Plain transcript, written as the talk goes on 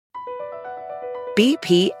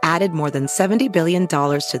BP added more than $70 billion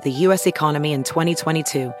to the U.S. economy in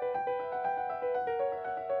 2022.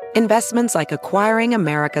 Investments like acquiring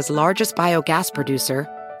America's largest biogas producer,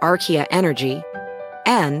 Archaea Energy,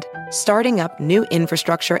 and starting up new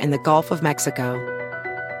infrastructure in the Gulf of Mexico.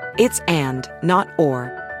 It's and, not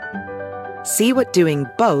or. See what doing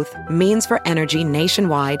both means for energy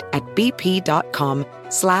nationwide at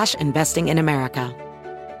bp.com/investing in America.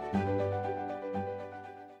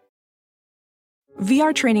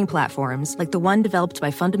 VR training platforms, like the one developed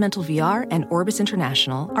by Fundamental VR and Orbis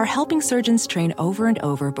International, are helping surgeons train over and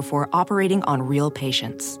over before operating on real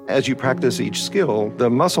patients. As you practice each skill, the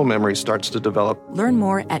muscle memory starts to develop. Learn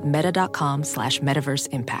more at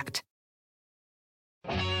meta.com/metaverseimpact.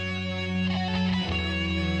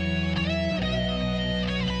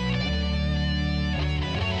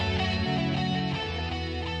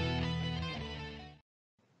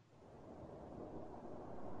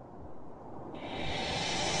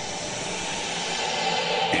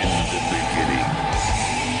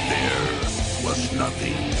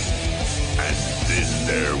 Nothing. And then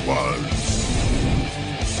there was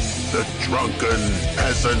the Drunken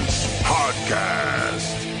Peasants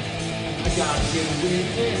Podcast. I gotta get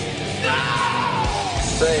with this.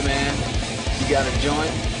 Say, man, you got a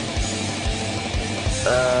joint?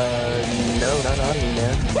 No, not on me,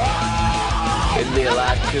 man. It'd be a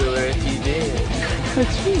lot cooler if you did.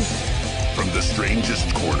 From the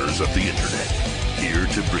strangest corners of the internet, here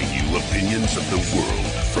to bring you opinions of the world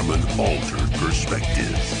from an altered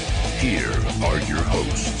perspective. Here are your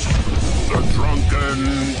hosts, the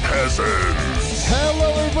Drunken Peasants.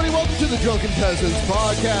 Hello, everybody. Welcome to the Drunken Peasants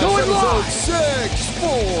Podcast, episode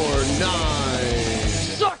 649.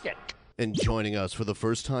 Suck it! And joining us for the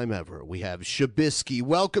first time ever, we have Shabisky.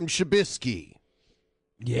 Welcome, Shabisky.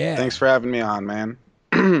 Yeah. Thanks for having me on, man.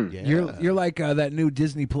 Yeah. You're like that new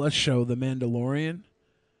Disney Plus show, The Mandalorian.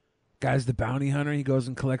 Guy's the bounty hunter. He goes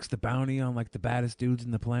and collects the bounty on like the baddest dudes in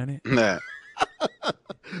the planet. Yeah.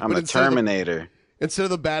 I'm a Terminator. Instead of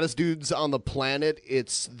the baddest dudes on the planet,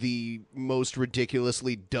 it's the most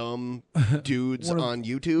ridiculously dumb dudes on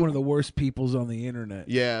YouTube. One of the worst peoples on the internet.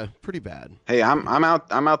 Yeah, pretty bad. Hey, I'm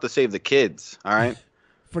out to save the kids, all right?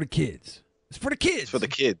 For the kids. It's for the kids. It's for the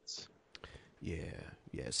kids. Yeah.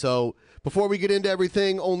 So before we get into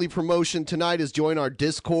everything, only promotion tonight is join our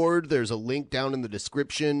Discord. There's a link down in the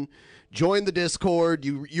description. Join the Discord.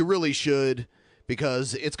 You really should,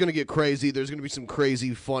 because it's going to get crazy. There's going to be some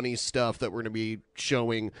crazy, funny stuff that we're going to be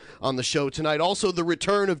showing on the show tonight. Also, the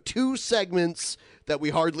return of 2 segments that we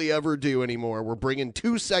hardly ever do anymore. We're bringing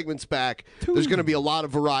 2 segments back. There's going to be a lot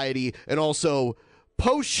of variety. And also,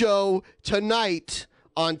 post-show tonight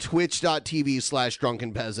on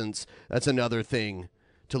twitch.tv/drunkenpeasants. That's another thing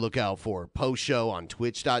to look out for. Post-show on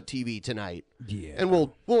twitch.tv tonight. Yeah. And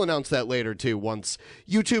we'll announce that later, too, once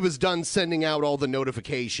YouTube is done sending out all the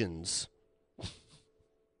notifications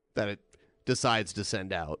that it decides to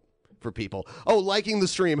send out for people. Oh, liking the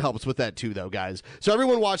stream helps with that, too, though, guys. So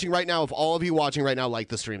everyone watching right now, if all of you watching right now like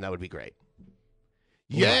the stream, that would be great.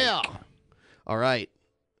 Yeah! Right. All right.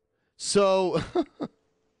 So,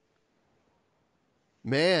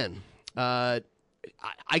 man, I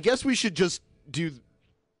guess we should just do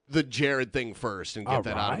the Jared thing first and get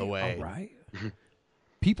that out of the way. All right.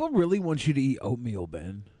 People really want you to eat oatmeal,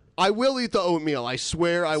 Ben. I will eat the oatmeal. I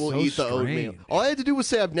swear I will eat the oatmeal. All I had to do was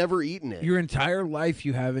say I've never eaten it. Your entire life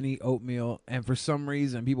you haven't eaten oatmeal, and for some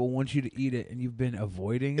reason people want you to eat it, and you've been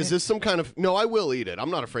avoiding it. Is this some kind of... No, I will eat it.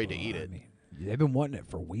 I'm not afraid to eat it. They've been wanting it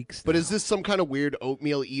for weeks But now. is this some kind of weird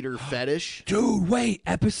oatmeal eater fetish? Dude, wait.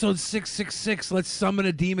 Episode 666. Let's summon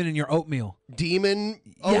a demon in your oatmeal. Demon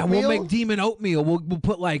oatmeal? Yeah, we'll make demon oatmeal. We'll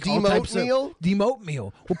put like all types of...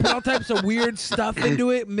 Demoatmeal? We'll put all types of weird stuff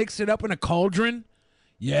into it, mix it up in a cauldron.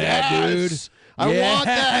 Yeah, dude. I want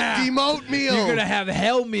that demoatmeal. You're going to have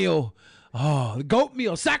hell meal. Oh, the goat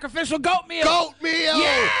meal. Sacrificial goat meal. Goat meal.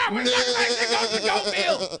 Yeah, we're sacrificing goat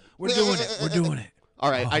meal. We're doing it. We're doing it.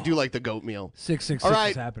 All right, I do like the goat meal. 666 all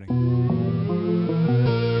right. is happening.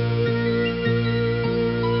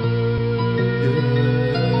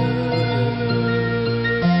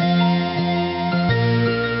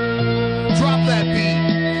 Drop that beat.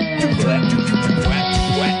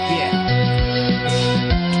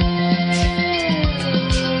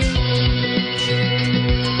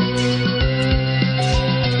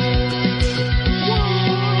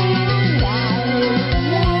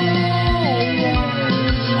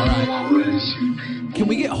 Yeah. Can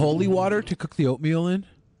we get holy water to cook the oatmeal in?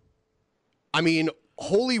 I mean,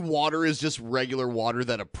 holy water is just regular water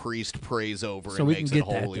that a priest prays over So and we can makes get it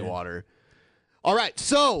that holy then. water. All right,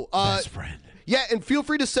 so Best friend. Yeah, and feel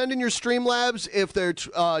free to send in your Streamlabs. If they're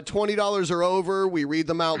 $20 or over, we read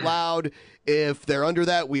them out loud. If they're under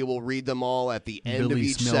that, we will read them all at the end of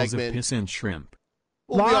each segment. Of piss and shrimp.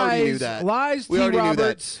 Well, we already knew that. Lies, we already knew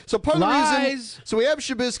that. So part of the reason, so we have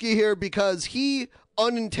Shabisky here because he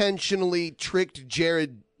unintentionally tricked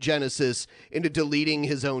Jared Genesis into deleting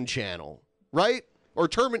his own channel, right? Or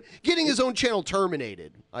getting his own channel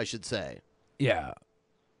terminated, I should say. Yeah.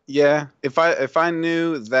 Yeah. If I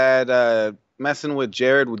knew that messing with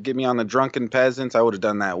Jared would get me on the Drunken Peasants, I would have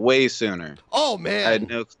done that way sooner. Oh man, I had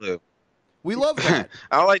no clue. We love that.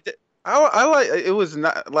 I liked it. I like it. Was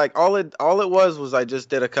not like all it was I just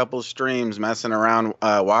did a couple streams messing around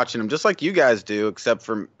watching him just like you guys do, except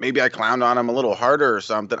for maybe I clowned on him a little harder or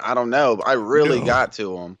something. I don't know, but I really got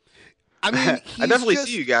to him. I mean, I definitely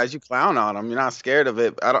see you guys. You clown on him. You're not scared of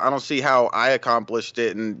it. I don't see how I accomplished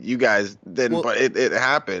it and you guys didn't. But it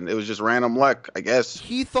happened. It was just random luck, I guess.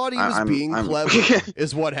 He thought he was being clever,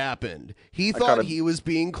 is what happened. He thought he was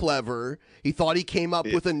being clever. He thought he came up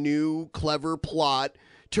with a new clever plot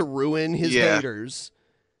to ruin his haters.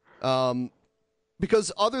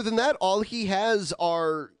 Because other than that, all he has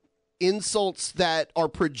are insults that are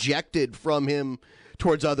projected from him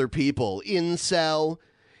towards other people. Incel.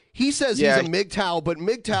 He says he's a MGTOW, but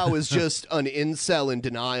MGTOW is just an incel in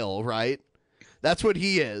denial, right? That's what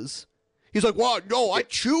he is. He's like, well, no, I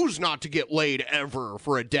choose not to get laid ever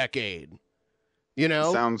for a decade. You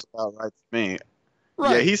know? Sounds about right to me.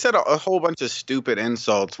 Right. Yeah, he said a whole bunch of stupid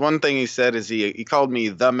insults. One thing he said is he called me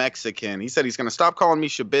the Mexican. He said he's going to stop calling me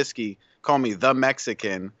Shabisky, call me the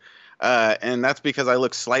Mexican. And that's because I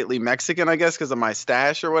look slightly Mexican, I guess, because of my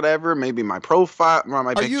stash or whatever. Maybe my profile,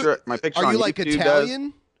 my picture Are you like YouTube Italian?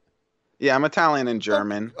 does. Yeah, I'm Italian and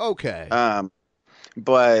German. Okay.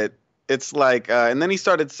 But it's like, and then he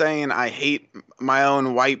started saying, I hate my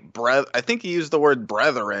own white brother. I think he used the word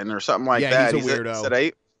brethren or something like that. He's a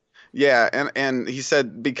weirdo. And he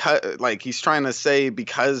said, because, like, he's trying to say,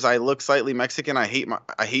 because I look slightly Mexican, I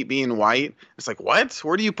hate being white. It's like, what?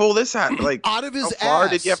 Where do you pull this at? Like, out of his how far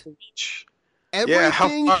ass. did you have to reach?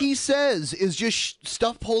 Everything he says is just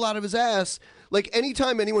stuff pulled out of his ass. Like,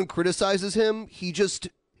 anytime anyone criticizes him, he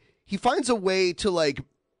finds a way to, like,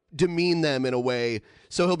 demean them in a way.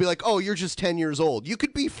 So he'll be like, oh, you're just 10 years old. You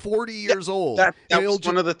could be 40 years old. That was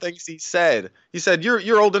one of the things he said. He said,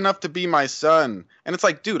 you're old enough to be my son. And it's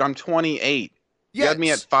like, dude, I'm 28. You had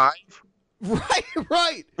me at 5?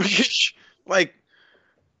 Right. like,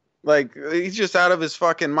 he's just out of his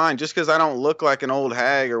fucking mind. Just because I don't look like an old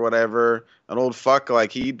hag or whatever, an old fuck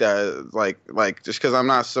like he does. Like just because I'm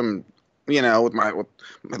not some,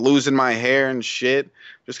 with losing my hair and shit.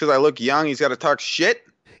 Just because I look young, he's got to talk shit.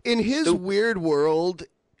 In his weird world,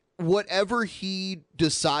 whatever he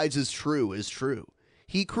decides is true is true.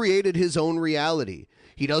 He created his own reality.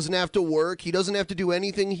 He doesn't have to work. He doesn't have to do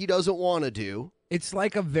anything he doesn't want to do. It's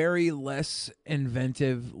like a very less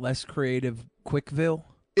inventive, less creative Quickville.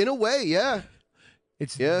 In a way, yeah.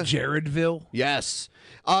 It's Jaredville. Yes.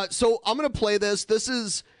 So I'm going to play this. This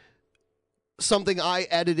is something I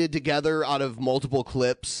edited together out of multiple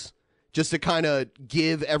clips just to kind of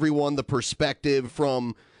give everyone the perspective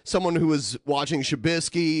from someone who was watching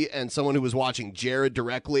Shabisky and someone who was watching Jared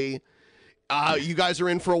directly. You guys are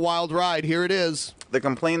in for a wild ride. Here it is. The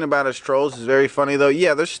complaint about his trolls is very funny, though.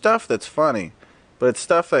 Yeah, there's stuff that's funny, but it's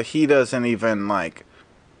stuff that he doesn't even, like,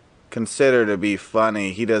 consider to be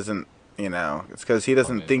funny. He doesn't, it's because he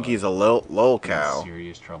doesn't think he's a lol cow.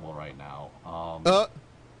 Serious trouble right now.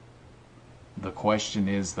 The question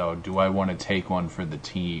is, though, do I want to take one for the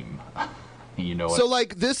team? So,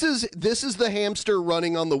 like, this is the hamster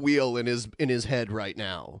running on the wheel in his head right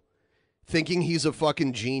now, thinking he's a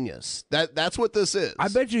fucking genius. That's what this is. I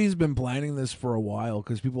bet you he's been planning this for a while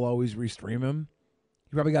because people always restream him.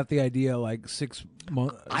 He probably got the idea like 6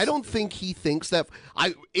 months. I don't think he thinks that.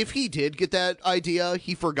 If he did get that idea,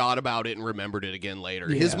 he forgot about it and remembered it again later.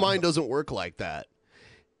 Yeah. His mind doesn't work like that.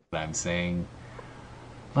 I'm saying,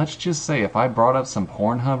 let's just say if I brought up some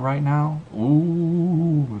Pornhub right now,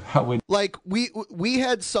 ooh, that would... Like, we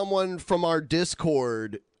had someone from our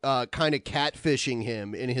Discord kind of catfishing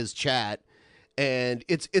him in his chat, and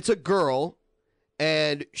it's a girl,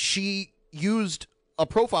 and she used a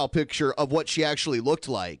profile picture of what she actually looked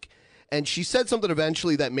like, and she said something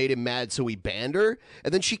eventually that made him mad, so he banned her,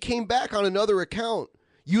 and then she came back on another account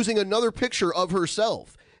using another picture of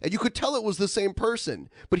herself. And you could tell it was the same person,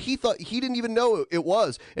 but he didn't even know it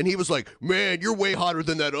was. And he was like, man, you're way hotter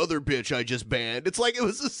than that other bitch I just banned. It's like it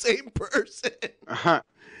was the same person.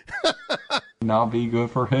 Not be good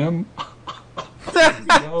for him.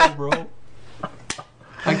 No, bro.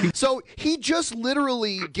 So he just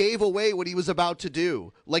literally gave away what he was about to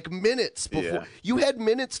do, like minutes before. Yeah. You had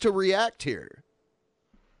minutes to react here.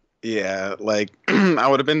 Yeah, like I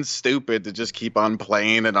would have been stupid to just keep on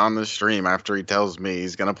playing it on the stream after he tells me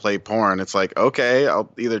he's gonna play porn. It's like, okay,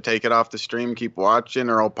 I'll either take it off the stream, keep watching,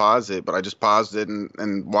 or I'll pause it. But I just paused it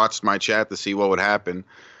and watched my chat to see what would happen.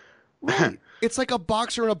 Right. It's like a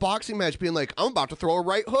boxer in a boxing match being like, I'm about to throw a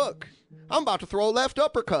right hook. I'm about to throw a left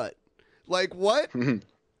uppercut. Like, what?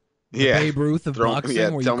 Yeah. Babe Ruth of boxing,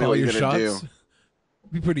 where you tell me call what your you're gonna shots. do.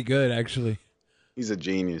 Be pretty good, actually. He's a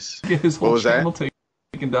genius. Get his What whole was that? channel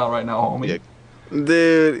taken down right now, homie.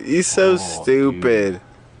 Dude, he's so stupid. Dude.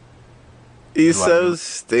 He's Do I so do-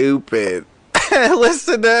 stupid.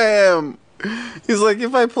 Listen to him. He's like,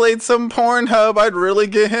 if I played some Pornhub, I'd really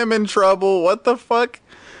get him in trouble. What the fuck?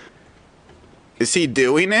 Is he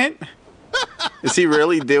doing it? Is he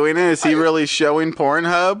really doing it? Is he really showing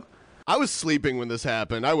Pornhub? I was sleeping when this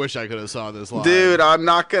happened. I wish I could have saw this live. Dude, I'm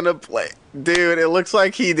not gonna play. Dude, it looks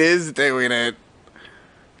like he is doing it.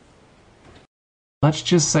 Let's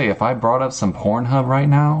just say if I brought up some Pornhub right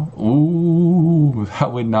now, ooh,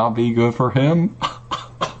 that would not be good for him.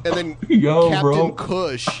 And then Yo, Captain bro.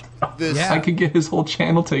 Kush, this Yeah. I could get his whole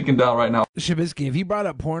channel taken down right now. Shabisky, if you brought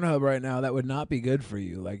up Pornhub right now, that would not be good for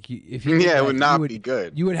you. Like, if you did Yeah, it that, would you not be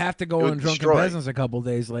good. You would have to It go would on Drunken destroy. Peasants a couple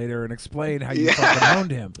days later and explain how you Yeah. fucking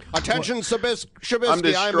owned him. Attention, Shabisky, I'm I'm about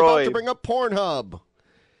to destroyed. bring up Pornhub.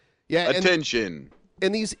 Yeah, and Attention.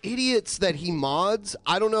 these idiots that he mods,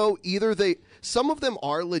 I don't know, some of them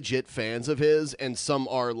are legit fans of his, and some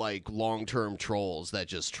are like long-term trolls that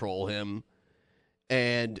just troll him.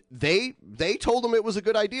 And they told him it was a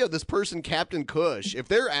good idea. This person, Captain Kush, if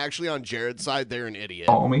they're actually on Jared's side, they're an idiot.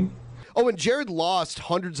 Homie. Oh, and Jared lost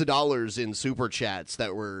hundreds of dollars in super chats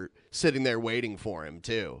that were sitting there waiting for him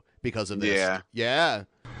too because of this. Yeah. Yeah.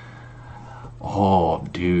 Oh,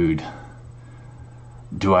 dude.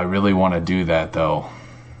 Do I really want to do that, though?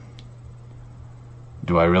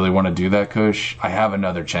 Do I really want to do that, Kush? I have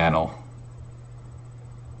another channel.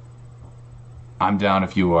 I'm down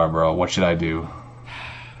if you are, bro. What should I do?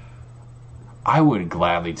 I would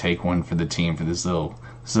gladly take one for the team for this little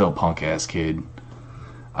punk ass kid.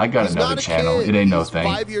 I got He's another not a channel. kid. It ain't no He's thing.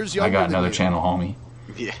 5 years I younger got than another you. channel, homie.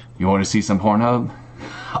 Yeah. You want to see some Pornhub?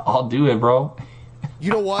 I'll do it, bro.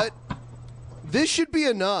 You know what? This should be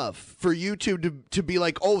enough for YouTube to be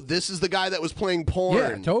like, oh, this is the guy that was playing porn.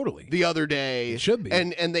 Yeah, totally. The other day. It should be.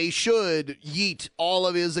 And they should yeet all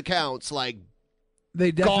of his accounts like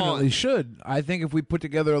They definitely gone. should. I think if we put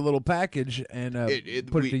together a little package and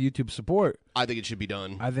put it to YouTube support, I think it should be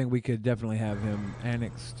done. I think we could definitely have him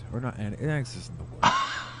annexed. Or not annexed isn't the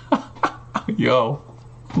word. Yo,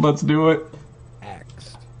 let's do it.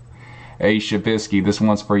 Axed. Hey, Shabisky, this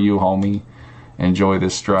one's for you, homie. Enjoy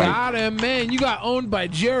this strike. Got him, man. You got owned by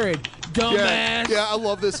Jared, dumbass. Yeah, I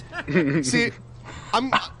love this. See,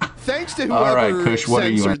 thanks to All right, whoever Kush, what are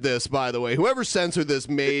you censored in? this, by the way. Whoever censored this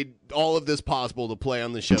made all of this possible to play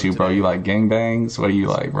on the show Too, bro. today. You like gangbangs? What do you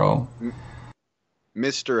like, bro?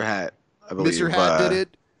 Mr. Hat, I believe. Mr. Hat did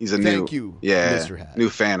it? He's a Thank new, you, yeah, Mr. Hat. new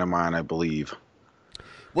fan of mine, I believe.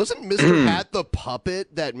 Wasn't Mr. Hat the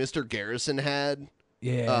puppet that Mr. Garrison had?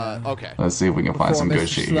 Yeah. Okay. Let's see if we can find Before some good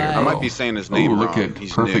Mr. shit Slide. here. I bro. might be saying his name Ooh, look wrong. at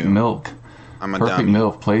He's Perfect new. Milk. I'm a Perfect dummy.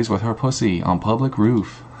 Milk plays with her pussy on public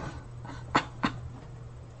roof.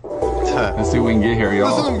 Let's see what we can get here,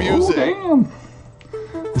 y'all. Listen to the music. Ooh,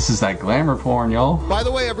 damn. This is that glamour porn, y'all. By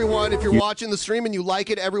the way, everyone, if you're watching the stream and you like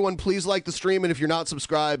it, everyone, please like the stream. And if you're not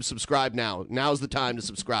subscribed, subscribe now. Now's the time to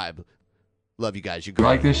subscribe. Love you guys. You You great.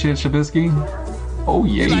 like this shit, Shabisky? Oh,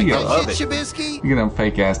 yeah. You like you that love shit, it. Shabisky? Look at them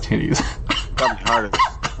fake ass titties. Got me hard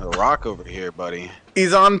as a rock over here, buddy.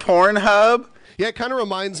 He's on Pornhub. Yeah, it kind of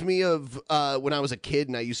reminds me of when I was a kid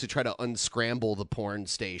and I used to try to unscramble the porn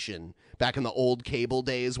station back in the old cable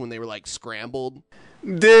days when they were like scrambled.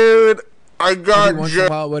 Dude, I got Every once in a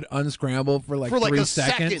while, it would unscramble for like 3 a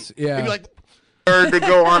seconds. second. Yeah. You'd be like, Jared to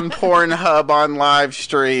go on Pornhub on live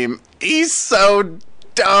stream. He's so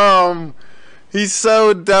dumb. He's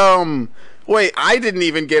so dumb. Wait, I didn't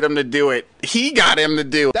even get him to do it. He got him to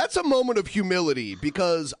do it. that's a moment of humility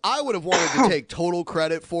because I would have wanted to take total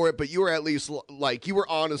credit for it, but you were at least like you were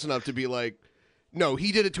honest enough to be like, no,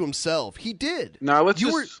 he did it to himself. He did. No, let's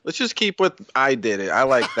You let's just keep with I did it. I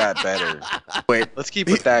like that better. Wait, let's keep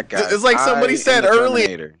with that guy. It's like somebody said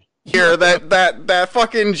earlier here that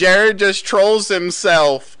fucking Jared just trolls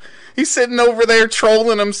himself. He's sitting over there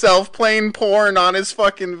trolling himself playing porn on his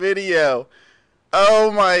fucking video.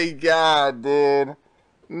 Oh my god, dude.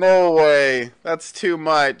 No way. That's too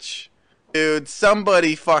much. Dude,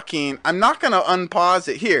 somebody fucking... I'm not gonna unpause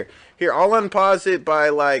it. Here, I'll unpause it by,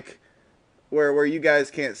 like... where you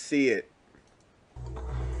guys can't see it.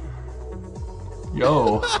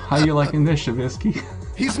 Yo, how you liking this, Shabisky?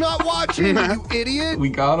 He's not watching, you idiot. We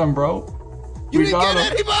got him, bro. You didn't get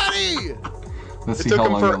anybody. Let's It see took how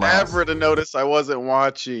him long it lasts. forever to notice I wasn't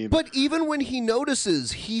watching. But even when he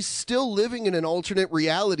notices, he's still living in an alternate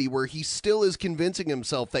reality where he still is convincing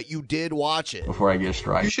himself that you did watch it. Before I get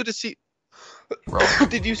strike. You should have seen. Bro.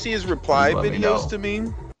 Did you see his reply Let me know. videos to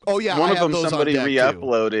me? Oh yeah, One I of have them those somebody on deck, too.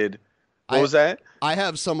 re-uploaded. What was that? I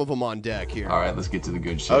have some of them on deck here. All right, let's get to the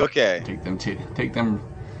good shit. Okay. Take them.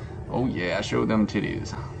 Oh yeah, show them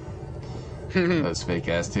titties. Those fake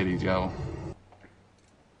ass titties, yo.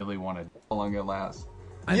 Really wanted. How long it lasts?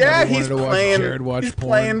 I Yeah, never he's wanted to watch playing. Jared watch He's porn.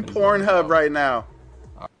 playing Pornhub right now.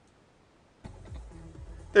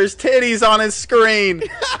 There's titties on his screen.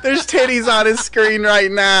 There's titties on his screen right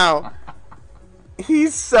now.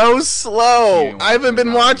 He's so slow. I haven't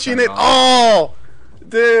been watching it all.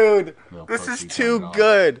 Dude, this is too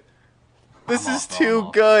good. This is too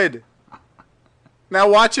good. Now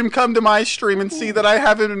watch him come to my stream and see that I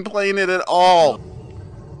haven't been playing it at all.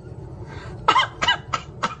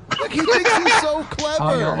 Look, he thinks he's so clever.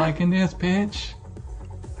 How you liking this, bitch?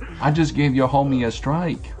 I just gave your homie a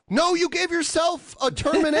strike. No, you gave yourself a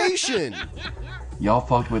termination. Y'all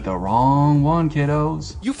fucked with the wrong one,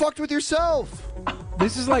 kiddos. You fucked with yourself.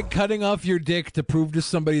 This is like cutting off your dick to prove to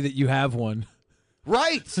somebody that you have one.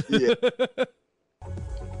 Right. Yeah.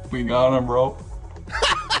 We got him, bro.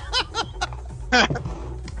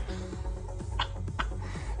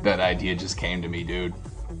 That idea just came to me, dude.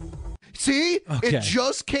 See? Okay. It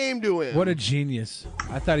just came to him. What a genius.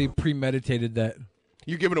 I thought he premeditated that.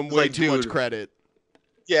 You're giving him It's way like, too much dude. credit.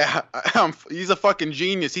 Yeah, he's a fucking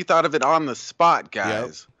genius. He thought of it on the spot,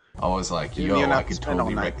 guys. I was like, Dude, yo, you're not I could spend all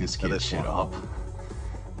totally night wreck this for kid's this shit one. up.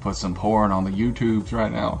 Put some porn on the YouTubes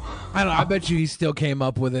right now. I don't know. I bet you he still came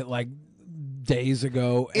up with it like days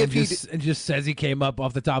ago and just says he came up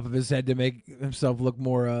off the top of his head to make himself look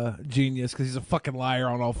more genius because he's a fucking liar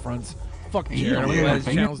on all fronts. Fuck Jared. I'm glad his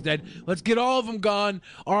channel's dead. Let's get all of them gone.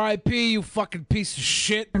 R.I.P. you fucking piece of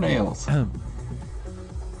shit. Nails.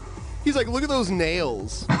 He's like, look at those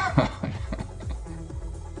nails.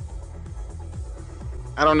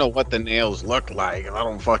 I don't know what the nails look like. I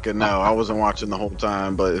don't fucking know. I wasn't watching the whole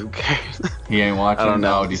time, but who cares? He ain't watching. I don't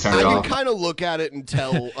know. No, he turned it I can off. kind of look at it and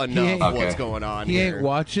tell enough what's going on He here. ain't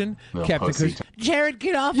watching. Little Captain pussy. Chris. Jared,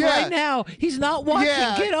 get off Yeah. right now. He's not watching.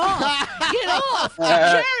 Yeah. Get off. Get off.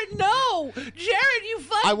 Jared, no. Jared, you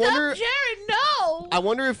fucked I wonder- up. Jared, no. I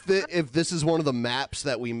wonder if this is one of the maps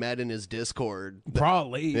that we met in his Discord.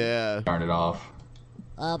 Probably. Yeah. Turn it off.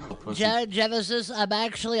 Jared Genesis, I'm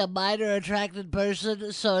actually a minor attracted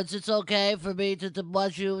person, so it's okay for me to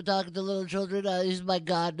watch you talking to little children. He's my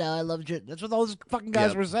god now. I love Jared. That's what all those fucking guys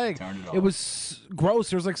Yep. were saying. Turn it off. It was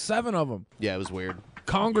gross. There was like 7 of them Yeah, it was weird.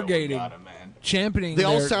 congregating, Got him, man. championing. They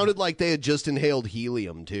all their- sounded like they had just inhaled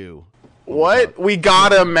helium, too. What? We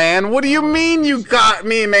got him, man. What do you mean you got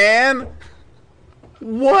me, man?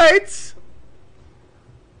 What?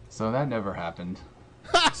 So that never happened.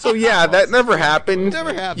 So yeah, that never happened.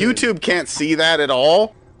 Never happened. YouTube can't see that at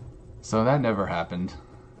all. So that never happened.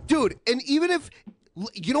 Dude, and even if,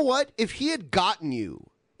 you know what? If he had gotten you,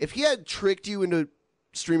 if he had tricked you into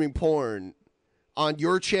streaming porn on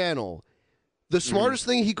your channel, the smartest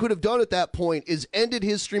thing he could have done at that point is ended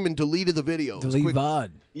his stream and deleted the video. delete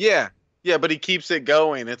VOD. Yeah, but he keeps it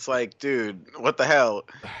going. It's like, dude, what the hell?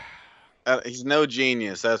 He's no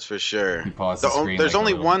genius, that's for sure. He paused the screen There's like a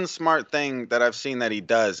only little- one smart thing that I've seen that he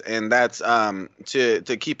does, and that's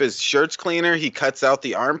to keep his shirts cleaner. He cuts out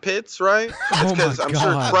the armpits, right? It's Oh my because I'm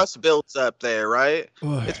sure God. crust builds up there, right?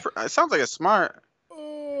 Ugh. It sounds like a smart.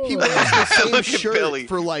 He wears the same Look at shirt Billy.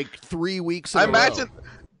 for like 3 weeks in I a row. imagine.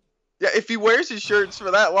 Yeah, if he wears his shirts for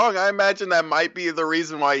that long, I imagine that might be the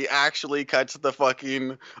reason why he actually cuts the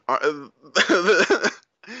fucking.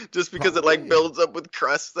 Just because it like builds up with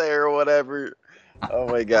crust there or whatever. Oh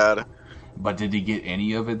my god. But did he get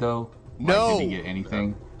any of it though? No. Like, did he get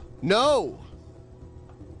anything? No.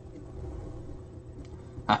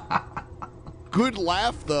 Good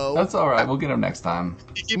laugh, though. That's all right. We'll get him next time.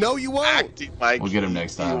 No, you won't. Acting like We'll get him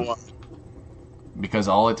next he time. won't. Because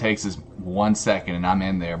all it takes is 1 second, and I'm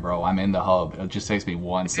in there, bro. I'm in the hub. It just takes me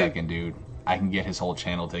 1 second, dude. I can get his whole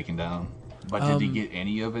channel taken down. But did he get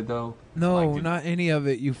any of it though? No, Like, did- not any of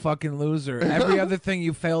it, you fucking loser. Every other thing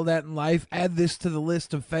you failed at in life, add this to the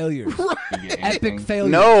list of failures. Did he get anything? Epic failure.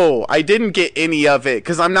 No, I didn't get any of it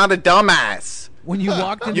because I'm not a dumbass. When you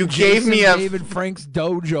walked into You gave me a- David Frank's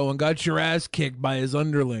dojo and got your ass kicked by his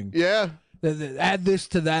underling. Yeah. Add this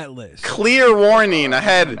to that list. Clear warning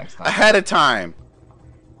ahead Next time. of time.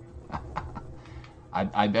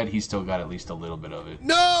 I bet he still got at least a little bit of it.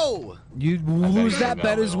 No! You lose that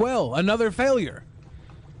bet as well. Another failure.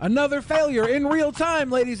 Another failure in real time,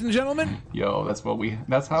 ladies and gentlemen. Yo, that's how we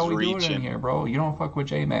do it in here, bro. You don't fuck with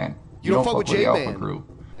J-Man. You don't fuck with the Alpha J-Man. Crew.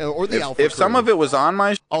 Or the Alpha If Crew. some of it was on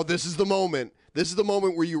my Oh, this is the moment. This is the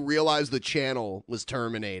moment where you realize the channel was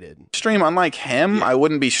terminated. stream, unlike him, I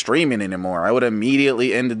wouldn't be streaming anymore. I would have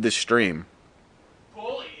immediately ended the stream.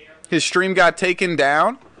 His stream got taken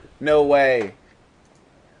down? No way.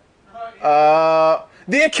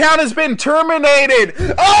 The account has been terminated!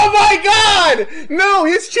 Oh my god! No,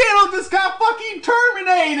 his channel just got fucking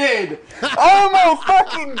terminated! Oh my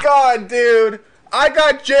fucking god, dude! I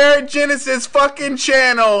got Jared Genesis' fucking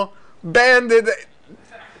channel banned.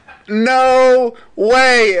 No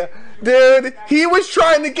way! Dude, he was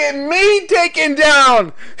trying to get me taken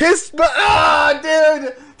down!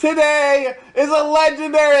 Dude! Today is a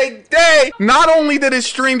legendary day! Not only did his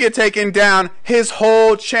stream get taken down, his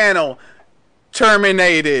whole channel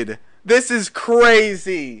terminated. This is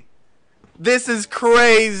crazy. This is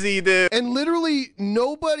crazy, dude. And literally,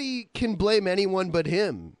 nobody can blame anyone but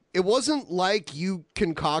him. It wasn't like you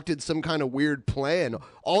concocted some kind of weird plan.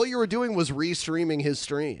 All you were doing was restreaming his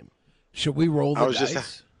stream. Should we roll the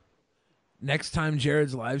dice? Next time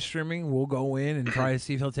Jared's live streaming, we'll go in and try to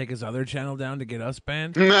see if he'll take his other channel down to get us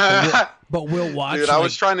banned. But we'll watch. Dude, I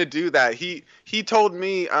was trying to do that. He told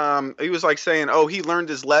me, he was like saying, oh, he learned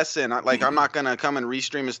his lesson. Like, I'm not going to come and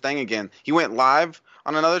restream his thing again. He went live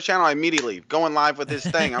on another channel immediately, going live with his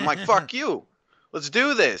thing. I'm like, fuck you. Let's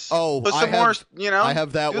do this. Oh, put some more, I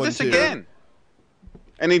have that do one this too. again.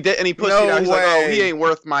 And he did, and he pushed it out. He's like, oh, he ain't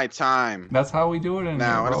worth my time. That's how we do it in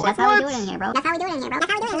now. here, bro. That's how we do it in here, bro. That's how we do it in here, bro.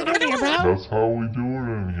 That's how we do it in here, bro. That's how we do it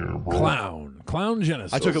in here, bro. Clown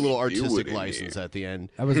Genesis. I took a little artistic license at the end.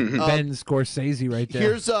 That was Ben Scorsese right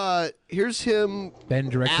there. Here's him Ben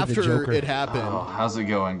directed after the Joker. it happened. Oh, how's it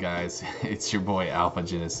going, guys? It's your boy Alpha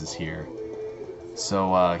Genesis here.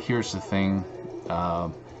 So here's the thing.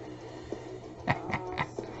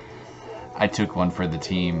 I took one for the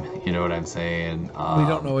team. You know what I'm saying? We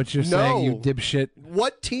don't know what you're saying, you dipshit.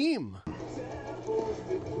 What team?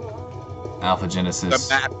 Alpha Genesis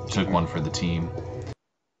took one for the team.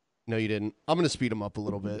 No, you didn't. I'm going to speed him up a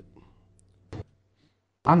little bit.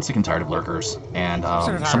 I'm sick and tired of lurkers, and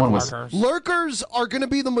someone was... Lurkers are going to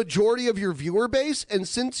be the majority of your viewer base, and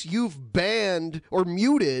since you've banned, or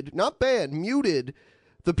muted, not banned, muted,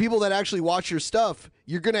 the people that actually watch your stuff,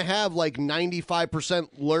 you're going to have like 95%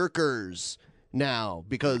 lurkers now,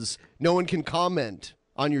 because no one can comment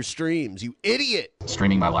on your streams, you idiot!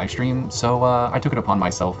 Streaming my live stream, so I took it upon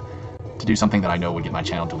myself to do something that I know would get my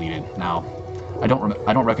channel deleted. Now, I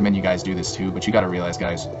don't recommend you guys do this too, but you got to realize,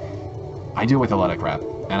 guys, I deal with a lot of crap,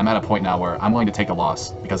 and I'm at a point now where I'm willing to take a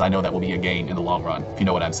loss because I know that will be a gain in the long run, if you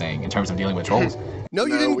know what I'm saying, in terms of dealing with trolls. No,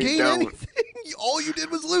 you didn't gain anything. All you did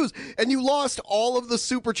was lose, and you lost all of the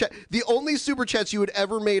super chat. The only super chats you had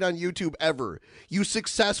ever made on YouTube ever. You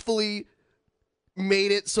successfully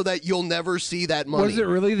made it so that you'll never see that money. Was it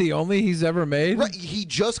really the only he's ever made? Right, he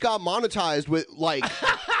just got monetized with like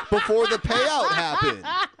before the payout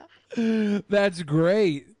happened. That's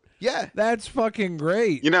great. Yeah, that's fucking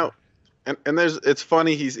great. You know, and it's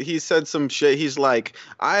funny. He said some shit. He's like,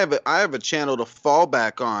 I have a channel to fall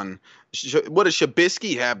back on. What does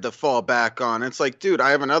Shabisky have to fall back on? It's like, dude, I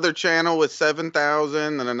have another channel with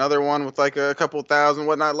 7,000 and another one with like a couple thousand,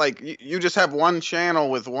 whatnot. Like, you just have one channel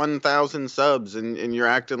with 1,000 subs, and you're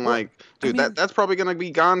acting like, dude, I mean, that's probably gonna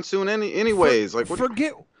be gone soon anyways. Like,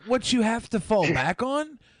 forget what you have to fall back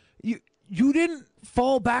on. You didn't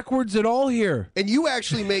fall backwards at all here, and you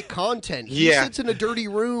actually make content. He sits in a dirty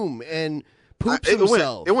room and poops it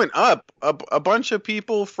himself. It went up. A bunch of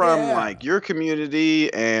people from like your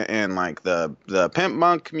community and like the Pimp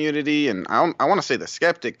Monk community, and I want to say the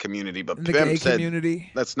Skeptic community, but the Pimp gay said community.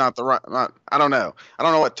 That's not the right. I don't know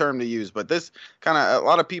what term to use, but this kind of a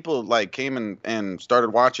lot of people like came and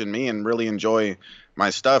started watching me and really enjoy my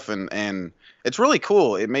stuff, and it's really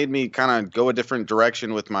cool. It made me kind of go a different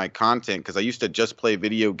direction with my content, because I used to just play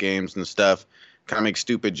video games and stuff, kind of make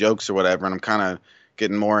stupid jokes or whatever, and I'm kind of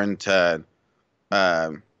getting more into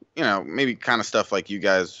maybe kind of stuff like you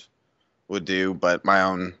guys would do, but my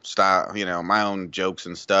own style, my own jokes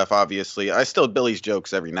and stuff. Obviously, I still Billy's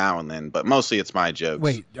jokes every now and then, but mostly it's my jokes.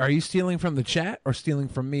 Wait, are you stealing from the chat or stealing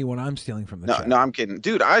from me when I'm stealing from the chat? No, I'm kidding.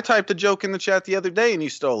 Dude, I typed a joke in the chat the other day and you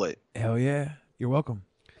stole it. Hell yeah. You're welcome.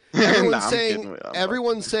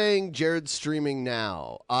 Everyone's saying Jared's streaming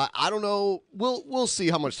now. I don't know. We'll see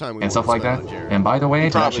how much time we and want stuff to like spend that. on Jared. And by the way,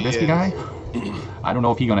 to that Shabisky guy, I don't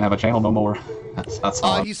know if he's gonna have a channel no more. That's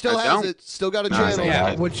all. He still has it. Still got a channel.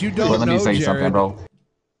 Yeah, what you don't let me know, say Jared, something, bro.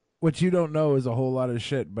 what you don't know is a whole lot of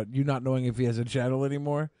shit. But you not knowing if he has a channel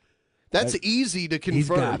anymore, that's easy to confirm. He's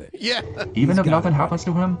got it. Yeah. Even if nothing happens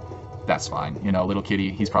to him, that's fine. You know, little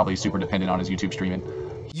kitty, he's probably super dependent on his YouTube streaming.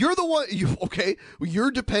 You're the one. You're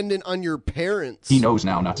dependent on your parents. He knows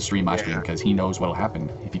now not to stream my stream because he knows what'll happen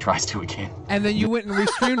if he tries to again. And then you went and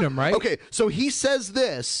restreamed him, right? Okay, so he says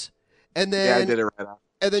this, and then I did it right off.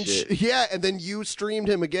 And then and then you streamed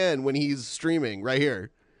him again when he's streaming right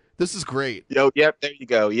here. This is great. Yep, there you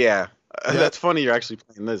go. Yeah. That's funny. You're actually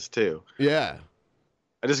playing this too. Yeah.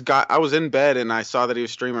 I was in bed and I saw that he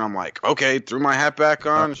was streaming. I'm like, okay, threw my hat back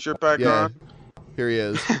on, shirt back on. Here he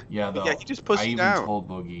is. Yeah, though. Yeah, he just pushed I it even down. told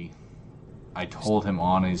Boogie. I told him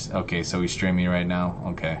on his. Okay, so he's streaming right now.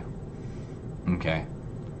 Okay.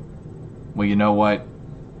 Well, you know what?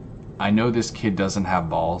 I know this kid doesn't have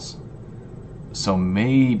balls, so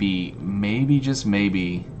maybe, just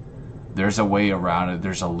maybe, there's a way around it.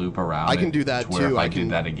 There's a loop around it. I can do that to where too. If I do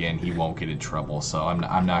that again, he won't get in trouble. So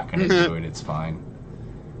I'm not gonna do it. It's fine.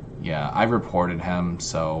 Yeah, I reported him.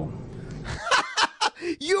 So.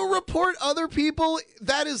 You report other people?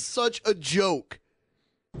 That is such a joke.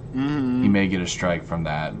 He may get a strike from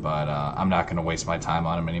that, but I'm not going to waste my time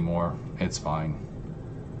on him anymore. It's fine.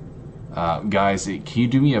 Guys, can you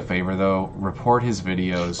do me a favor, though? Report his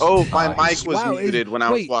videos. Oh, my mic was muted when I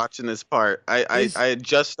was watching this part. I had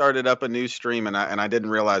just started up a new stream, and I didn't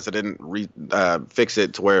realize I didn't fix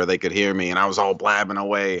it to where they could hear me, and I was all blabbing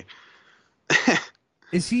away.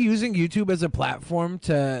 Is he using YouTube as a platform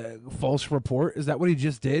to false report? Is that what he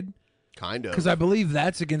just did? Kind of. Because I believe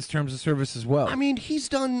that's against terms of service as well. I mean, he's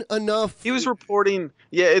done enough. He was reporting.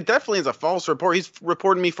 Yeah, it definitely is a false report. He's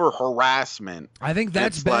reporting me for harassment. I think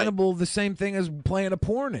that's bannable. The same thing as playing a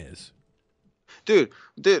porn is. Dude,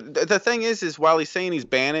 the thing is while he's saying he's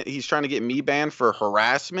he's trying to get me banned for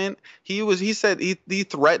harassment. He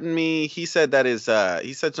threatened me. He said that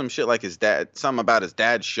he said some shit like something about his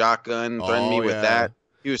dad's shotgun. Threatened me with that.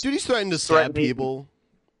 He's threatening to stab people.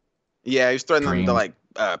 Yeah, he was threatening to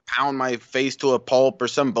pound my face to a pulp or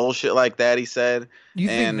some bullshit like that. He said. You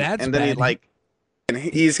think that's and then bad?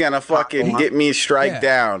 He's gonna fucking get me strike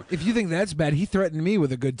down. If you think that's bad, he threatened me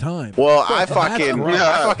with a good time. Well, I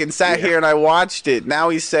fucking sat here and I watched it. Now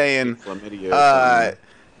he's saying, oh,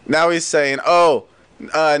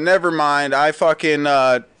 never mind.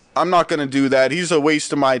 I'm not gonna do that. He's a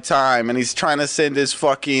waste of my time, and he's trying to send his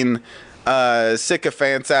fucking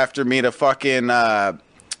sycophants after me to fucking to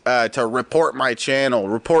report my channel,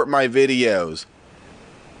 report my videos.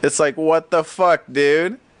 It's like, what the fuck,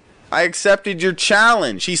 dude? I accepted your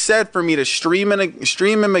challenge. He said for me to stream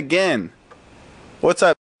him again. What's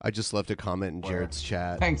up? I just left a comment in Jared's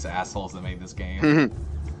chat. Thanks, assholes that made this game.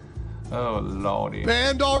 Oh, lordy.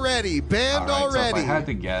 Banned already. Banned already. So if I had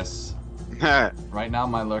to guess, right now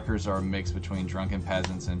my lurkers are a mix between Drunken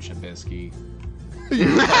Peasants and Shabisky.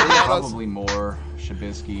 Probably more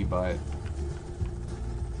Shabisky, but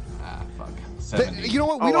fuck. 70. You know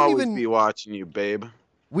what? I'll always be watching you, babe.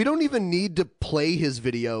 We don't even need to play his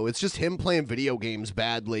video. It's just him playing video games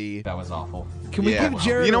badly. That was awful. Can we give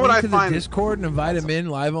Jared a link to the Discord and invite him in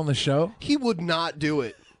live on the show? He would not do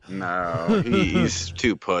it. No, he's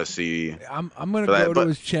too pussy. I'm gonna go to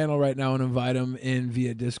his channel right now and invite him in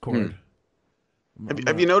via Discord.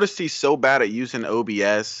 Have you noticed he's so bad at using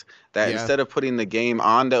OBS that instead of putting the game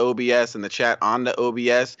onto OBS and the chat onto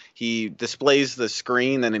OBS, he displays the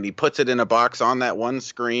screen and then he puts it in a box on that one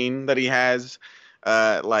screen that he has,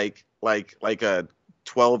 like a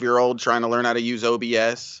 12-year-old trying to learn how to use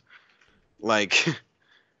OBS. Like,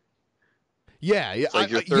 it's like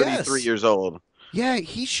you're 33 years old. Yeah,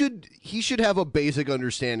 he should have a basic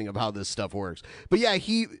understanding of how this stuff works. But yeah,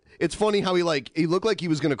 it's funny how he looked like he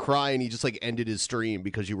was gonna cry and he just ended his stream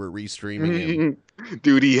because you were restreaming him.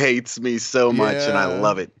 Dude, he hates me so much and I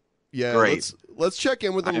love it. Yeah, great. Let's check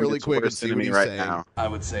in with him really quick and see what he's saying. Now. I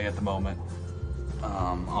would say at the moment.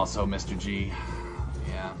 Also, Mr. G.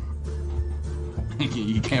 Yeah.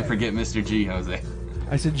 You can't forget Mr. G, Jose.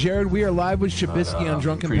 I said, Jared, we are live with Shabisky on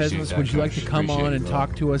Drunken Peasants. Would you like to come on and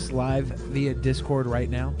talk to us live via Discord right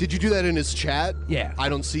now? Did you do that in his chat? Yeah. I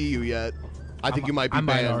don't see you yet. I think you might be banned.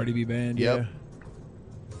 I might already be banned, Yep.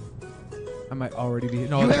 Yeah. I might already be.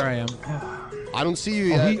 No, there I am. I don't see you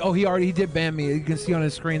yet. He did ban me. You can see on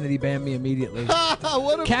his screen that he banned me immediately.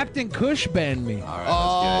 Captain Kush banned me. All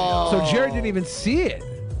right, so Jared didn't even see it.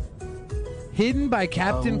 Hidden by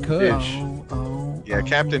Captain Kush. Yeah,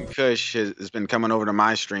 Captain Kush has been coming over to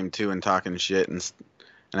my stream too and talking shit and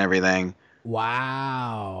everything.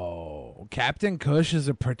 Wow. Captain Kush is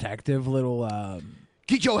a protective little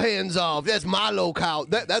Get your hands off. That's my locale.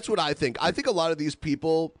 That's what I think. I think a lot of these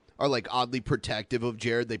people are like oddly protective of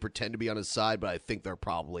Jared. They pretend to be on his side, but I think they're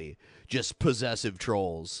probably just possessive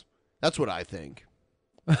trolls. That's what I think.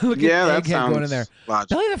 Look Yeah, at that Egghead sounds going in there.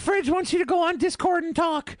 logical. Billy the Fridge wants you to go on Discord and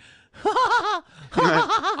talk.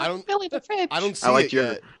 I don't. Billy the Fridge. I don't see I like it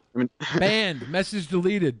your. yet. Banned. Message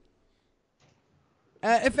deleted.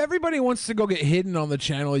 If everybody wants to go get hidden on the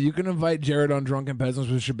channel, you can invite Jared on Drunken Peasants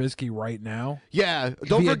with Shabisky right now. Yeah,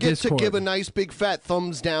 don't Via forget Discord. to give a nice big fat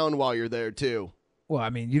thumbs down while you're there too. Well, I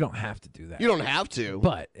mean, you don't have to do that. You don't have to.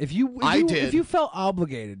 But if you felt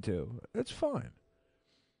obligated to, that's fine.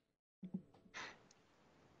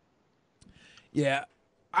 Yeah,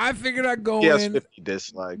 I figured I'd go He has in, 50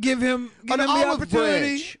 dislikes. give him An the olive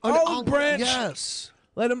opportunity. branch. An Olive branch. Yes.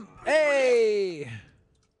 Let him. Hey.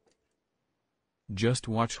 Just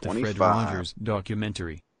watched the Fred 25. Rogers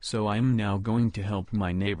documentary, so I'm now going to help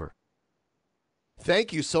my neighbor.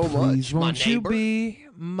 Thank you so Please much, my won't you neighbor. be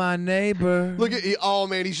my neighbor? Look at oh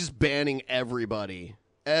man, he's just banning everybody.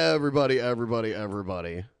 Everybody.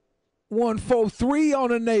 143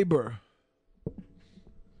 on a neighbor.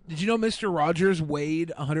 Did you know Mr. Rogers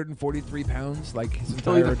weighed 143 pounds like his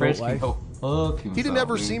entire adult life? Fuck He didn't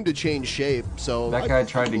ever seem to change shape, so That guy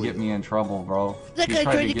tried to get me in trouble, bro. That He guy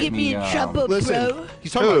tried to get me in trouble, Listen, bro.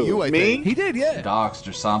 he's talking about you, I me? think. He did, yeah. Doxed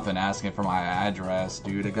or something, asking for my address,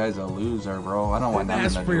 dude. The guy's a loser, bro. I don't want nothing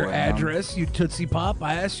Ask to for do your with him. address, you Tootsie Pop.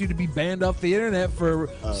 I asked you to be banned off the internet for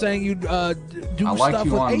saying you'd do I stuff liked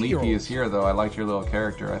you with on 8-year-olds. Leafy is Here, though. I liked your little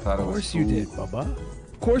character. I thought it Of was course cool. you did, Bubba.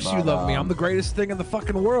 Of course you But, love me. I'm the greatest thing in the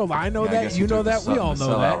fucking world. I know Yeah, I that. guess You know took the that. We all know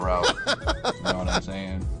sellout that. route. You know what I'm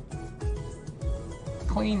saying?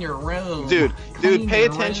 Clean your room. Dude, Clean pay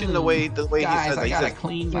your attention room. the way Guys, he says I it. He gotta says,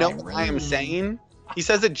 clean "You know my what I am room." saying?" He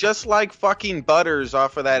says it just like fucking Butters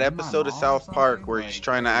off of that episode of South Park where he's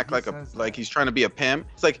trying to act like he's trying to be a pimp.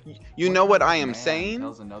 It's like, you know what I am saying?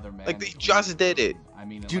 Like they just did it.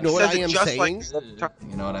 Do you know what I am saying?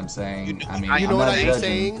 You know what I'm saying? You know I mean, what I You know I'm what not I am judging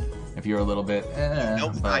saying? if you're a little bit,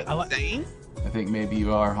 but I'm saying? I think maybe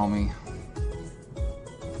you are, homie.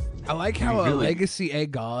 I like how a Really? Legacy A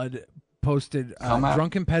God posted Come out.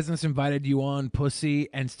 Drunken Peasants invited you on pussy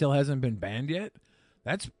and still hasn't been banned yet.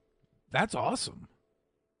 That's awesome.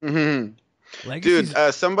 Mm-hmm. Legacy's,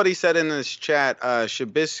 Dude, somebody said in this chat,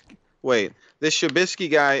 Shabisky. Wait, this Shabisky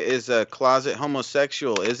guy is a closet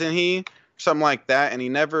homosexual, isn't he? Something like that, and he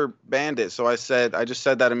never banned it. So I just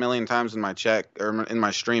said that a million times in my chat or in my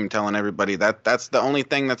stream, telling everybody that that's the only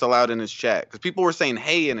thing that's allowed in his chat. Because people were saying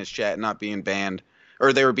 "hey" in his chat, not being banned,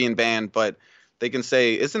 or they were being banned, but they can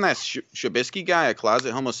say, "Isn't that Shabisky guy a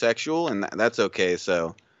closet homosexual?" And that's okay.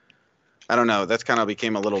 So I don't know. That's kind of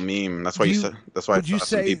became a little meme. That's why that's why I saw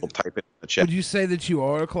some people type it in the chat. would you say that you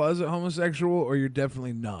are a closet homosexual or you're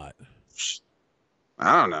definitely not?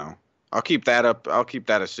 I don't know. I'll keep that up. I'll keep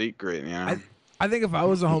that a secret. You know. I think if I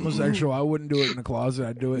was a homosexual, I wouldn't do it in the closet.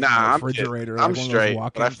 I'd do it in the I'm refrigerator. I'm like one straight. Of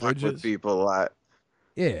those But I walk-in fuck with fridges. people a lot.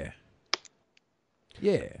 Yeah.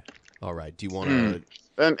 Yeah. All right. Do you want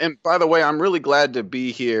to? And by the way, I'm really glad to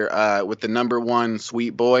be here with the #1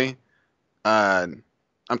 sweet boy.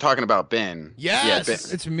 I'm talking about Ben. Yes. Yeah, Ben.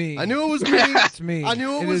 It's me. I knew it was me. It's me. I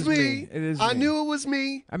knew it was is me. It is. I me. knew it was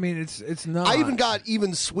me. I mean, it's not. I even got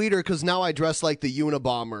even sweeter because now I dress like the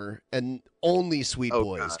Unabomber, and only sweet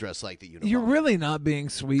boys dress like the Unabomber. You're really not being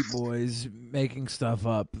sweet boys, making stuff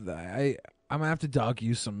up. I'm gonna have to dock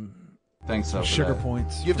you some. Thanks some for sugar that.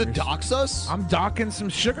 points. You have to for your- dox us? I'm docking some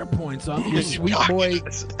sugar points off your sweet boy.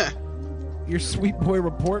 Your sweet boy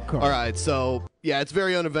report card. All right, so yeah, it's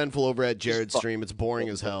very uneventful over at Jared's stream. It's boring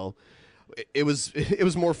as hell. It was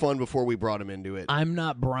more fun before we brought him into it. I'm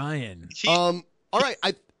not Brian. All right,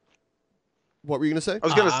 what were you gonna say? I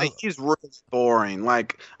was gonna say he's really boring.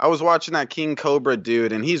 Like I was watching that King Cobra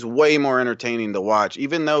dude, and he's way more entertaining to watch.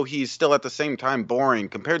 Even though he's still at the same time boring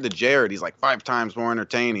compared to Jared, he's like 5 times more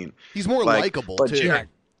entertaining. He's more likable but too. Jared,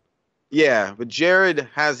 yeah, but Jared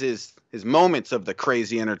has his moments of the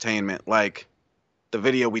crazy entertainment, like the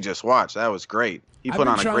video we just watched. That was great. He I've put been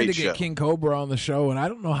on a trying great to show. get King Cobra on the show, and I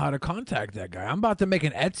don't know how to contact that guy. I'm about to make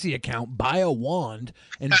an Etsy account, buy a wand,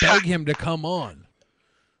 and beg him to come on.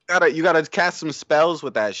 You gotta cast some spells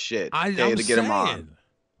with that shit I'm to get him on.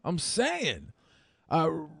 I'm saying.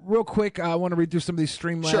 Real quick, I want to read through some of these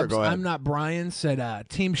Streamlabs. Sure, go ahead. I'm not Brian. Said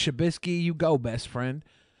Team Shabisky, you go, best friend.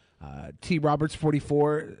 T Roberts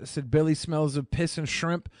 44 said Billy smells of piss and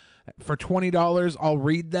shrimp. For $20, I'll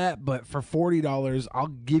read that, but for $40, I'll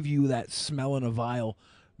give you that smell in a vial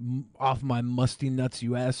off my musty nuts,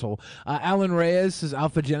 you asshole. Alan Reyes says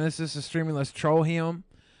Alpha Genesis is streaming. Let's troll him.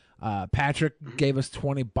 Patrick gave us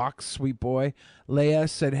 $20, sweet boy. Leia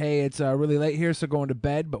said, hey, it's really late here, so going to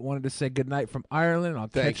bed, but wanted to say goodnight from Ireland. I'll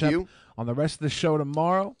Thank catch you. up on the rest of the show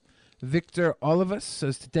tomorrow. Victor Olivas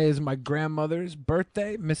says, today is my grandmother's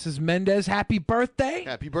birthday. Mrs. Mendez, happy birthday.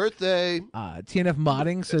 Happy birthday. TNF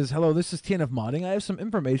Modding says, hello, this is TNF Modding. I have some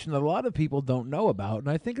information that a lot of people don't know about, and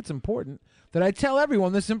I think it's important that I tell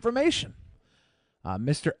everyone this information.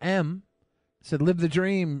 Mr. M said, live the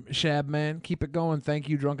dream, Shab, man. Keep it going. Thank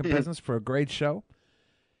you, Drunken Peasants, for a great show.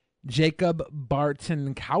 Jacob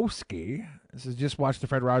Bartonkowski says, just watched the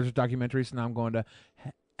Fred Rogers documentary, so now I'm going to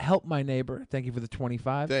help my neighbor. Thank you for the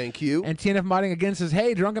 25. Thank you. And TNF Modding again says,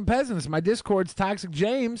 hey, Drunken Peasants, my Discord's Toxic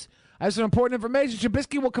James. I have some important information.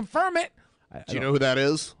 Shabisky will confirm it. Do you know who that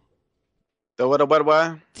is? The what?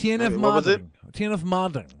 TNF What was it? Modding. TNF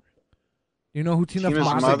Modding. You know who TNF Tina's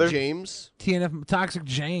Modding? mother? James? TNF Toxic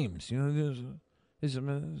James. You know this.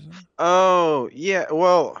 Oh, yeah.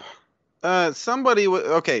 Well, somebody.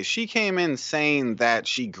 Okay, she came in saying that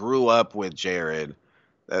she grew up with Jared.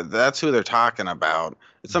 That's who they're talking about.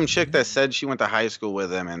 It's some chick that said she went to high school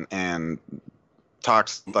with him and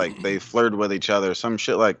talks like they flirted with each other, some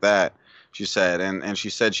shit like that. She said, and she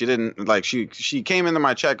said she didn't like. She came into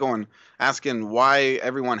my chat asking why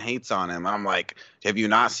everyone hates on him. And I'm like, have you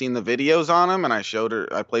not seen the videos on him? And I showed her.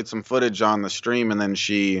 I played some footage on the stream, and then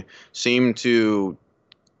she seemed to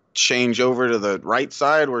change over to the right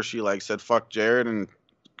side where she like said fuck Jared and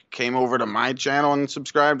came over to my channel and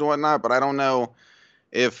subscribed and whatnot. But I don't know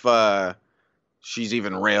if she's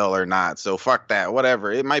even real or not. So fuck that.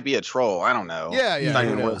 Whatever. It might be a troll. I don't know. Yeah. It's not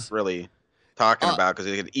even worth really talking about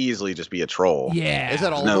because it could easily just be a troll. Yeah. Is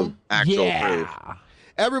that all There's of no them? actual Yeah. proof.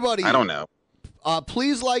 Everybody. I don't know.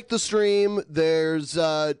 Please like the stream. There's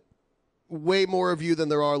way more of you than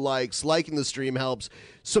there are likes. Liking the stream helps.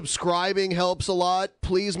 Subscribing helps a lot.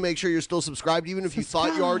 Please make sure you're still subscribed, even if you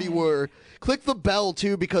thought you already were. Click the bell,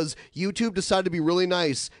 too, because YouTube decided to be really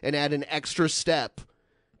nice and add an extra step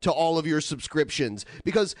to all of your subscriptions.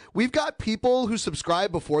 Because we've got people who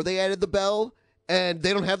subscribed before they added the bell, and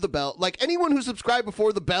they don't have the bell. Like, anyone who subscribed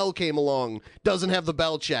before the bell came along doesn't have the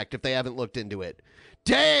bell checked if they haven't looked into it.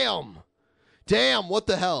 Damn! Damn, what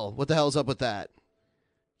the hell? What the hell's up with that?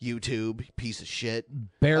 YouTube, piece of shit.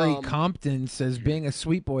 Barry Compton says, being a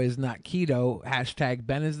sweet boy is not keto. Hashtag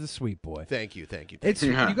Ben is the sweet boy. Thank you. It's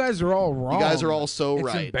You guys are all wrong. You guys are all so it's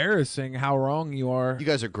right. It's embarrassing how wrong you are. You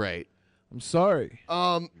guys are great. I'm sorry.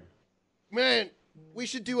 Man, we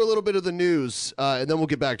should do a little bit of the news, and then we'll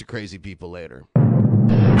get back to crazy people later.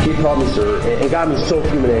 He called me sir, and it got me so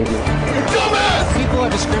fuming angry. People are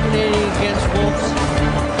discriminating against wolves.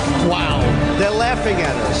 Wow. They're laughing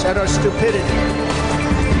at us, at our stupidity.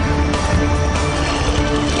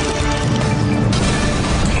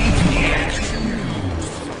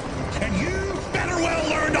 And you better well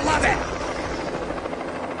learn to love it.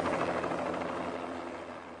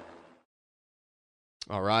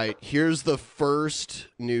 All right, here's the first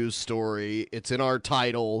news story. It's in our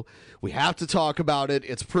title. We have to talk about it.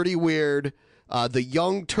 It's pretty weird. The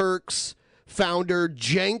Young Turks founder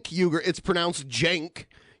Cenk Uygur, it's pronounced Cenk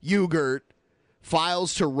Uygur,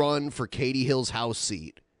 files to run for Katie Hill's House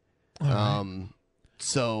seat.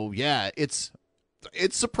 So yeah,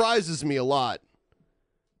 it surprises me a lot.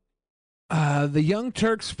 The Young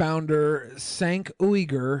Turks founder, Cenk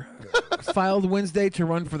Uygur, filed Wednesday to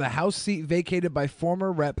run for the House seat vacated by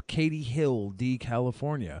former Rep. Katie Hill, D.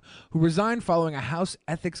 California, who resigned following a House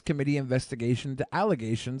Ethics Committee investigation into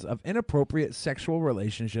allegations of inappropriate sexual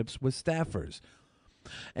relationships with staffers.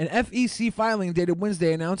 An FEC filing dated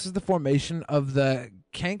Wednesday announces the formation of the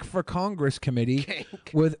Cenk for Congress Committee,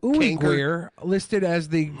 with Uygur listed as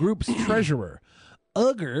the group's treasurer.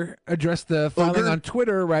 Uygur addressed the filing on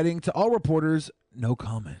Twitter, writing, to all reporters, no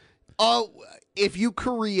comment. If you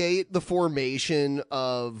create the formation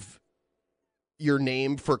of your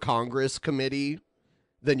name for Congress committee,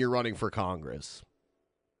 then you're running for Congress.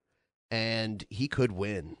 And he could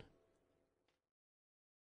win.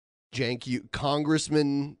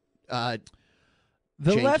 Congressman The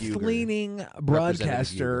Cenk left-leaning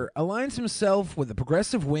broadcaster Uygur. aligns himself with the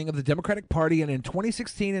progressive wing of the Democratic Party and in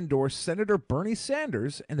 2016 endorsed Senator Bernie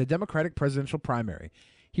Sanders in the Democratic presidential primary.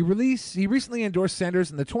 He recently endorsed Sanders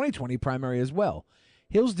in the 2020 primary as well.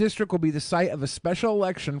 Hill's district will be the site of a special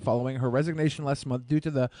election following her resignation last month due to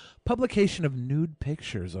the publication of nude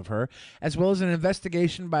pictures of her, as well as an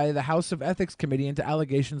investigation by the House of Ethics Committee into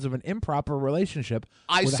allegations of an improper relationship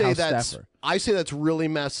with a House staffer. I say that's really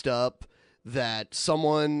messed up that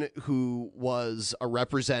someone who was a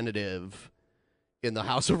representative in the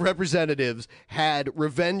House of Representatives had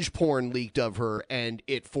revenge porn leaked of her and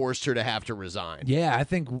it forced her to have to resign. Yeah, I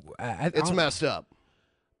think it's messed up.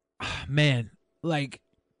 Man, like,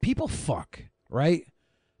 people fuck, right?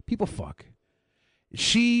 People fuck.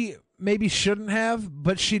 She maybe shouldn't have,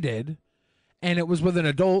 but she did. And it was with an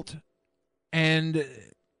adult, And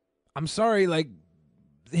I'm sorry, like,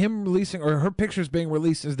 him releasing, or her pictures being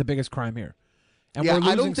released is the biggest crime here. And yeah, we're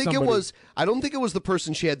I don't losing think somebody. it was the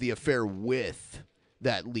person she had the affair with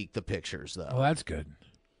that leaked the pictures, though. Oh, that's good.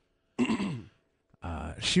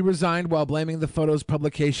 She resigned while blaming the photo's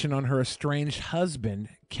publication on her estranged husband,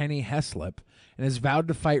 Kenny Heslop, and has vowed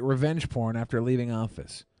to fight revenge porn after leaving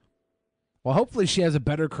office. Well, hopefully she has a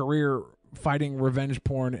better career fighting revenge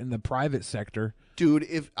porn in the private sector. Dude,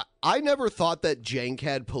 if I never thought that Cenk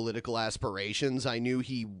had political aspirations. I knew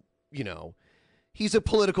he, he's a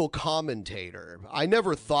political commentator. I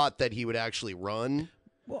never thought that he would actually run.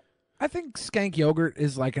 Well, I think Skank Yogurt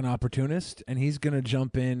is like an opportunist, and he's going to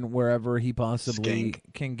jump in wherever he possibly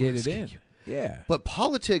can get it in. Yeah. But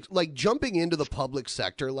politics, like jumping into the public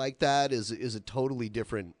sector like that is a totally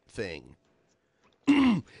different thing.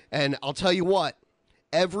 And I'll tell you what,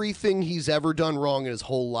 everything he's ever done wrong in his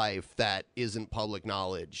whole life that isn't public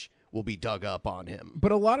knowledge will be dug up on him.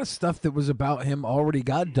 But a lot of stuff that was about him already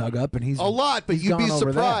got dug up, and he's a lot. But he's you'd be gone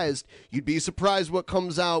over surprised. You'd be surprised what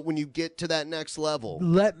comes out when you get to that next level.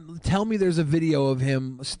 Tell me there's a video of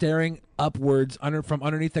him staring upwards from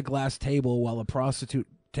underneath a glass table while a prostitute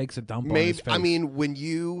takes a dump on his face. I mean, when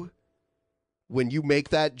you make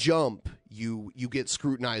that jump, you get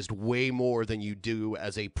scrutinized way more than you do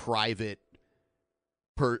as a private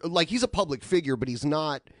like he's a public figure, but he's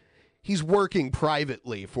not. He's working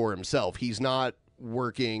privately for himself. He's not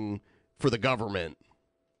working for the government.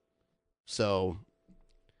 So,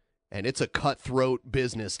 and it's a cutthroat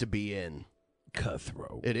business to be in.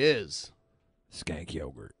 Cutthroat. It is. Skank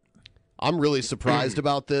Yogurt. I'm really surprised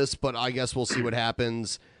about this, but I guess we'll see what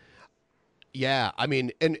happens. Yeah, I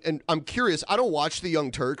mean, and I'm curious. I don't watch the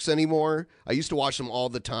Young Turks anymore. I used to watch them all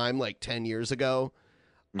the time, like 10 years ago.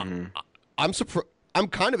 I'm surprised. I'm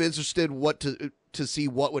kind of interested to see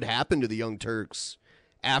what would happen to the Young Turks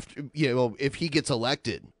after, if he gets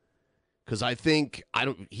elected. Because I think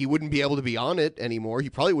he wouldn't be able to be on it anymore. He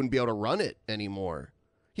probably wouldn't be able to run it anymore.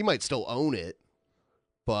 He might still own it,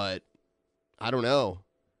 but I don't know.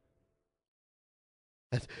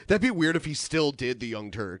 That'd be weird if he still did the Young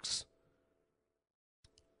Turks.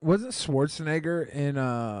 Wasn't Schwarzenegger in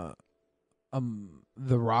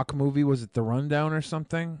the Rock movie? Was it The Rundown or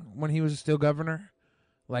something when he was still governor?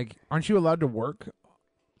 Like, aren't you allowed to work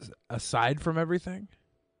aside from everything?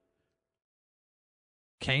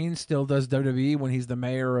 Kane still does WWE when he's the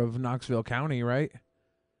mayor of Knoxville County, right?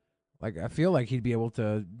 Like, I feel like he'd be able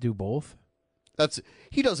to do both.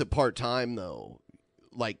 He does it part-time, though.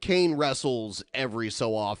 Like, Kane wrestles every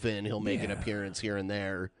so often. He'll make an appearance here and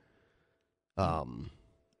there.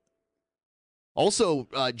 Also,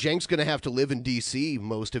 Cenk's going to have to live in D.C.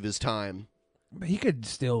 most of his time. But he could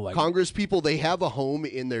still, like... Congress people, they have a home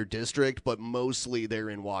in their district, but mostly they're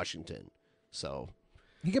in Washington. So...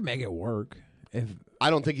 He could make it work. I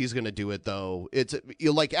don't think he's going to do it, though. It's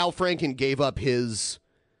like Al Franken gave up his,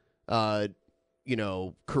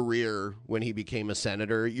 career when he became a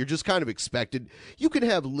senator. You're just kind of expected. You can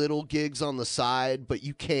have little gigs on the side, but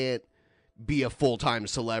you can't be a full-time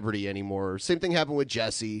celebrity anymore. Same thing happened with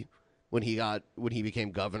Jesse when he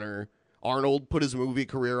became governor. Arnold put his movie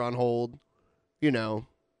career on hold.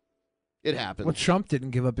 It happens. Well, Trump didn't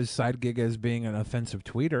give up his side gig as being an offensive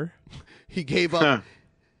tweeter. He gave up.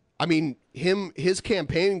 I mean, his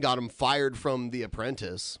campaign got him fired from The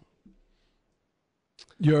Apprentice.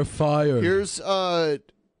 You're fired. Here's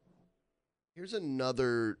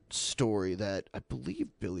another story that I believe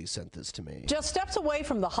Billy sent this to me. Just steps away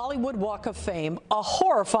from the Hollywood Walk of Fame, a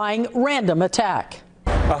horrifying random attack.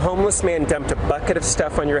 A homeless man dumped a bucket of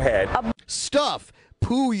stuff on your head. Stuff.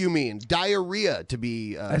 Poo, you mean. Diarrhea, to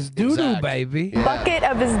be That's doo-doo, baby. Yeah. Bucket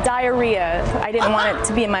of his diarrhea. I didn't want it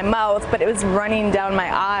to be in my mouth, but it was running down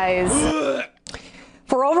my eyes.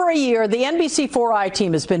 For over a year, the NBC4i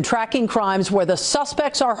team has been tracking crimes where the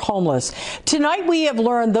suspects are homeless. Tonight, we have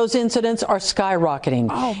learned those incidents are skyrocketing.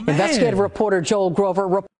 Oh, man. Investigative reporter Joel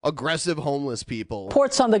Grover aggressive homeless people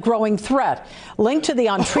reports on the growing threat linked to the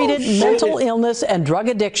untreated mental illness and drug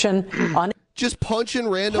addiction on just punching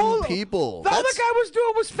random people. All the guy was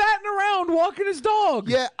doing was fatting around, walking his dog.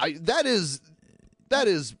 Yeah, that is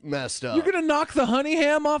messed up. You're going to knock the honey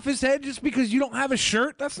ham off his head just because you don't have a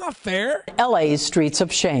shirt? That's not fair. LA's streets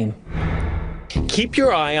of shame. Keep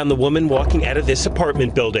your eye on the woman walking out of this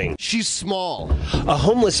apartment building. She's small. A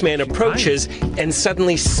homeless man approaches and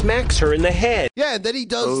suddenly smacks her in the head. Yeah, and then he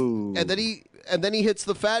does, and then he hits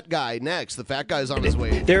the fat guy next. The fat guy's on his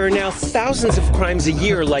way. There are now thousands of crimes a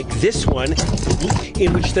year like this one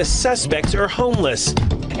in which the suspects are homeless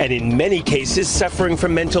and in many cases suffering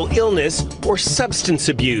from mental illness or substance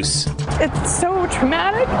abuse. It's so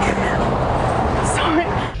traumatic. Sorry.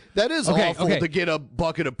 That is awful to get a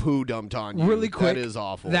bucket of poo dumped on you. Really quick, That is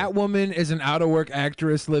awful. That woman is an out-of-work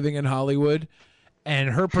actress living in Hollywood, and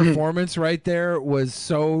her performance right there was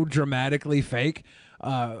so dramatically fake.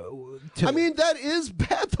 I mean, that is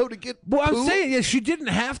bad though to get. Well, poo. I'm saying she didn't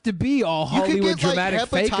have to be all Hollywood dramatic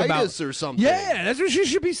fake about hepatitis or something. Yeah, that's what she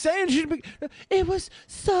should be saying. She should be. It was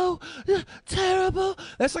so terrible.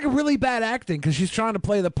 That's like a really bad acting because she's trying to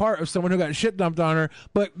play the part of someone who got shit dumped on her.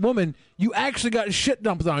 But woman, you actually got shit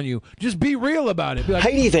dumped on you. Just be real about it. Be like,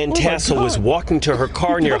 Heidi Van Tassel was walking to her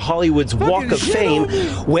car near Hollywood's Walk of Fame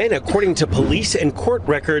when, according to police and court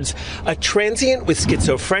records, a transient with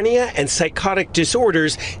schizophrenia and psychotic disorders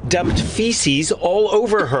dumped feces all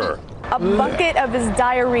over her. A bucket of his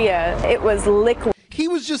diarrhea. It was liquid. He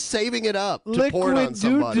was just saving it up to pour it on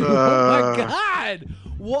somebody. Oh my God!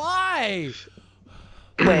 Why?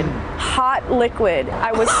 Hot liquid.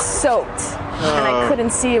 I was soaked, and I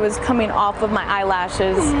couldn't see. It was coming off of my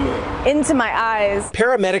eyelashes into my eyes.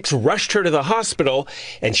 Paramedics rushed her to the hospital,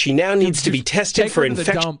 and she now needs to be tested for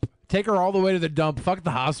infection. Take her all the way to the dump. Fuck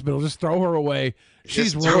the hospital. Just throw her away.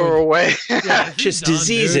 She's throw her away. Infectious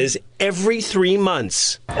diseases every 3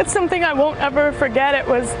 months. It's something I won't ever forget. It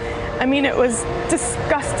was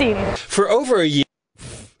disgusting. For over a year,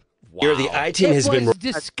 the I-Team has been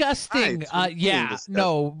disgusting.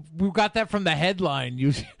 No, we got that from the headline.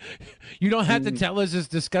 You don't have to tell us it's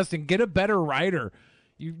disgusting. Get a better writer.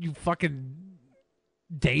 You fucking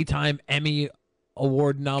daytime Emmy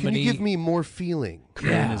Award nominee. Can you give me more feeling?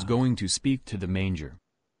 Karen is going to speak to the manger.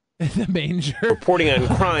 The manger. Reporting on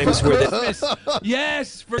crimes where the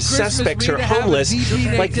yes, for suspects are homeless,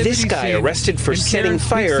 like this guy arrested for setting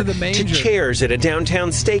fire to chairs at a downtown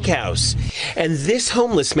steakhouse. And this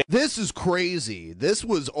homeless man... This is crazy. This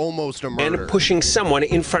was almost a murder. And pushing someone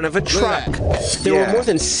in front of a truck. There were more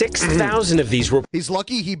than 6,000 of these. He's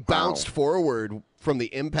lucky he bounced forward from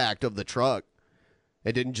the impact of the truck.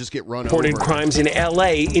 It didn't just get run over. Reported crimes in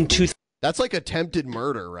L.A. in 2000. That's like attempted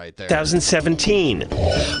murder right there. 2017.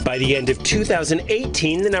 By the end of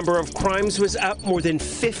 2018, the number of crimes was up more than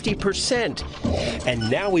 50%.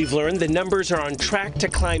 And now we've learned the numbers are on track to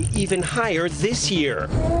climb even higher this year.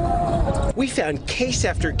 We found case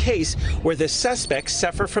after case where the suspects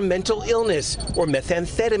suffer from mental illness or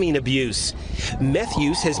methamphetamine abuse. Meth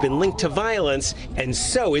use has been linked to violence, and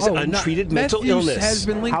so is untreated mental illness. Meth use has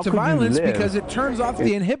been linked to violence because it turns off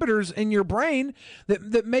the inhibitors in your brain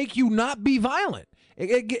that make you not be violent.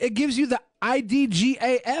 It gives you the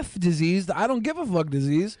IDGAF disease, the I don't give a fuck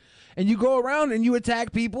disease, and you go around and you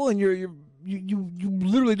attack people, and you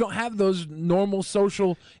literally don't have those normal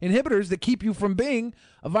social inhibitors that keep you from being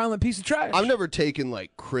a violent piece of trash. I've never taken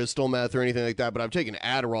like crystal meth or anything like that, but I've taken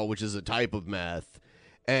Adderall, which is a type of meth.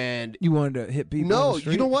 And you wanted to hit people? No,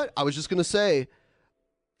 you know what? I was just gonna say,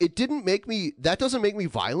 it didn't make me. That doesn't make me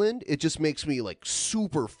violent. It just makes me like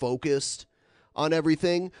super focused on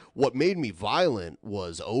everything. What made me violent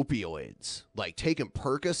was opioids. Like taking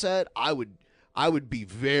Percocet, I would be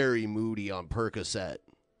very moody on Percocet.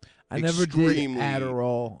 I never did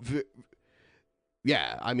Adderall.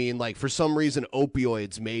 Yeah, I mean, like, for some reason,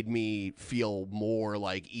 opioids made me feel more,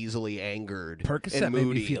 like, easily angered Percocet and moody.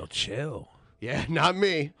 made me feel chill. Yeah, not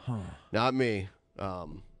me. Huh. Not me.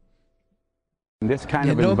 This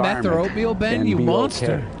kind of no environment. meth or oatmeal, Ben, you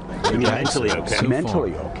monster. Okay. Mentally okay. So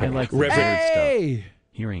Mentally far, okay. I like the Reverend weird stuff.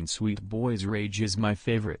 Hearing Sweet Boy's Rage is my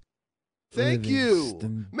favorite. Thank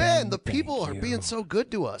you. Man, the people are being so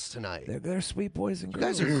good to us tonight. They're sweet boys and You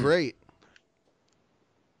girls. guys are great.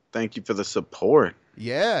 Thank you for the support.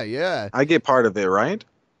 Yeah, yeah. I get part of it, right?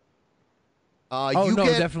 You no,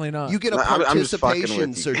 get, definitely not. You get a I'm just fucking participation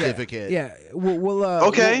with you. certificate. Yeah, we'll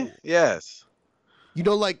okay, yes. You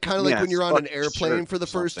know, like, kind of like when you're on an fucking airplane shirt for the or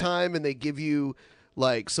first something. time and they give you,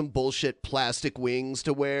 like, some bullshit plastic wings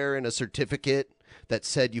to wear and a certificate that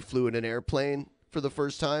said you flew in an airplane for the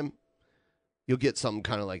first time. You'll get something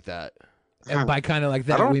kind of like that. And by kind of like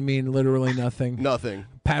that, we mean literally nothing. Nothing.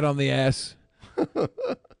 Pat on the ass.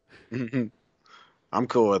 I'm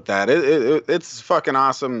cool with that. It's fucking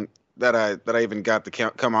awesome that I even got to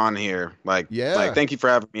come on here. Like, thank you for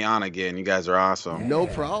having me on again. You guys are awesome. No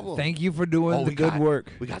problem. Thank you for doing the good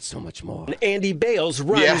work. We got so much more. Andy Bales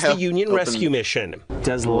runs the Union Rescue Mission.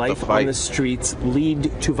 Does life on the streets lead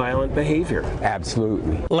to violent behavior?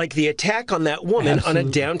 Absolutely. Like the attack on that woman on a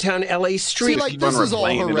downtown LA street. See, like, this is all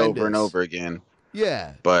Playing it horrendous. over and over again.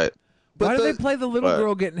 Yeah. But Why do they play the little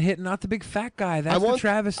girl getting hit, not the big fat guy? That's the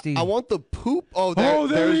travesty. I want the poop. Oh,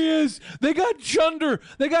 there he is. They got Chunder.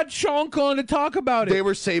 They got Chonk on to talk about it. They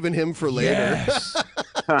were saving him for later. Yes.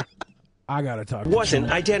 I gotta talk. Wasn't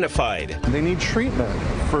identified. They need treatment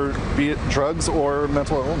for be it drugs or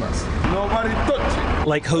mental illness. Nobody touched it.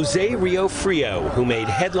 Like Jose Rio Frio, who made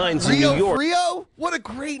headlines in New York. Frio? What a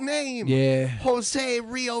great name. Yeah. Jose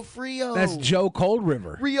Rio Frio. That's Joe Cold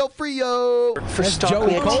River. Rio Frio. For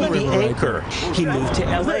stalking a TV anchor. He moved to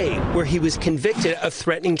L.A., where he was convicted of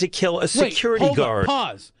threatening to kill a security hold guard.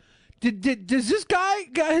 On, pause. Does this guy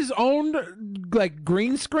got his own like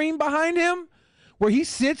green screen behind him? Where he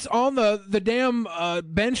sits on the damn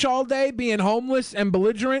bench all day being homeless and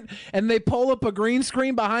belligerent, and they pull up a green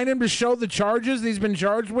screen behind him to show the charges that he's been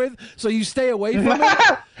charged with, so you stay away from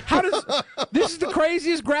it? This is the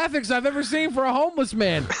craziest graphics I've ever seen for a homeless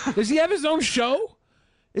man. Does he have his own show?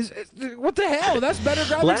 What the hell? That's better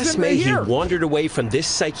graphics Last than May, he here. wandered away from this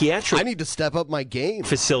psychiatric I need to step up my game.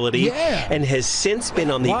 facility and has since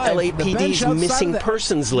been on the Why? The bench LAPD's outside missing the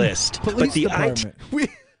persons list. Police the department.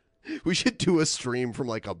 We should do a stream from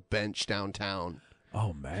like a bench downtown.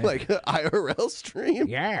 Oh man, like an IRL stream.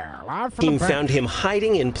 Yeah, live team found him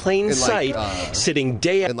hiding in plain sight, sitting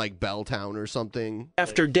day in like Belltown or something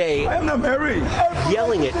after day. I'm not married.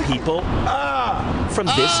 Yelling at people from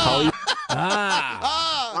this Hollywood.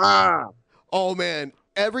 Oh man,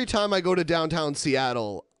 every time I go to downtown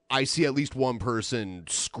Seattle, I see at least one person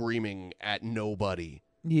screaming at nobody.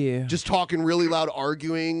 Yeah. Just talking really loud,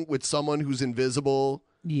 arguing with someone who's invisible.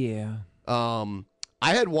 Yeah. I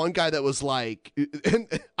had one guy that was like, and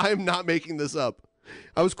I am not making this up.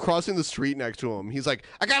 I was crossing the street next to him. He's like,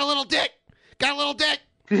 I got a little dick. Got a little dick.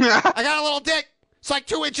 I got a little dick. It's like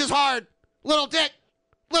 2 inches hard. Little dick.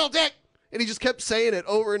 Little dick. And he just kept saying it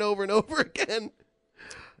over and over and over again.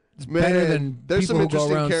 It's Man, better than there's people some who go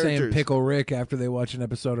interesting around saying characters. Pickle Rick after they watch an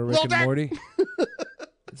episode of Rick Little and dick. Morty.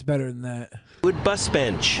 It's better than that. Wood bus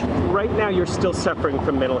bench. Right now, you're still suffering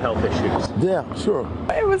from mental health issues. Yeah, sure.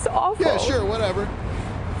 It was awful. Yeah, sure, whatever.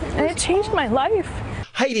 And it changed my life.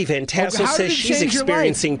 Heidi Van Tassel how did says it she's change your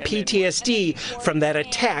experiencing PTSD from that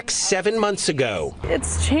attack 7 months ago.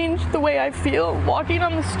 It's changed the way I feel walking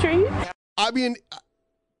on the street. I mean,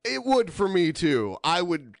 it would for me too. I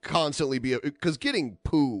would constantly be, because getting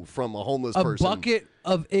poo from a homeless A person. bucket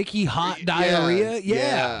of icky hot diarrhea?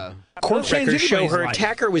 Yeah. Court Change records show anybody's her life.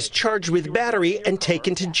 attacker was charged with battery and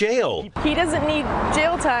taken to jail. He doesn't need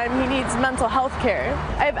jail time, he needs mental health care.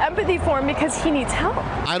 I have empathy for him because he needs help.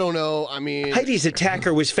 I don't know. I mean, Heidi's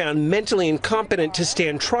attacker was found mentally incompetent to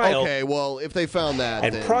stand trial. Okay, well, if they found that,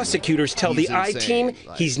 And then prosecutors tell the he's insane.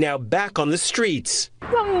 I-Team he's now back on the streets.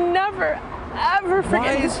 I'll never, ever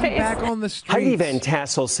forget his face. on the streets? Heidi Van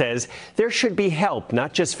Tassel says there should be help,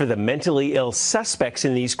 not just for the mentally ill suspects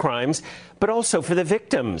in these crimes, but also for the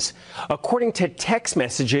victims. According to text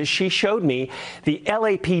messages she showed me, the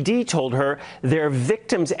LAPD told her their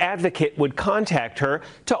victims advocate would contact her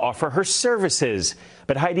to offer her services.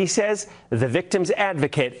 But Heidi says the victims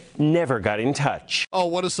advocate never got in touch. Oh,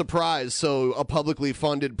 what a surprise. So a publicly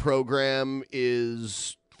funded program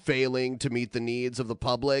is failing to meet the needs of the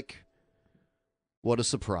public. What a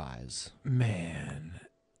surprise. Man,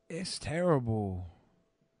 it's terrible.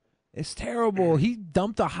 It's terrible. He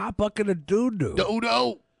dumped a hot bucket of doo-doo.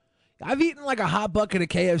 Dodo. I've eaten like a hot bucket of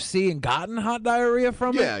KFC and gotten hot diarrhea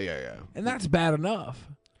from it. Yeah. And that's bad enough.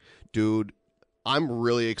 Dude, I'm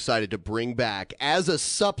really excited to bring back, as a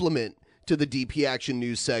supplement to the DP Action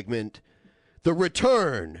News segment, the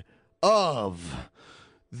return of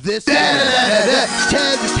this. It's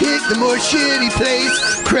time to pick the more shitty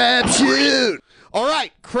place, Crapshoot. All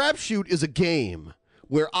right, Crapshoot is a game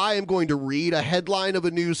where I am going to read a headline of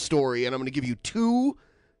a news story, and I'm going to give you 2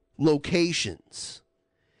 locations.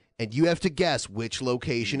 And you have to guess which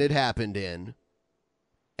location it happened in.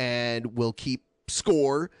 And we'll keep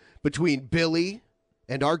score between Billy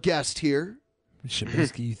and our guest here.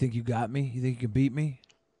 Shabisky, you think you got me? You think you can beat me?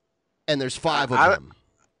 And there's 5 of them.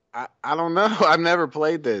 I don't know. I've never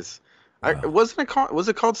played this. Was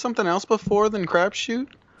it called something else before than Crapshoot?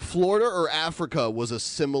 Florida or Africa was a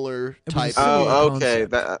similar type. Oh, okay.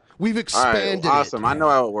 We've expanded. All right, awesome. I know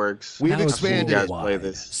how it works. We've expanded You it. guys play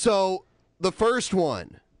this. So the first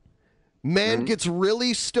one, man gets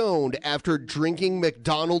really stoned after drinking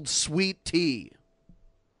McDonald's sweet tea.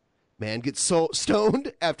 Man gets so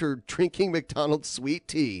stoned after drinking McDonald's sweet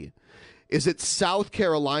tea. Is it South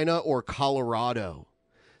Carolina or Colorado?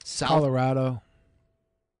 Colorado.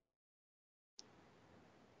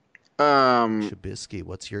 Shabisky,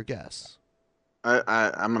 what's your guess?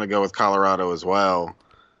 I'm gonna go with Colorado as well.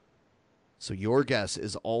 So your guess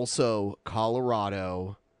is also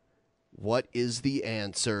Colorado. What is the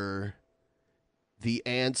answer? The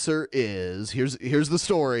answer is here's the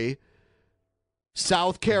story.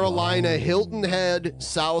 South Carolina, Hilton Head,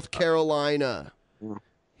 South Carolina.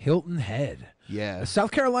 Hilton Head. Yeah. A South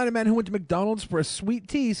Carolina man who went to McDonald's for a sweet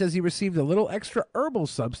tea says he received a little extra herbal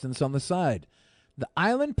substance on the side. The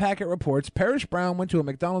Island Packet reports Parrish Brown went to a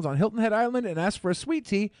McDonald's on Hilton Head Island and asked for a sweet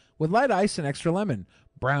tea with light ice and extra lemon.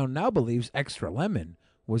 Brown now believes extra lemon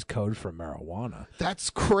was code for marijuana. That's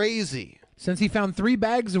crazy. Since he found 3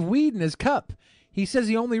 bags of weed in his cup, he says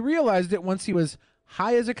he only realized it once he was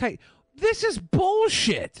high as a kite. This is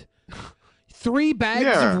bullshit. 3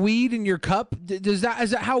 bags of weed in your cup? Is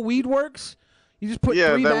that how weed works? You just put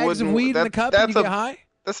 3 bags of weed in the cup and you get high?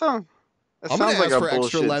 That sounds I'm gonna like ask a for extra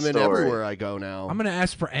bullshit lemon story. everywhere I go now. I'm going to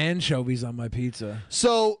ask for anchovies on my pizza.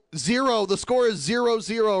 So 0. The score is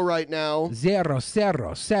 0-0 right now.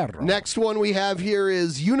 0-0-0. Next one we have here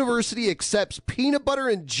is university accepts peanut butter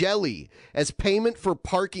and jelly as payment for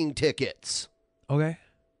parking tickets. Okay.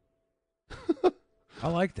 I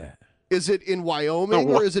like that. Is it in Wyoming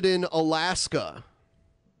or is it in Alaska?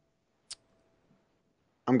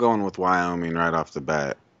 I'm going with Wyoming right off the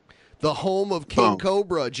bat. The home of King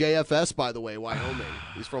Cobra, JFS, by the way, Wyoming.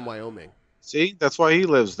 He's from Wyoming. See, that's why he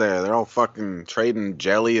lives there. They're all fucking trading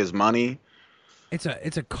jelly as money. It's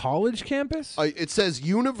a college campus? It says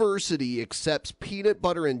university accepts peanut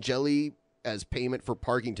butter and jelly as payment for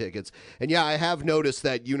parking tickets. And yeah, I have noticed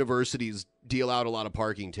that universities deal out a lot of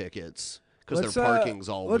parking tickets because their parking's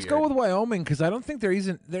all Let's weird. go with Wyoming because I don't think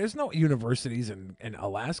there's no universities in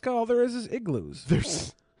Alaska. All there is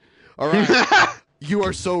igloos. All right. You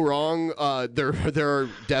are so wrong. There are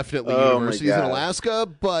definitely universities in Alaska,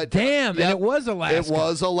 but damn, and it was Alaska. It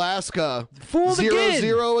was Alaska. Fooled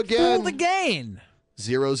 0-0 again. Fooled again.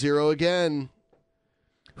 0-0 again.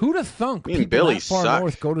 Who'd have thunk Me and people Billy that far suck.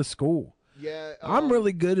 north go to school? Yeah, I'm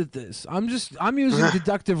really good at this. I'm using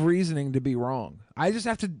deductive reasoning to be wrong. I just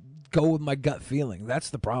have to go with my gut feeling.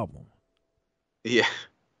 That's the problem. Yeah.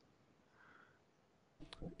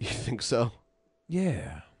 You think so?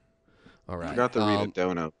 Yeah. All right. I forgot to read a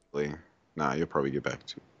donut. Nah, you'll probably get back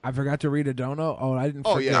to it. I forgot to read a dono. Oh, I didn't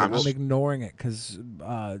forget. yeah, I'm ignoring it because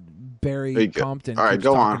Barry Compton All right, keeps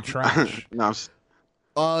go talking on. trash. No,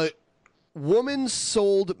 woman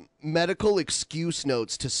sold medical excuse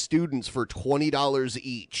notes to students for $20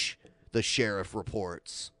 each, the sheriff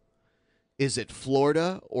reports. Is it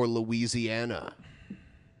Florida or Louisiana?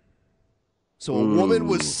 So a woman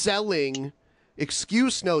was selling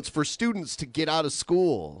excuse notes for students to get out of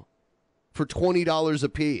school for $20 a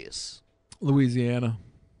piece. Louisiana.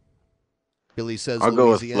 Billy says I'll Louisiana.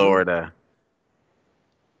 go with Florida.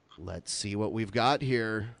 Let's see what we've got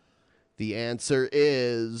here. The answer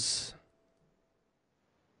is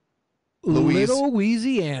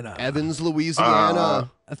Louisiana. Evans, Louisiana.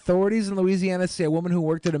 Authorities in Louisiana say a woman who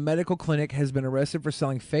worked at a medical clinic has been arrested for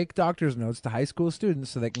selling fake doctor's notes to high school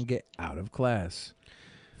students so they can get out of class.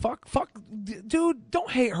 Fuck, dude, don't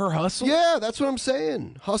hate her hustle. Yeah, that's what I'm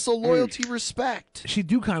saying. Hustle, loyalty, respect. She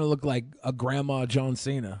do kind of look like a grandma John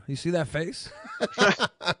Cena. You see that face?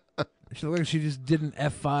 She looked like she just did an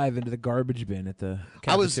F5 into the garbage bin at the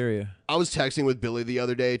cafeteria. I was texting with Billy the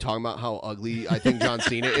other day talking about how ugly I think John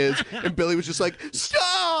Cena is, and Billy was just like,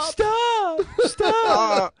 "Stop! Stop!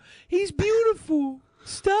 Stop! He's beautiful.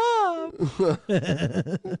 Stop!"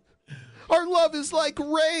 Our love is like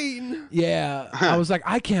rain. Yeah, I was like,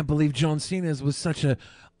 I can't believe John Cena was such a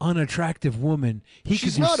unattractive woman. He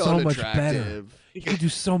She's could do not so much better. unattractive. He could do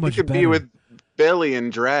so much He could better. be with Billy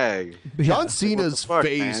and drag. John Cena's What the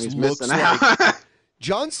fuck, man? face He's looks missing out. like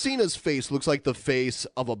John Cena's face looks like the face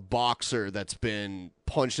of a boxer that's been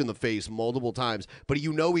punched in the face multiple times, but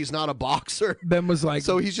you know he's not a boxer. Ben was like,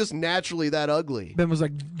 so he's just naturally that ugly. Ben was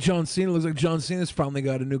like, John Cena looks like John Cena's finally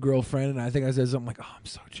got a new girlfriend, and I think I said something like, "Oh, I'm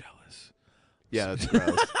so jealous." Yeah, that's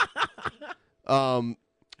gross.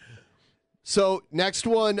 So next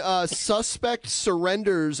one, suspect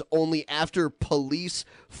surrenders only after police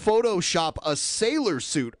Photoshop a sailor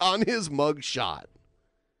suit on his mugshot.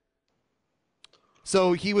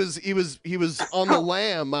 So he was on the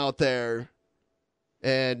lam out there,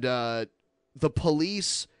 and the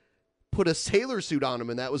police put a sailor suit on him,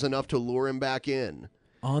 and that was enough to lure him back in.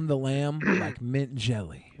 On the lam like mint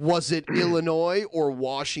jelly. Was it Illinois or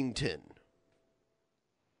Washington?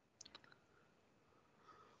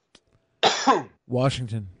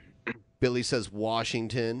 Washington. Billy says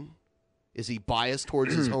Washington. Is he biased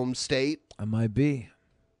towards his home state? I might be.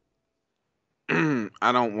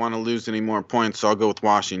 I don't want to lose any more points, so I'll go with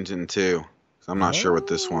Washington too. I'm not sure with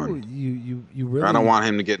this one. You really. I don't want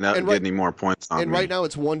him to get any more points on And me. right now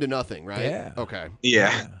it's 1-0, right? Yeah. Okay.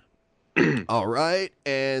 Yeah. All right,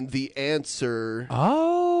 and the answer.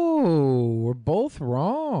 Oh, we're both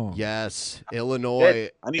wrong. Yes, Illinois.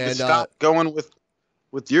 I need to And, stop going with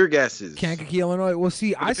with your guesses. Kankakee, Illinois. Well,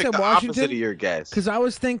 see, I said the Washington. opposite of your guess. Because I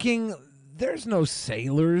was thinking there's no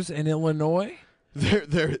sailors in Illinois.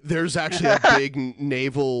 There's actually a big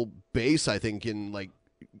naval base, I think, in like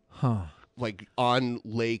on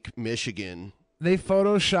Lake Michigan. They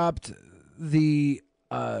photoshopped the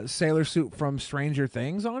sailor suit from Stranger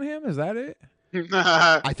Things on him. Is that it?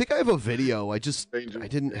 I think I have a video. I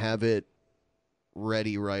didn't have it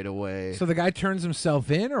ready right away. So the guy turns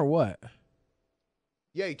himself in, or what?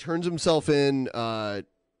 Yeah, he turns himself in.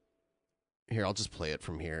 Here, I'll just play it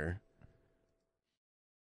from here.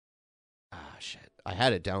 Shit. I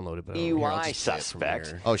had it downloaded, but DUI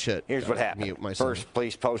suspect. Oh, shit. Here's what happened. Mute myself. First,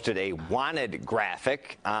 police posted a wanted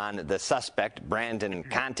graphic on the suspect, Brandon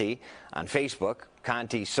Conti, on Facebook.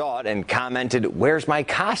 Conti saw it and commented, "Where's my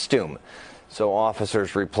costume?" So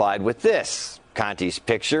officers replied with this, Conti's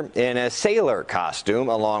picture in a sailor costume,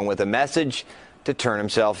 along with a message to turn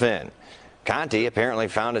himself in. Conti apparently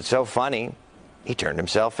found it so funny, he turned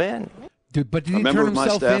himself in. Dude, but did he turn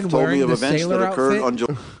himself in wearing the sailor outfit?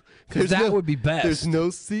 Because that would be best. There's no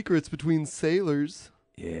secrets between sailors.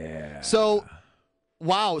 Yeah. So,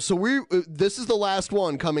 wow. So this is the last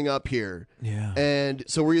one coming up here. Yeah. And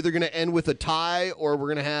so we're either going to end with a tie or we're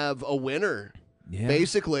going to have a winner. Yeah.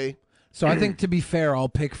 Basically. So I think, to be fair, I'll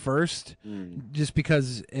pick first, just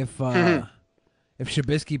because if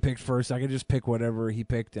Shabisky picked first, I could just pick whatever he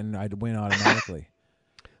picked and I'd win automatically.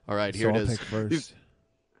 All right, here it is. I'll pick first.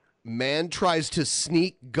 Man tries to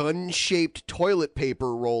sneak gun-shaped toilet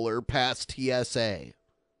paper roller past TSA.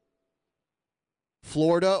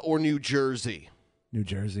 Florida or New Jersey? New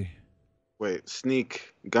Jersey. Wait,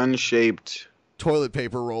 sneak gun-shaped toilet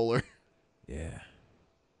paper roller. Yeah.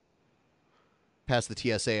 Past the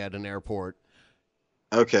TSA at an airport.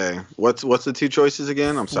 Okay, what's the two choices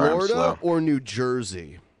again? I'm sorry, Florida I'm slow. or New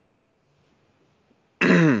Jersey?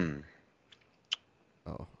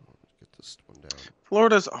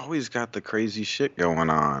 Florida's always got the crazy shit going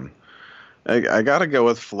on. I gotta go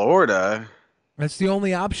with Florida. That's the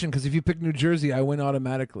only option, because if you pick New Jersey, I win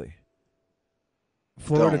automatically.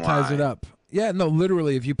 Florida Don't ties it lie. up. Yeah, no,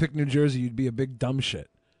 literally, if you pick New Jersey, you'd be a big dumb shit.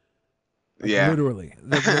 Like, Yeah. Literally.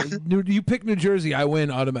 You pick New Jersey, I win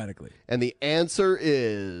automatically. And the answer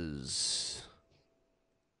is...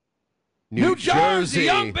 New Jersey!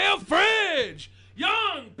 Young Bill Fridge!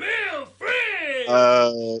 Young Bill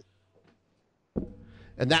Fridge!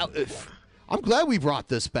 And that, I'm glad we brought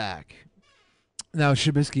this back. Now,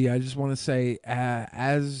 Shabisky, I just want to say,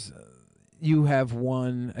 as you have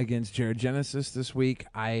won against Jared Genesis this week,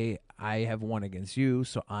 I have won against you,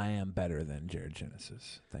 so I am better than Jared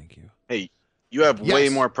Genesis. Thank you. Hey, you have way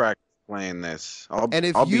Yes. more practice playing this. I'll And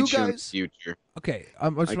if I'll you beat you in the guys- future. Okay, I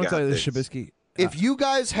just want to got tell you this, this. Shabisky. If you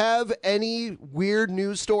guys have any weird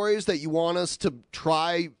news stories that you want us to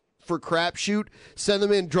try for Crapshoot, send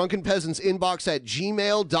them in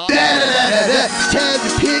drunkenpeasantsinbox@gmail.com. Time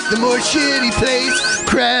to pick the more shitty place.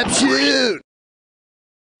 Crapshoot.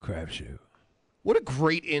 Crapshoot. What a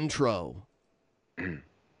great intro.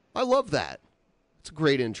 I love that. It's a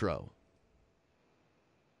great intro.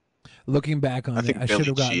 Looking back on think it, I Billy should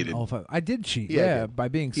have gotten cheated. all five. I did cheat, Yeah, yeah, I did. by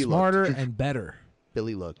being He smarter looked. and better.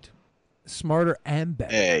 Billy looked. Smarter and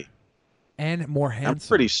better. Hey, And more handsome. I'm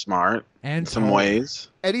pretty smart And in some taller. ways.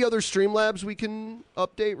 Any other Streamlabs we can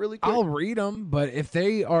update really quick? I'll read them, but if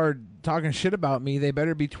they are talking shit about me, they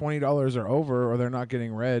better be $20 or over, or they're not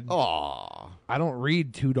getting read. Aw. I don't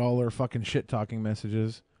read $2 fucking shit talking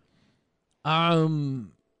messages.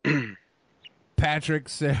 Patrick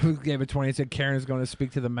said, gave a 20. He said Karen is going to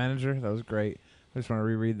speak to the manager. That was great. I just want to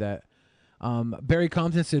reread that. Barry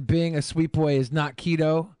Compton said, being a sweet boy is not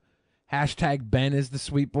keto. Hashtag Ben is the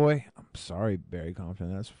sweet boy. I'm sorry, Barry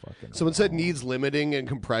Compton. That's fucking. Someone said needs limiting and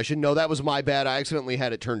compression. No, that was my bad. I accidentally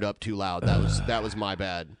had it turned up too loud. That was my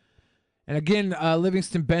bad. And again,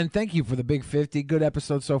 Livingston Ben, thank you for the big 50. Good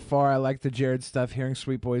episode so far. I like the Jared stuff. Hearing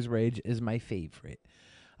Sweet Boy's Rage is my favorite.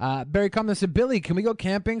 Barry Compton said, Billy, can we go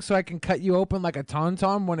camping so I can cut you open like a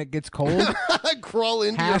tauntaun when it gets cold? Crawl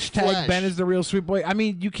into your Hashtag flesh. Ben is the real sweet boy. I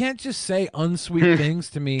mean, you can't just say unsweet things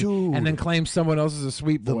to me Dude. and then claim someone else is a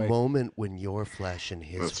sweet The boy. moment when your flesh and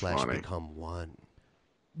his That's flesh funny. become one.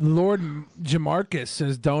 Lord Jamarcus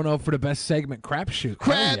says, Dono for the best segment, Crapshoot.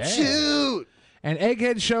 Hell yeah. Crapshoot! And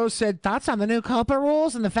Egghead Show said, thoughts on the new COPA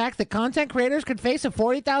rules and the fact that content creators could face a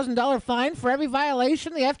 $40,000 fine for every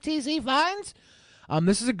violation the FTC finds?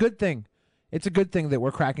 This is a good thing. It's a good thing that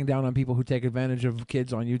we're cracking down on people who take advantage of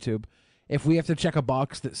kids on YouTube. If we have to check a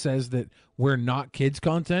box that says that we're not kids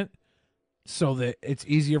content so that it's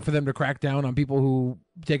easier for them to crack down on people who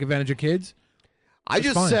take advantage of kids, I it's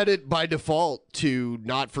just fine. set it by default to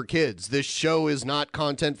not for kids. This show is not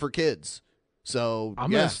content for kids. So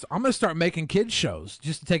I'm gonna start making kids shows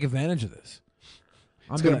just to take advantage of this.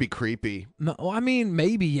 It's gonna be creepy. No, I mean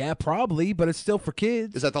maybe, yeah, probably, but it's still for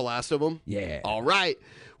kids. Is that the last of them? Yeah. All right,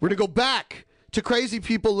 we're gonna go back to Crazy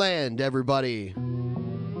People Land, everybody.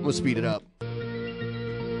 I'm gonna speed it up.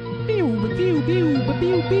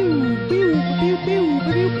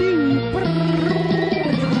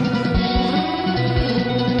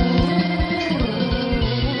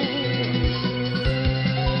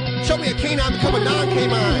 Show me a canine become a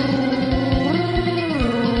non-canine.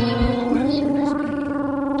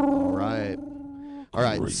 All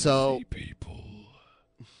right, so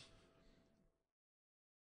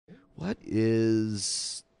what do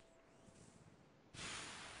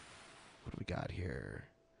we got here?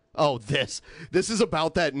 Oh, this is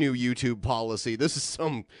about that new YouTube policy. This is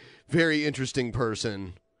some very interesting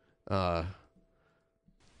person. Hi,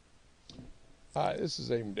 this is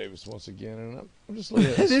Aiden Davis once again, and I'm just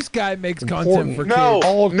looking at this guy makes content for kids.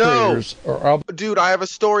 All creators are Dude, I have a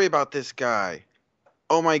story about this guy.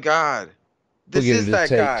 Oh my God. This is that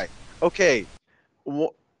guy. Okay.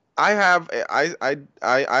 I had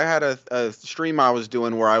a stream I was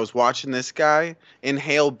doing where I was watching this guy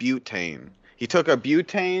inhale butane. He took a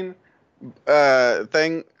butane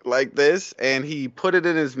thing like this and he put it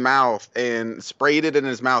in his mouth and sprayed it in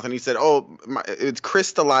his mouth, and he said, it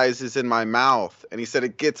crystallizes in my mouth, and he said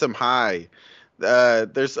it gets him high.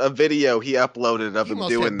 There's a video he uploaded of him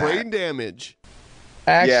doing that. Brain damage.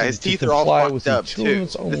 Yeah, his teeth are all fucked up too.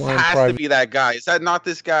 This has to be that guy. Is that not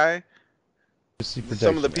this guy?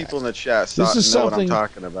 Some of the people in the chat know what I'm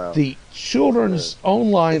talking about. The Children's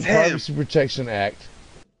Online Privacy Protection Act.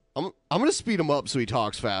 I'm gonna speed him up so he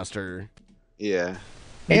talks faster. Yeah.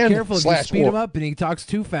 Be careful if you speed him up and he talks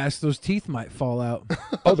too fast, those teeth might fall out.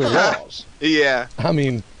 Other laws. Yeah. I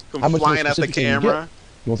mean, come how much flying at the camera.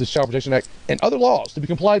 You want this Child Protection Act and other laws to be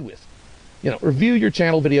complied with. Review your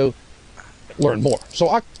channel video. Learn more. So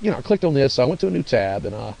I clicked on this. I went to a new tab,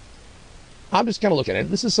 and I'm just kind of looking at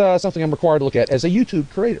it. This is something I'm required to look at as a YouTube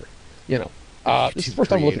creator. This is the first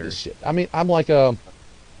time I'm looking at this shit. I mean, I'm like, what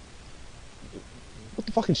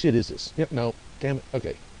the fucking shit is this? No, damn it.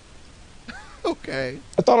 Okay. Okay.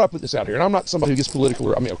 I thought I'd put this out here, and I'm not somebody who gets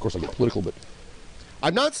political. Of course I get political, but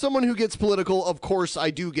I'm not someone who gets political. Of course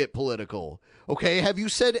I do get political. Okay. Have you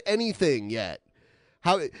said anything yet?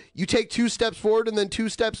 How you take 2 steps forward and then 2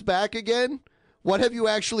 steps back again? What have you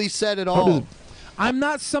actually said at all? I'm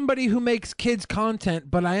not somebody who makes kids content,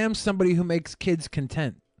 but I am somebody who makes kids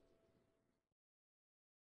content.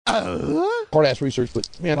 Hard-ass research, but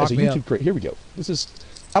man, as a YouTube creator, here we go. This is,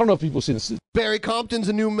 I don't know if people have seen this. Barry Compton's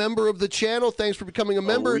a new member of the channel. Thanks for becoming a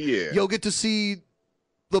member. Yeah. You'll get to see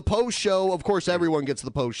the post show. Of course, everyone gets the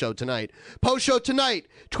post show tonight. Post show tonight,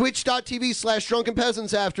 twitch.tv/Drunken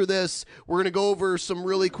Peasants. After this, we're going to go over some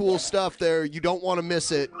really cool stuff there. You don't want to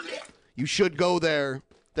miss it. You should go there.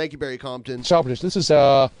 Thank you, Barry Compton. Child Protection. This is,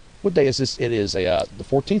 what day is this? It is the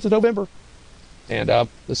 14th of November. And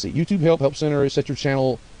let's see, YouTube Help Center is set your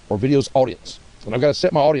channel or videos audience. And I've got to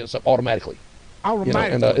set my audience up automatically.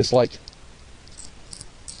 And it's like,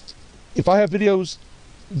 if I have videos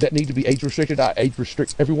that need to be age restricted, I age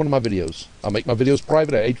restrict every one of my videos. I make my videos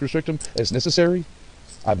private. I age restrict them as necessary.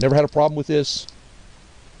 I've never had a problem with this.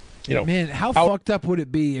 Man, how fucked up would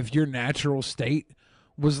it be if your natural state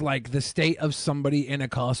was like the state of somebody in a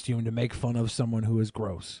costume to make fun of someone who is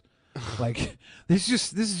gross? Like this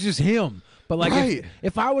is just him. But like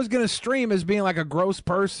if I was gonna stream as being like a gross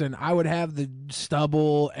person, I would have the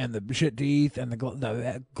stubble and the shit teeth and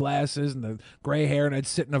the glasses and the gray hair, and I'd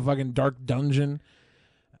sit in a fucking dark dungeon.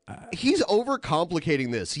 He's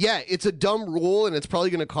overcomplicating this. Yeah, it's a dumb rule, and it's probably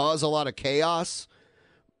going to cause a lot of chaos.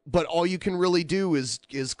 But all you can really do is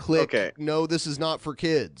click, no, this is not for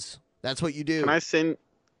kids. That's what you do. Can I send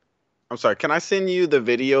you the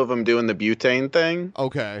video of him doing the butane thing?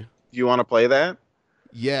 Okay. Do you want to play that?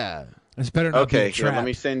 Yeah. It's better not be a trap. Let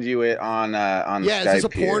me send you it on Skype. Yeah, is this a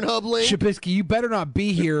Pornhub link? Shabisky, you better not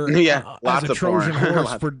be here lots as a of Trojan porn.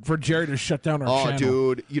 horse for Jerry to shut down our channel.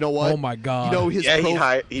 Oh, dude. You know what? Oh, my God. You know, he's a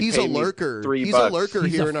lurker. He's a lurker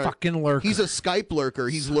here in our... fucking lurker. He's a Skype lurker.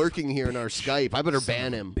 He's lurking here in our Skype. I better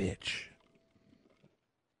ban him. Bitch.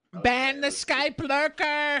 Ban the Skype lurker.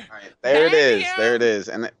 Right, there it is. There it is.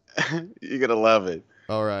 And you're going to love it.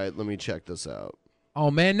 All right, let me check this out. Oh,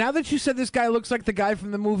 man, now that you said this guy looks like the guy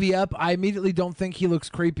from the movie Up, I immediately don't think he looks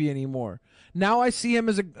creepy anymore. Now I see him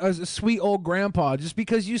as a sweet old grandpa just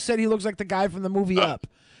because you said he looks like the guy from the movie Up.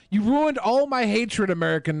 You ruined all my hatred,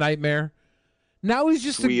 American Nightmare. Now he's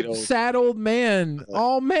just a sad old man.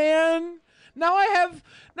 Oh, man. Now I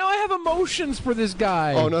have emotions for this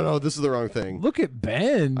guy. Oh no, this is the wrong thing. Look at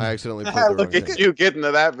Ben. I accidentally played the wrong Look at thing. you getting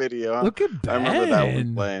to that video. Huh? Look at I remember that one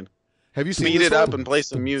Ben. playing. Have you seen Speed this it up one? and play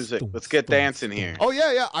some music. Let's get dancing here. Oh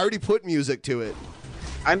yeah. I already put music to it.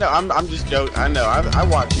 I know. I'm just joking. I know. I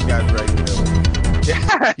watch you guys regularly.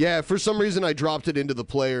 Yeah. Yeah. For some reason, I dropped it into the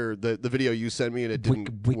player, the video you sent me, and it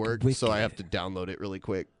didn't work. So I have to download it really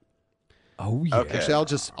quick. Oh yeah. Okay. Actually, I'll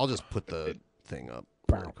just put the thing up.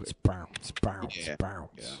 Bounce. Yeah.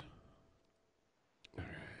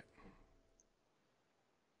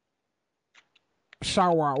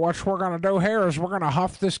 So what we're gonna do here is we're gonna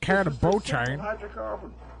huff this can of butane.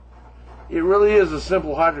 Hydrocarbon. It really is a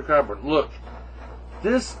simple hydrocarbon. Look,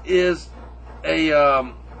 this is a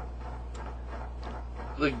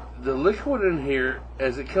the liquid in here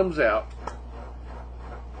as it comes out.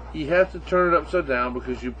 You have to turn it upside down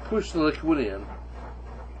because you push the liquid in,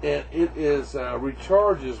 and it is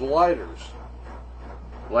recharges lighters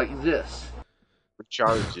like this.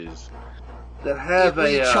 Recharges. It That have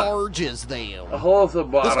recharges them. a hole at the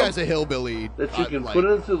bottom. This guy's a hillbilly. That you can put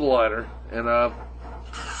into the lighter and Why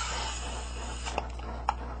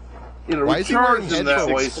is he wearing recharge them that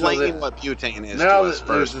way. Explain So what butane is now to us that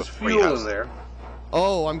first there's this before you fuel have in there,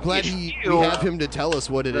 Oh, I'm glad we have him to tell us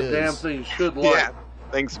what it the is. damn thing should light. Yeah.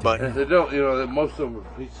 Thanks, And buddy. if they don't, that most of them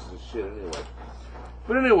are pieces of shit anyway.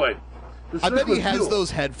 But anyway, this I bet he liquid has fuel,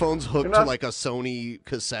 those headphones hooked You're to not- like a Sony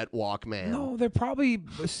cassette Walkman. No, they're probably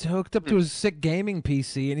hooked up to his sick gaming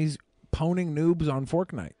PC, and he's poning noobs on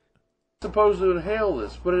Fortnite. supposed to inhale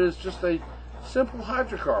this, but it is just a simple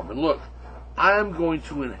hydrocarbon. Look, I am going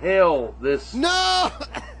to inhale this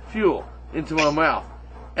fuel into my mouth.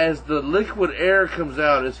 As the liquid air comes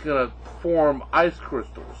out, it's going to form ice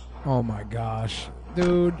crystals. Oh my gosh,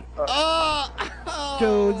 dude.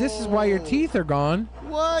 Dude, this is why your teeth are gone.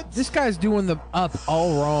 What? This guy's doing the up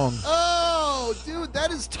all wrong. Oh, dude, that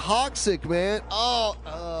is toxic, man.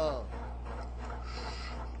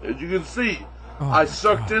 As you can see, I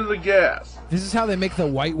sucked in the gas. This is how they make the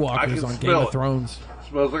White I Walkers can on Game smell of it. Thrones.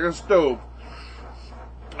 Smells like a stove.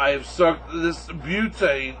 I have sucked this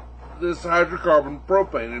butane, this hydrocarbon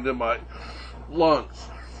propane into my lungs.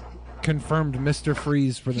 Confirmed Mr.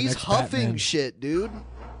 Freeze for the He's next huffing Batman. shit, dude.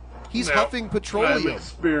 He's Now, huffing I'm petroleum.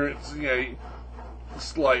 experiencing a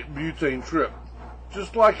slight butane trip.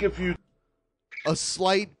 Just like if you... A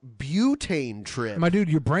slight butane trip. My dude,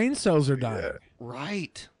 your brain cells are dying.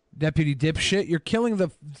 Right. Deputy dipshit, you're killing the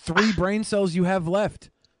 3 brain cells you have left.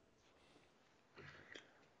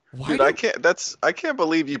 Dude, I can't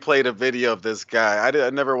believe you played a video of this guy. I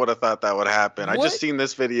never would have thought that would happen. I What? just seen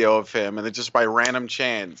this video of him, and it just by random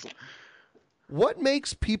chance. What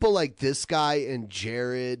makes people like this guy and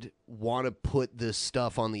Jared want to put this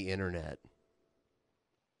stuff on the internet?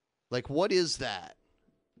 Like, what is that?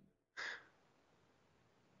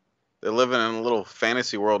 They're living in a little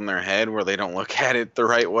fantasy world in their head where they don't look at it the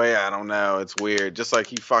right way. I don't know. It's weird. Just like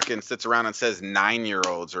he fucking sits around and says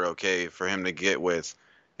 9-year-olds are okay for him to get with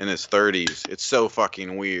in his 30s. It's so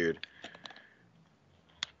fucking weird.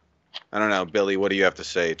 I don't know, Billy. What do you have to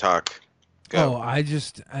say? Talk. Go. Oh, I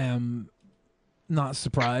just am not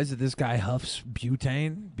surprised that this guy huffs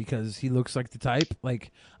butane because he looks like the type.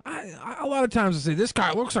 Like, I a lot of times I say this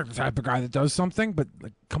guy looks like the type of guy that does something, but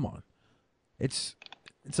like, come on, it's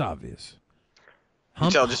obvious. You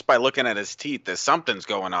can tell just by looking at his teeth that something's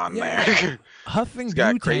going on there. Huffing He's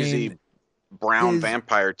got butane crazy brown is-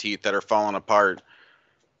 vampire teeth that are falling apart.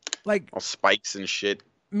 Like all spikes and shit.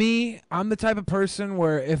 Me, I'm the type of person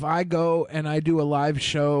where if I go and I do a live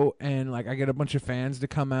show and like I get a bunch of fans to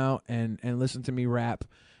come out and listen to me rap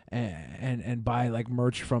and buy like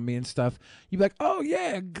merch from me and stuff, you'd be like, oh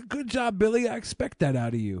yeah, good job, Billy. I expect that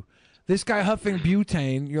out of you. This guy huffing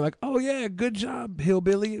butane, you're like, oh yeah, good job,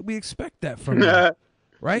 hillbilly. We expect that from you.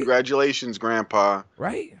 Right? Congratulations, Grandpa.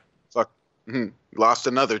 Right? Fuck. Lost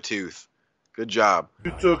another tooth. Good job.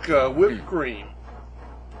 You took whipped cream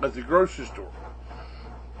at the grocery store.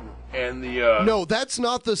 And the No, that's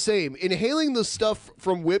not the same. Inhaling the stuff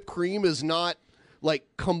from whipped cream is not like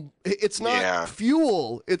it's not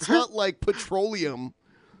fuel. It's not like petroleum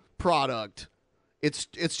product. It's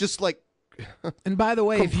just like And by the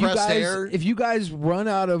way, compressed air. if you guys run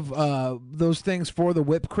out of those things for the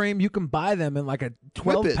whipped cream, you can buy them in like a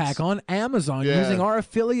 12-pack on Amazon Yeah. using our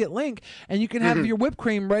affiliate link, and you can have your whipped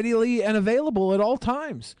cream readily and available at all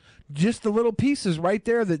times. Just the little pieces right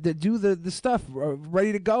there that do the stuff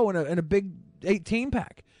ready to go in a big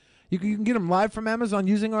 18-pack. You can get them live from Amazon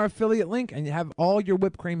using our affiliate link, and you have all your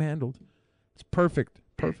whipped cream handled. It's perfect.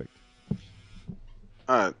 Perfect.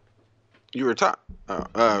 You were talking.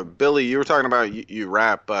 Billy, you were talking about you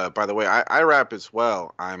rap. By the way, I rap as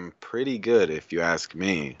well. I'm pretty good, if you ask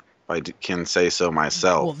me. If I can say so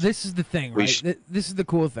myself. Well, this is the thing, right? This is the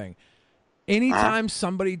cool thing. Anytime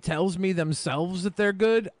somebody tells me themselves that they're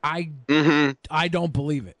good, I don't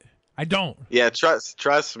believe it. I don't. Yeah,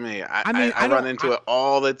 trust me. I run into it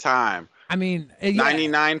all the time. I mean,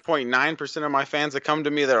 99.9% of my fans that come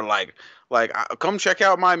to me, they're like, come check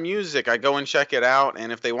out my music. I go and check it out,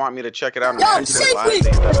 and if they want me to check it out, Let's go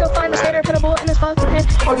find the skater, put a bullet in his box. Okay.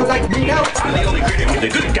 Oh, you like me now? I'm the only critic with a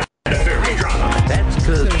good guy. Very drama. That's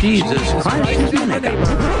because Jesus Christ.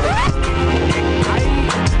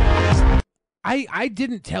 I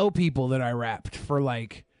didn't tell people that I rapped for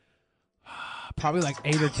like probably like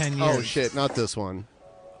 8 or 10 years. Oh shit, not this one.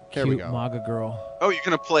 There Cute we go. MAGA girl. Oh, you're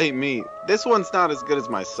gonna play me. This one's not as good as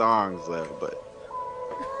my songs though, but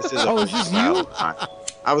this is a is this you?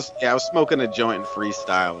 I was smoking a joint and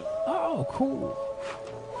freestyling. Oh, cool.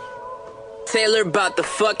 Taylor about the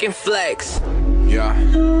fucking flex. Yeah.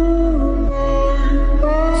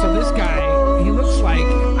 So this guy, he looks like,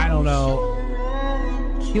 I don't know.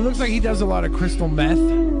 He looks like he does a lot of crystal meth.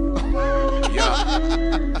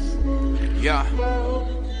 Yeah.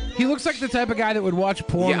 He looks like the type of guy that would watch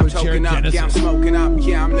porn Yeah, I'm with Jared choking up, Genesis. yeah, I'm smoking up,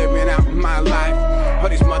 yeah, I'm living out my life. All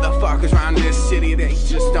these motherfuckers around this city, they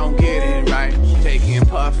just don't get it right. Taking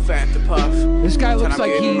puff after puff. This guy looks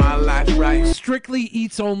like he my life right. strictly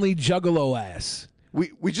eats only juggalo ass.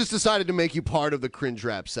 We just decided to make you part of the cringe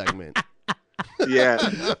rap segment. Yeah.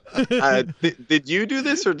 Did you do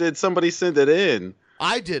this or did somebody send it in?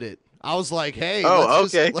 I did it. I was like, hey, Oh,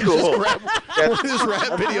 let's okay, just cool. Just grab one of his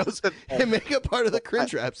rap videos and make it part of the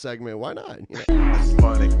cringe rap segment. Why not? You know? That's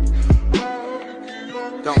funny.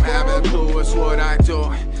 Don't have a clue, it's what I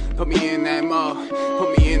do. Put me in that mode,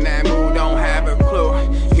 put me in that mood. Don't have a clue,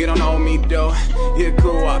 you don't know me, though. You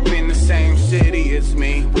grew up in the same city as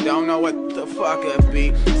me. We don't know what the fuck it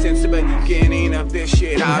be. Since the beginning of this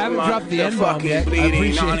shit, haven't dropped the N-bomb yet. I bleeding on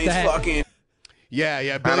appreciate his that. fucking. Yeah,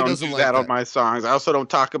 I Billy don't doesn't do like that that. on my songs. I also don't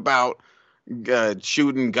talk about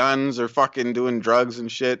shooting guns or fucking doing drugs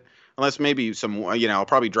and shit. Unless maybe I'll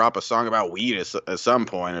probably drop a song about weed at some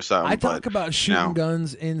point or something. I talk about shooting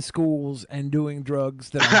guns in schools and doing drugs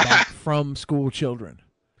that I bought from school children.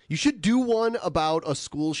 You should do one about a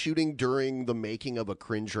school shooting during the making of a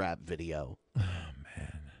cringe rap video.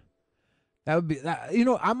 That would be,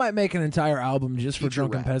 I might make an entire album just for Feature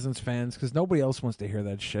Drunken rap. Peasants fans because nobody else wants to hear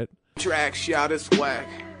that shit. Track shot is whack.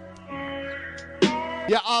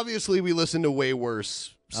 Yeah, obviously we listen to way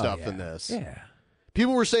worse stuff yeah. than this. Yeah.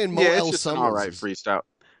 People were saying Mo Yeah, L. it's just an Summers. all right freestyle.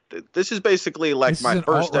 This is basically like This is my an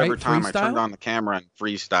first ever alt-right time I turned freestyle? on the camera and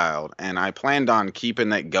freestyled, and I planned on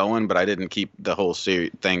keeping it going, but I didn't keep the whole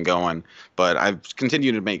thing going. But I've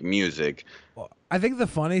continued to make music. I think the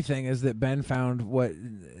funny thing is that Ben found what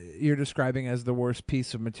you're describing as the worst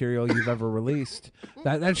piece of material you've ever released.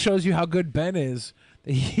 That shows you how good Ben is.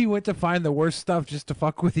 He went to find the worst stuff just to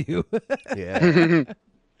fuck with you. Yeah.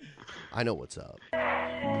 I know what's up.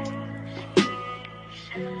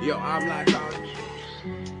 Yo, I'm like,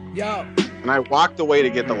 Yo. And I walked away to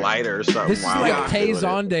get the lighter or something. This is while like I was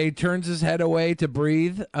doing it. Tay turns his head away to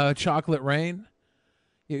breathe. Chocolate Rain.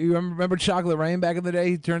 You remember Chocolate Rain back in the day?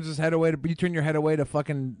 He turns his head away you turn your head away to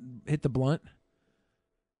fucking hit the blunt.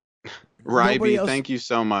 Nobody Ryby, else- thank you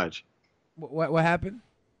so much. What happened?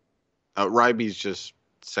 Ryby's just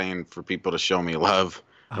saying for people to show me love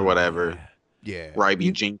or whatever. Yeah.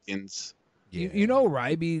 Ryby Jenkins. You know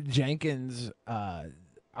Ryby Jenkins.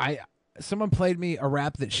 Someone played me a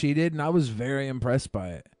rap that she did, and I was very impressed by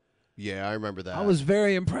it. Yeah, I remember that. I was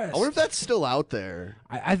very impressed. I wonder if that's still out there.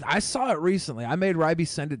 I saw it recently. I made Ryby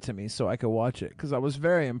send it to me so I could watch it because I was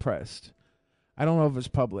very impressed. I don't know if it's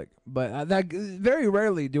public, but that very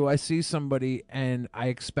rarely do I see somebody and I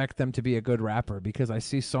expect them to be a good rapper because I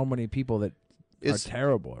see so many people that are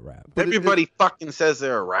terrible at rap. Everybody fucking says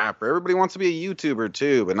they're a rapper. Everybody wants to be a YouTuber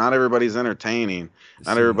too, but not everybody's entertaining.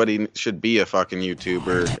 Not everybody should be a fucking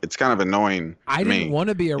YouTuber. It's kind of annoying. I didn't want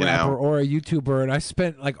to be a rapper or a YouTuber, and I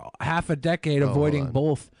spent like half a decade avoiding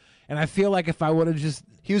both. And I feel like if I would have just...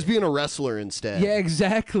 He was being a wrestler instead. Yeah,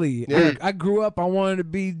 exactly. Yeah. I grew up, I wanted to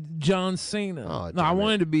be John Cena. No, I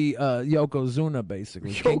wanted to be Yokozuna,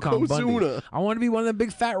 basically. King Kong Bundy. Yokozuna. I wanted to be one of the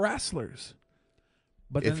big fat wrestlers.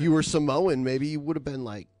 But if you were Samoan, maybe you would have been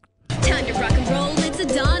like... Time to rock and roll, it's the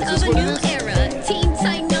dawn of a new era. Teen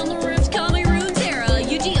Titan on the roofs, call me Runeterra.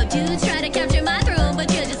 You Geo dudes try to capture my throne,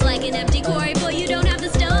 but you're just like an empty quarry, boy, you don't have the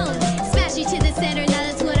stones. Smash you to the center, now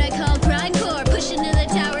that's what I call grindcore. Pushing to the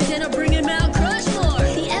towers and I'll bring him out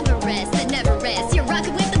Crushmore. The Everest that never rests, you're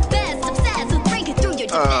rocking with the best. Obsessed with breaking through your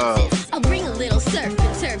defenses. I'll bring a little surf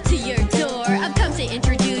and turf to your door. I've come to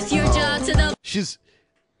is.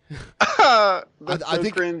 I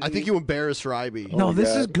think you embarrassed Ryby. No,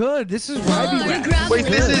 this is good. This is Ryby rap. Wait,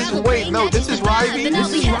 this is Ryby. This is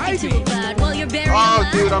Ryby. Oh,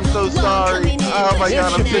 dude, I'm so sorry. Oh my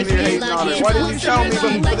God, I'm sitting here hating on it. Why did you tell me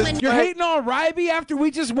before this? You're hating on Ryby after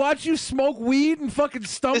we just watched you smoke weed and fucking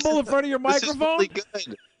stumble in front of your microphone? This is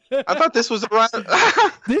really good. I thought this was right.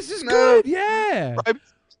 This is good, yeah.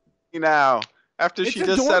 Now, after she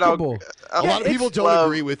just said, a lot of people don't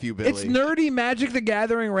agree with you, Billy. It's nerdy Magic the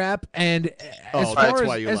Gathering rap, and as that's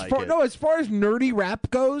why you like it. No, as far as nerdy rap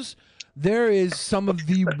goes, there is some of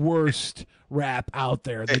the worst rap out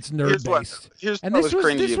there that's nerd based. And this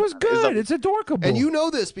was good. It's adorkable. And you know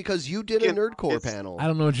this because you did a nerdcore panel. I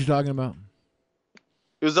don't know what you're talking about.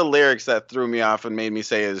 It was the lyrics that threw me off and made me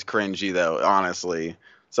say it was cringy, though. Honestly,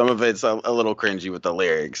 some of it's a little cringy with the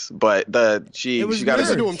lyrics, but she got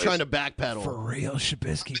listen to him trying to backpedal. For real,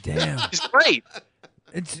 Shabisky, damn. He's great.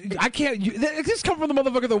 I can't. This come from the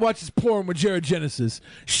motherfucker that watches porn with Jared Genesis.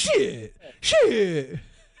 Shit.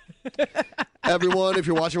 Everyone, if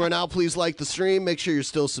you're watching right now, please like the stream. Make sure you're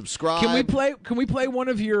still subscribed. Can we play one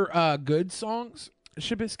of your good songs,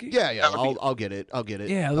 Shabisky? Yeah. I'll get it.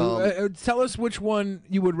 Yeah. Tell us which one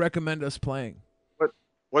you would recommend us playing.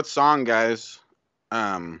 What song, guys?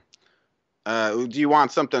 Do you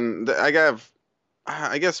want something? I guess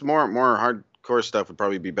more hardcore stuff would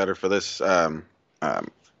probably be better for this. I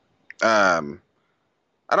don't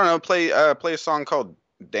know. Play a song called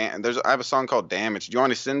I have a song called Damage. Do you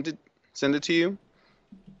want me to send it to you?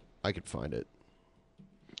 I could find it.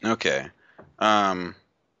 Okay.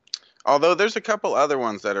 Although there's a couple other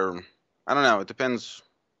ones that are, I don't know. It depends.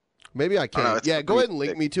 Maybe I can. Go ahead and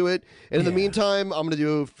link me to it. And in the meantime, I'm going to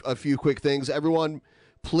do a few quick things. Everyone,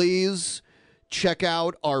 please check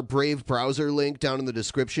out our Brave browser link down in the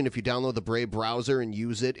description. If you download the Brave browser and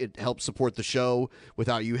use it, it helps support the show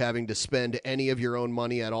without you having to spend any of your own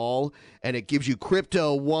money at all. And it gives you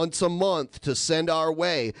crypto once a month to send our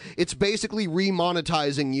way. It's basically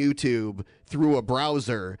remonetizing YouTube through a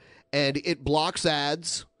browser. And it blocks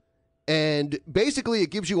ads. And basically,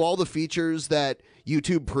 it gives you all the features that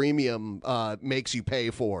YouTube Premium makes you pay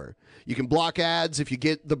for. You can block ads if you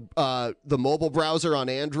get the mobile browser on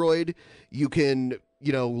Android. You can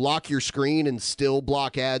lock your screen and still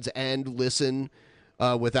block ads and listen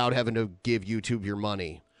without having to give YouTube your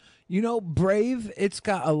money. Brave, it's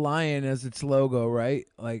got a lion as its logo, right?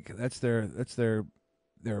 Like that's their I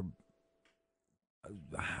don't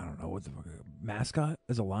know what the fuck mascot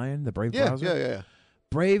is a lion. The Brave browser. Yeah.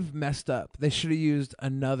 Brave messed up. They should have used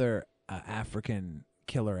another African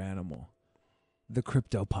killer animal, the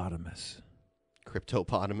cryptopotamus.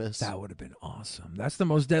 Cryptopotamus? That would have been awesome. That's the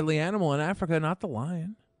most deadly animal in Africa, not the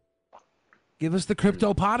lion. Give us the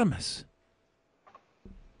cryptopotamus.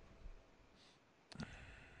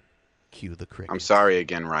 Cue the cricket. I'm sorry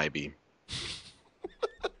again, Ryby.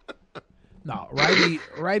 No,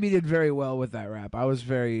 Ryby did very well with that rap. I was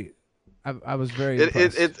very impressed.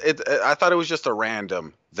 I thought it was just a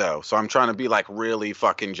random though, so I'm trying to be like really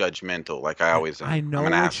fucking judgmental, like I always am. I know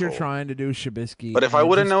what you're trying to do, Shabisky. But if I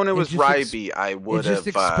would have known it was Ryby, I would have. It just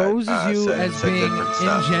exposes you as being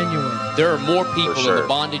ingenuine. There are more people in the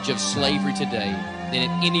bondage of slavery today than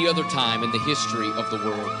at any other time in the history of the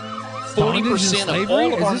world. 40% of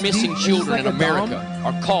all of our missing children in America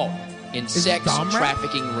are caught in sex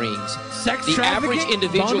trafficking rings. The average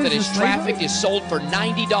individual that is trafficked is sold for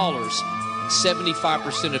 $90.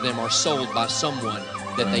 75% of them are sold by someone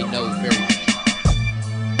that they know very well.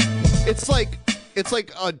 It's like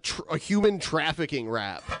a human trafficking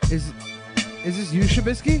rap. Is this you,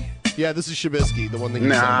 Shabisky? Yeah, this is Shabisky, the one that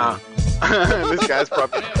you sent me. This guy's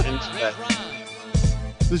probably into that.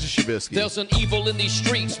 This is Shabisky. There's an evil in these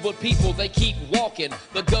streets, but people, they keep walking.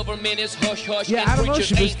 The government is hush-hush. Yeah, I don't know,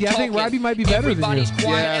 Shabisky. I think Ryby might be better than you. Everybody's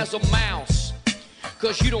quiet as a mouse.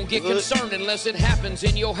 Because you don't get concerned unless it happens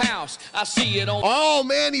in your house. I see it on... Oh,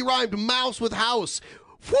 man, he rhymed mouse with house.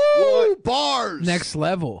 Woo! Bars! Next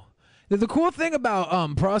level. The cool thing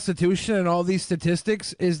about prostitution and all these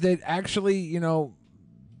statistics is that actually,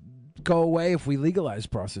 go away if we legalize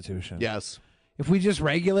prostitution. Yes. If we just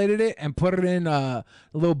regulated it and put it in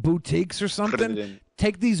little boutiques or something,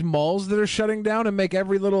 take these malls that are shutting down and make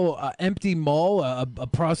every little empty mall a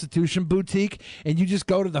prostitution boutique, and you just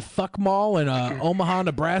go to the fuck mall in Omaha,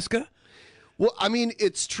 Nebraska. Well, I mean,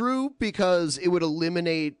 it's true because it would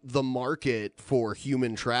eliminate the market for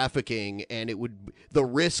human trafficking, and the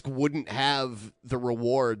risk wouldn't have the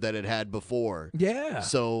reward that it had before. Yeah.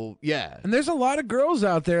 So, yeah. And there's a lot of girls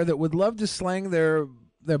out there that would love to slang their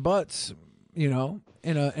butts, in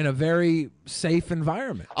a very safe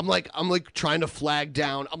environment. I'm like trying to flag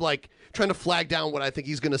down. I'm like trying to flag down what I think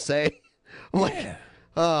he's gonna say. I'm like,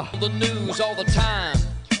 The news all the time.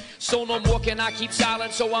 So no more can I keep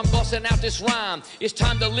silent, so I'm busting out this rhyme. It's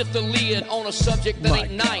time to lift the lid on a subject that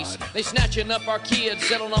ain't nice. They snatching up our kids,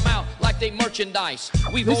 selling them out like they merchandise.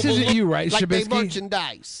 This isn't you, right, like they Shabisky?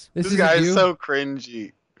 merchandise. This isn't guy is you? so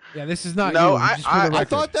cringy. Yeah, this is not No, you. Just for the I record.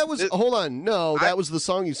 thought that was. Hold on, no, that was the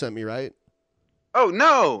song you sent me, right? Oh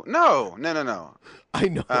no. I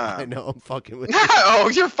know, I know. I'm fucking with you.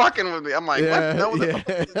 Oh, you're fucking with me. I'm like, Yeah,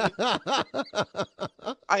 what? No,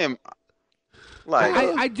 I am. Like,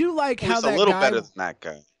 I do like how he's that a little guy, better than that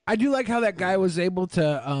guy. I do like how that guy was able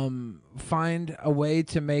to find a way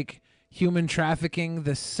to make human trafficking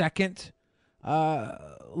the second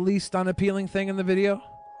least unappealing thing in the video.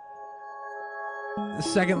 The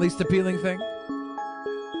second least appealing thing.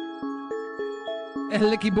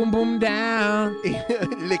 Licky boom boom down.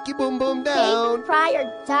 Licky boom boom down.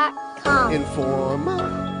 KatePryor.com. Informer.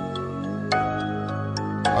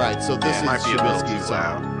 All right, so this Yeah, it might is be a little Shabisky's too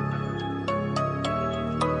loud. song.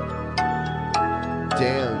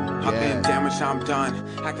 Damn. I've been damaged, I'm done.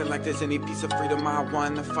 Acting like there's any piece of freedom I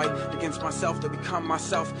want to fight against myself to become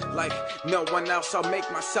myself. Like no one else, I'll make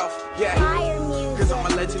myself. Yeah. Cause I'm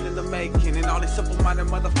a legend in the making, and all these simple-minded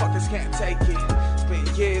motherfuckers can't take it.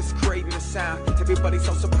 Spent years creating a sound. Everybody's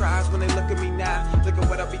so surprised when they look at me now. Look at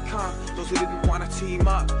what I've become. Those who didn't want to team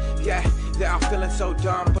up. Yeah, they're all feeling so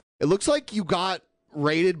dumb. It looks like you got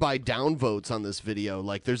rated by downvotes on this video.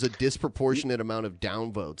 Like there's a disproportionate amount of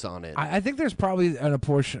downvotes on it. I think there's probably a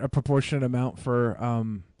proportionate amount for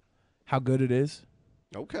how good it is.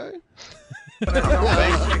 Okay.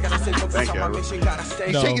 Thank you.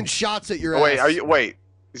 He's No. taking shots at your Oh, wait, ass.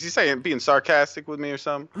 is he saying being sarcastic with me or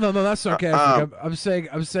something? No, that's sarcastic. I'm saying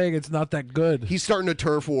it's not that good. He's starting a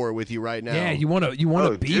turf war with you right now. Yeah, you want to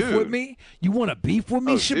Oh, beef dude. with me? You want to beef with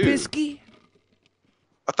me, Oh, dude. Shabisky?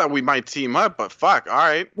 I thought we might team up, but fuck, all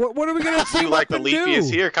right. What are we gonna team You like up the and leafy do? is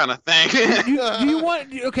here kind of thing. do you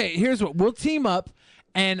want? Okay, here's what we'll team up,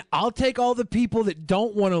 and I'll take all the people that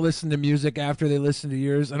don't want to listen to music after they listen to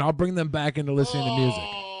yours, and I'll bring them back into listening to music.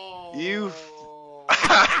 You.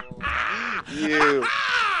 You.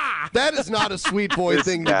 That is not a sweet boy This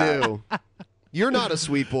thing guy. to do. You're not a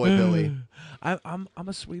sweet boy, Billy. I'm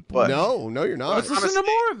a sweet boy. No, you're not. Let's listen to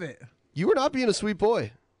more of it. You were not being a sweet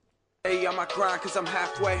boy. Hey, I'm a grind cause I'm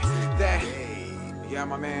halfway there. Yeah,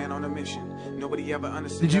 I'm a man on a mission. Nobody ever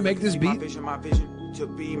understood. Did you make this beat? My vision to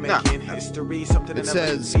be making history. Something It that never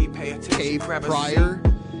says see. Pay attention, Kate grab a Pryor.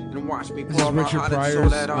 seat, and watch me This is pour my Richard heart and soul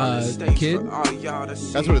Pryor's, out on the stage kid? for all y'all to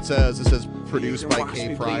see. That's what it says. It says produced by Watch me Kate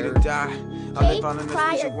bleed Pryor. and die. I live on in this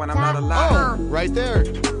vision when I'm not Oh, alive. right there.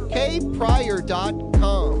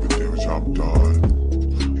 KatePryor.com. Damage, I'm done.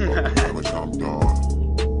 Damage, I'm done.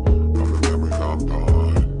 Damage, I'm done.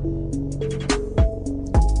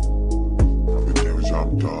 Damage,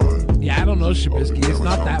 I'm done. Yeah, I don't know, Shabisky. It's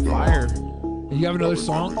not that fire. You have another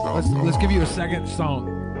song? Let's give you a second song.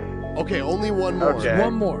 Okay, only one more. Okay.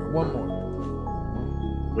 One more.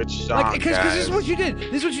 Which song? Because this is what you did.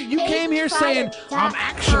 This is what you came here saying. I'm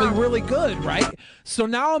actually really good, right? So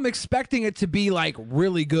now I'm expecting it to be like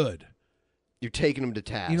really good. You're taking him to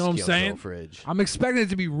task. You know what I'm Young saying? Fridge. I'm expecting it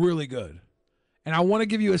to be really good, and I want to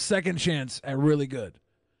give you a second chance at really good.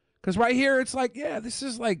 Because right here, it's like, yeah, this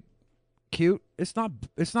is like cute. It's not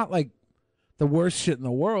like the worst shit in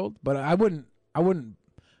the world, but I wouldn't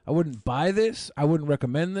buy this. I wouldn't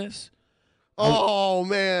recommend this. Oh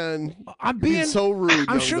man, I'm You're being so rude.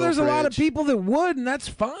 I'm Young sure there's a lot of Fridge. people that would, and that's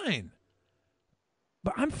fine.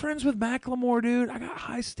 But I'm friends with Macklemore, dude. I got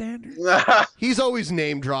high standards. He's always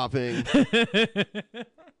name dropping.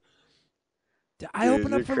 I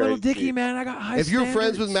open up you're for Little crazy. Dicky, man. I got high If you're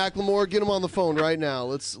standards. friends with Macklemore, get him on the phone right now.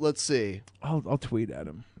 Let's see. I'll tweet at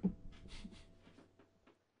him.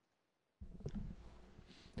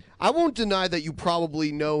 I won't deny that you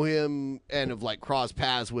probably know him and have like crossed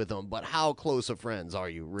paths with him, but how close of friends are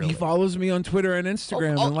you really? He follows me on Twitter and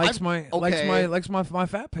Instagram and likes okay. my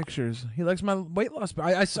fat pictures. He likes my weight loss.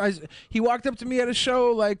 He walked up to me at a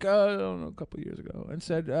show like I don't know, a couple years ago and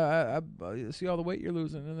said, I see all the weight you're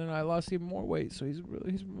losing, and then I lost even more weight. So he's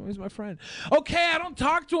my friend. Okay, I don't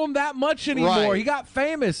talk to him that much anymore. Right. He got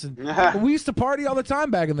famous, and we used to party all the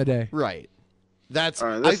time back in the day. Right. That's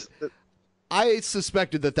I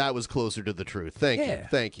suspected that was closer to the truth. Thank you. Yeah.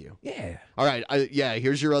 Thank you. Yeah. All right.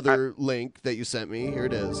 Here's your other link that you sent me. Here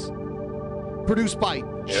it is. Produced by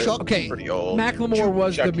Chuck. Okay, Pretty old. Macklemore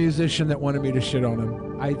was the musician that wanted me to shit on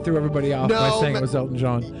him. I threw everybody off by saying it was Elton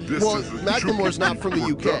John. Well, Macklemore's not from the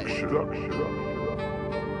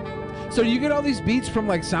UK. So do you get all these beats from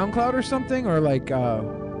like SoundCloud or something, or like?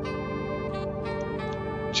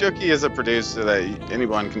 Chucky is a producer that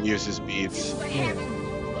anyone can use his beats.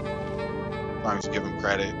 As long as you give him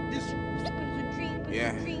credit.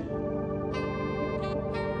 Yeah.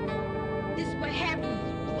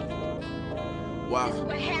 Wow.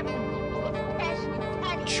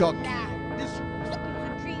 Chuck.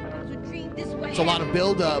 It's a lot of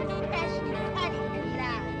build-up.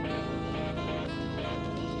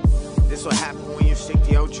 This what happen when you stick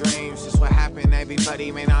to your dreams. This what happen.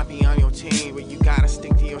 Everybody may not be on your team, but you gotta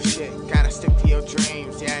stick to your shit. Gotta stick to your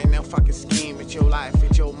dreams. Yeah, ain't no fucking scheme. It's your life.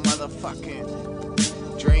 It's your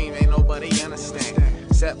motherfucking dream. Ain't nobody understand.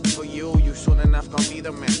 Except for you. You soon enough gonna be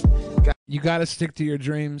the man. You got to stick to your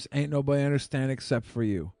dreams. Ain't nobody understand except for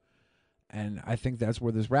you. And I think that's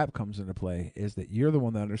where this rap comes into play, is that you're the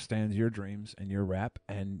one that understands your dreams and your rap,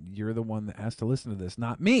 and you're the one that has to listen to this,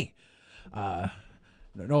 not me.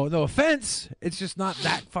 No offense. It's just not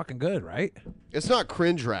that fucking good, right? It's not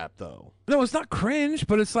cringe rap, though. No, it's not cringe,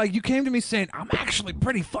 but it's like you came to me saying, I'm actually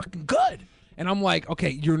pretty fucking good. And I'm like,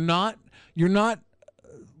 okay, you're not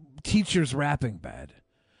teachers rapping bad.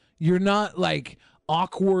 You're not like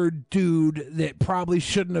awkward dude that probably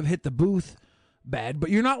shouldn't have hit the booth bad, but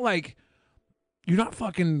you're not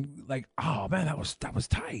fucking like, oh man, that was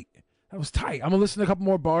tight. That was tight. I'm gonna listen to a couple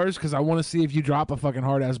more bars because I want to see if you drop a fucking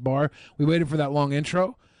hard ass bar. We waited for that long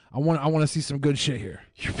intro. I want to see some good shit here.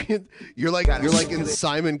 You're like in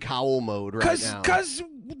Simon Cowell mode right now. Cause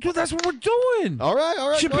that's what we're doing. All right.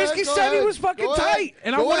 Shabisky said he was fucking tight,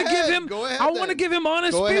 and I want to give him. I want to give him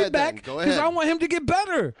honest feedback because I want him to get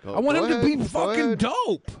better. I want him to be fucking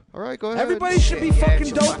dope. All right, go ahead. Everybody should be fucking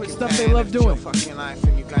dope at stuff they love doing.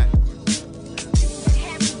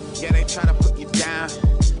 Yeah, they try to put you down,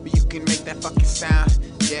 but you can make that fucking sound.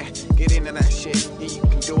 Yeah, get into that shit. Yeah, you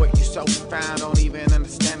can do it. You're so profound. Don't even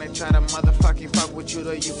understand. They try to motherfucking fuck with you,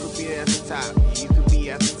 though you could be at the top. You could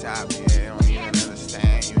be at the top. Yeah, don't even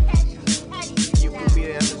understand. You could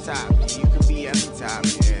be at the top. You could be at the top.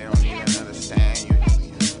 Yeah, don't even understand. You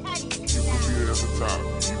could be at the top.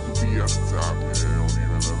 You could be at the top. Yeah, don't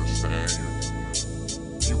even understand.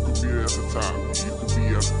 You could be at the top. You could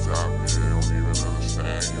be at the top. Yeah, don't even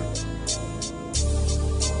understand.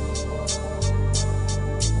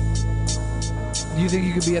 Do you think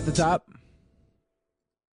you could be at the top?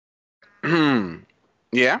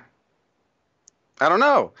 Yeah. I don't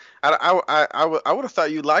know. I would have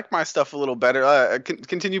thought you'd like my stuff a little better.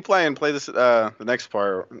 Continue playing. Play this the next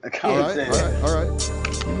part. All right.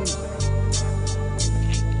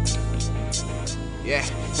 Yeah,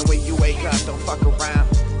 and when you wake up, don't fuck around.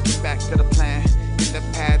 Get back to the plan. Get the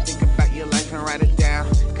pad. Think about your life and write it down.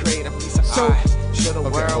 Create a piece of art. Show the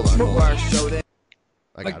world what you are. Show them.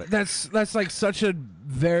 I got it. That's like such a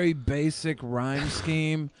very basic rhyme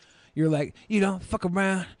scheme. You're like, fuck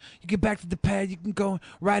around. You get back to the pad. You can go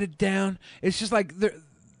write it down. It's just like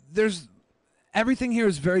there's everything here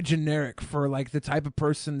is very generic for like the type of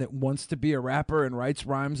person that wants to be a rapper and writes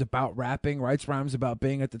rhymes about rapping, writes rhymes about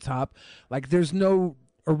being at the top. Like there's no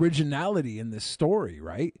originality in this story,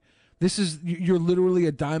 right? You're literally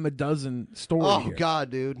a dime a dozen story here. Oh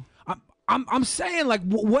God, dude. I'm saying, like,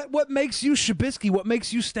 what makes you Shabisky? What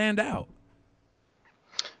makes you stand out?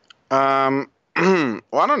 Well,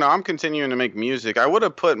 I don't know. I'm continuing to make music. I would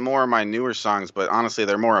have put more of my newer songs, but honestly,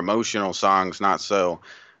 they're more emotional songs, not so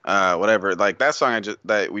whatever. Like that song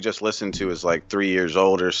that we just listened to is like 3 years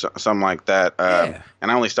old or something like that. And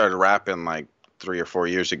I only started rapping like 3 or 4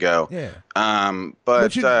 years ago. Yeah.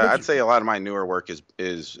 But I'd say a lot of my newer work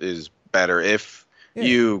is better if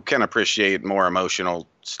you can appreciate more emotional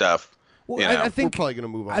stuff. Well, I think we're probably going to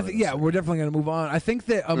move on. We're definitely going to move on. I think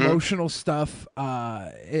that emotional stuff,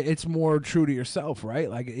 it's more true to yourself, right?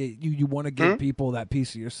 Like you want to give people that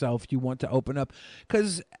piece of yourself. You want to open up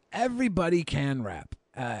because everybody can rap.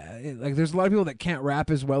 Like there's a lot of people that can't rap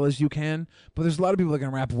as well as you can, but there's a lot of people that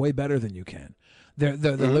can rap way better than you can.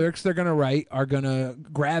 The lyrics they're going to write are going to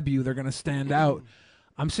grab you. They're going to stand out.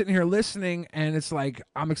 I'm sitting here listening, and it's like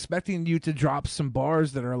I'm expecting you to drop some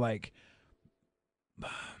bars that are like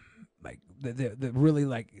that really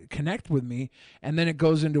like connect with me, and then it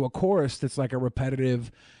goes into a chorus that's like a repetitive,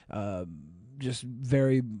 just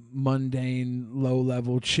very mundane, low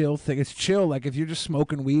level, chill thing. It's chill. Like if you're just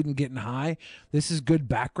smoking weed and getting high, this is good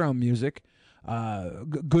background music,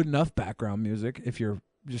 good enough background music if you're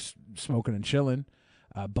just smoking and chilling.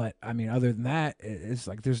 But I mean, other than that, it's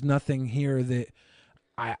like there's nothing here that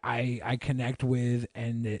I connect with,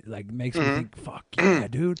 and it like makes me think, fuck yeah,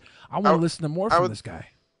 dude, I want to listen to more from this guy.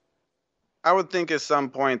 I would think at some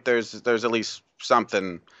point there's at least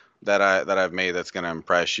something that I've made that's going to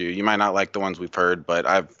impress you. You might not like the ones we've heard, but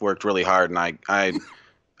I've worked really hard, and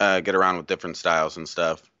I get around with different styles and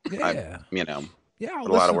stuff. Yeah. Put a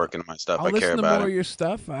lot of work into my stuff. I care about listen to more of your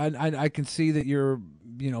stuff. I can see that you're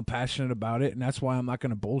passionate about it, and that's why I'm not going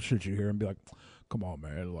to bullshit you here and be like, come on,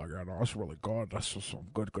 man, like, that's really good. That's just some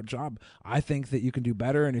good job. I think that you can do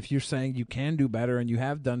better, and if you're saying you can do better and you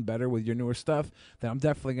have done better with your newer stuff, then I'm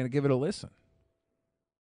definitely going to give it a listen.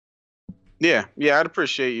 Yeah, I'd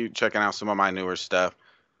appreciate you checking out some of my newer stuff.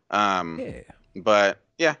 But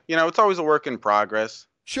yeah, it's always a work in progress.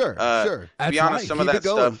 Sure. To be honest, some of that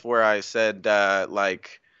stuff where I said I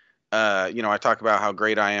talk about how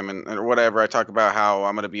great I am or whatever. I talk about how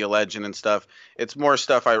I'm going to be a legend and stuff. It's more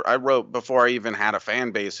stuff I wrote before I even had a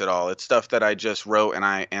fan base at all. It's stuff that I just wrote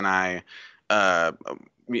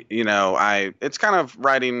it's kind of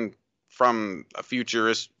writing from a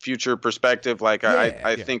future perspective. Like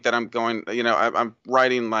I think that I'm going, I'm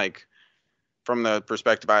writing like from the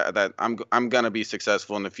perspective that I'm gonna be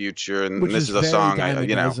successful in the future, and this is a song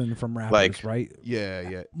from rappers, right?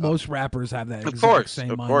 Yeah. Most rappers have that. Of course,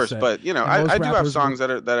 mindset. but I do have songs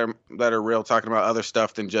that are real, talking about other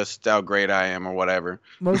stuff than just how great I am or whatever.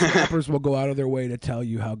 Most rappers will go out of their way to tell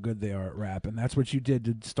you how good they are at rap, and that's what you did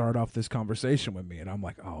to start off this conversation with me. And I'm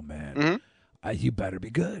like, oh man, you better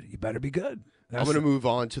be good. You better be good. I'm gonna move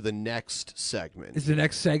on to the next segment. Is the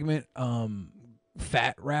next segment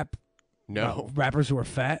fat rap? No. Rappers who are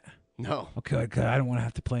fat? No. Okay, good. I don't want to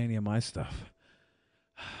have to play any of my stuff.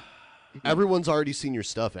 Everyone's already seen your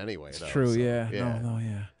stuff anyway. It's true, yeah. No,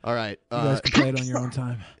 yeah. All right. You guys can play it on your own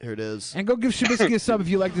time. Here it is. And go give Shabisky a sub if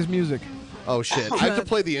you like this music. Oh, shit. I have to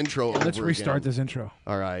play the intro over Let's restart again. this intro.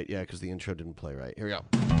 All right, yeah, because the intro didn't play right. Here we go.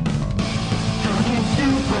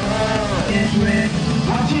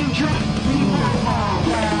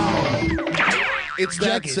 It's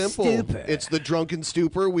that simple. It's the drunken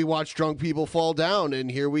stupor. We watch drunk people fall down,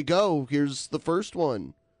 and here we go. Here's the first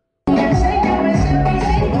one.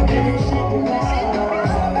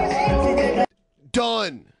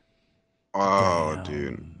 Done. Oh,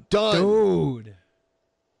 dude. Done. Dude.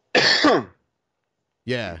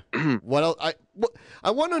 Yeah. What else?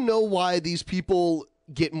 I want to know why these people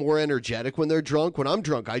get more energetic when they're drunk. When I'm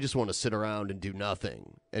drunk, I just want to sit around and do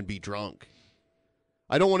nothing and be drunk.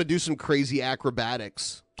 I don't want to do some crazy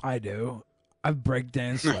acrobatics. I do. I've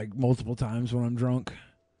breakdanced like multiple times when I'm drunk.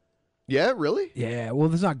 Yeah, really? Yeah.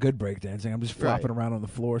 Well, it's not good breakdancing. I'm just flopping around on the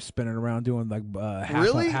floor, spinning around, doing like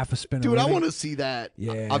half a spin. Dude, I want to see that.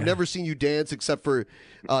 Yeah. I've never seen you dance except for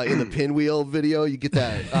in the pinwheel video. You get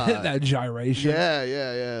that that gyration.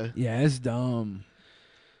 Yeah. Yeah, it's dumb.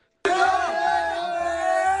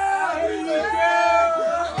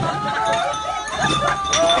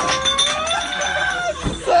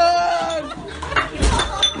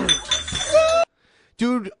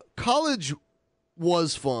 Dude, college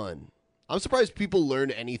was fun. I'm surprised people learn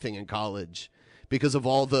anything in college because of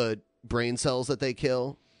all the brain cells that they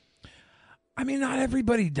kill. I mean, not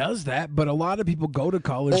everybody does that, but a lot of people go to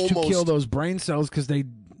college to kill those brain cells because they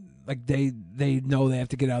know they have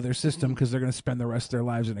to get out of their system because they're going to spend the rest of their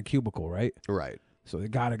lives in a cubicle, right? Right. So they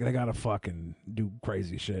gotta fucking do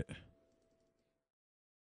crazy shit.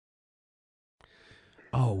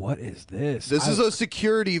 Oh, what is this? This is a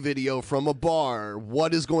security video from a bar.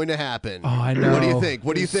 What is going to happen? Oh, I know. What do you think?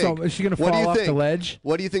 What do you think? Is she going to fall off the ledge?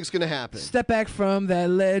 What do you think is going to happen? Step back from that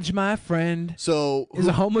ledge, my friend. So, is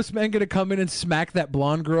a homeless man going to come in and smack that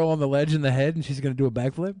blonde girl on the ledge in the head, and she's going to do a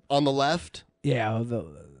backflip? On the left? Yeah.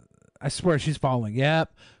 I swear she's falling.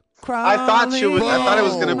 Yep. I thought it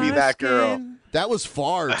was going to be that girl. That was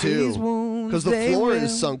far, too. Because the floor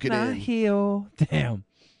is sunken in. Heal. Damn.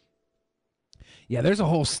 Yeah, there's a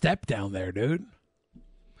whole step down there, dude.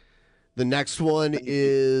 The next one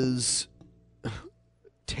is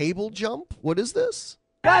table jump. What is this?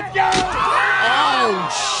 Let's go!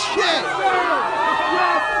 Oh, shit!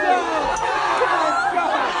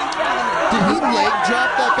 Did he leg drop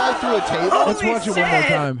that guy through a table? Let's watch it one more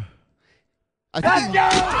time. I think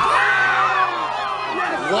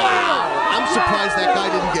wow! I'm surprised that guy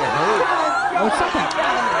didn't get hurt. Oh, it's not that.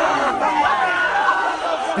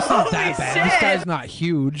 It's not that bad. This guy's not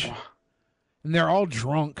huge. And they're all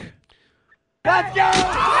drunk. Let's go!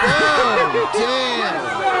 Oh,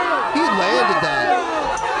 damn. He landed that.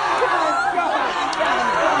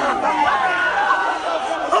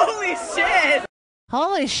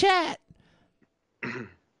 Holy shit.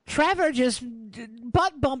 Trevor just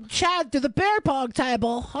butt bumped Chad to the beer pong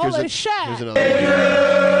table. Holy shit. Here's another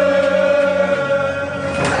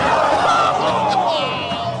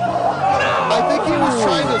I think he was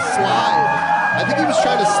trying to slide. I think he was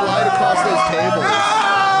trying to slide across those tables.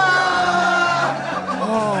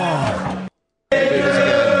 Oh. There it is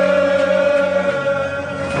again.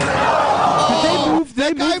 Did they move the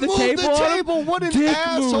That guy table? moved the table. What an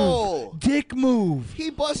asshole. dick move. He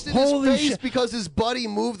busted Holy his face shit. because his buddy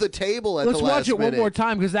moved the table at Let's the last watch it minute. one more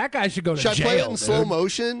time because that guy should go to Should jail. I play it in dude. slow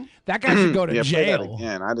motion? That guy should go to Yeah, play that jail.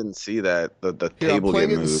 again. I didn't see that. The Here, table I'm playing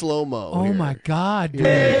get it in moved. slow-mo. Oh here. my god, dude.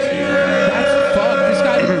 That's fucked. This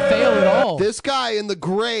guy didn't fail at all. This guy in the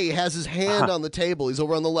gray has his hand on the table. He's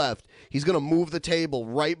over on the left. He's going to move the table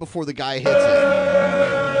right before the guy hits it.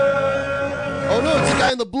 Oh, no, it's the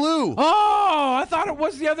guy in the blue. Oh, I thought it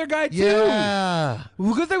was the other guy, too. Yeah.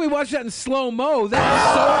 Well, good thing we watched that in slow-mo. That is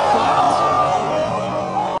so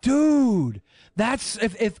fucked. Dude, that's...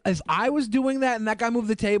 If I was doing that and that guy moved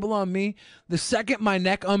the table on me, the second my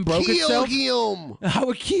neck unbroke itself... him. I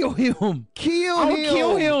would kill him. I would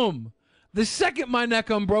kill him. The second my neck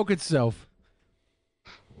unbroke itself.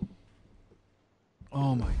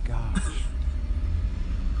 Oh, my gosh.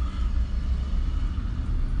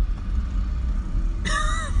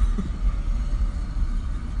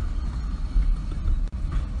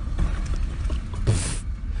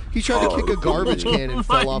 He tried to kick a garbage can and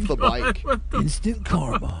fell off the bike. Instant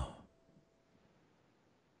karma.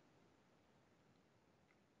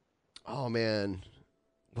 Oh, man.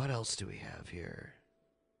 What else do we have here?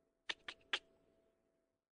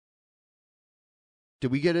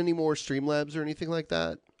 Did we get any more Streamlabs or anything like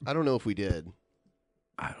that? I don't know if we did.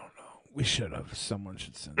 I don't know. We should have. Someone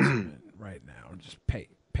should send some in right now. Just pay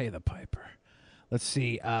the piper. Let's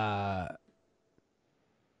see. No,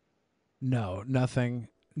 nothing.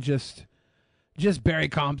 Just Barry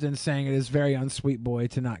Compton saying it is very unsweet boy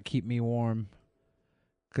to not keep me warm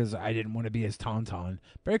because I didn't want to be his tauntaun.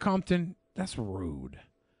 Barry Compton, that's rude.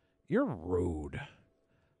 You're rude.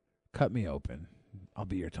 Cut me open. I'll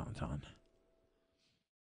be your tauntaun.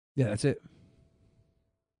 Yeah, that's it.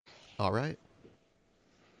 All right.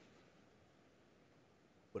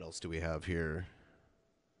 What else do we have here?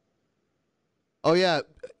 Oh, yeah.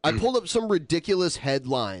 I pulled up some ridiculous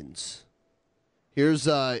headlines. Here's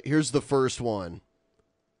the first one.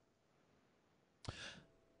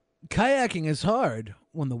 Kayaking is hard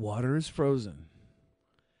when the water is frozen.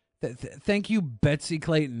 Thank you, Betsy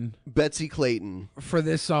Clayton. Betsy Clayton. For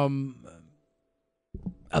this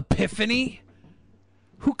epiphany.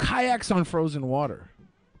 Who kayaks on frozen water?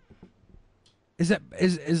 I guess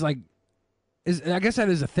that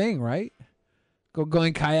is a thing, right?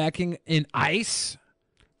 Going kayaking in ice?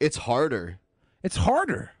 It's harder. It's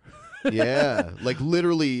harder. Yeah, like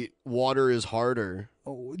literally water is harder.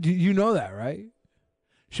 Oh, you know that, right?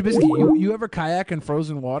 Shabisky, you ever kayak in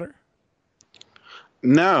frozen water?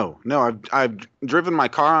 No. I've driven my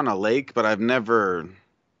car on a lake, but I've never.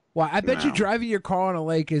 Well, I bet you No. driving your car on a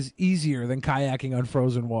lake is easier than kayaking on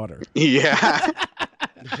frozen water. Yeah.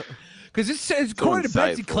 Because it says, according to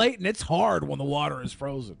Betsy Clayton, it's hard when the water is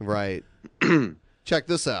frozen. Right. Check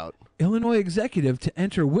this out. Illinois executive to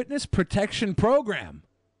enter witness protection program.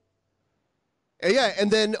 Yeah, and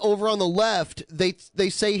then over on the left, they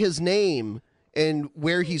say his name and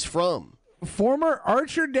where he's from. Former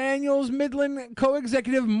Archer Daniels Midland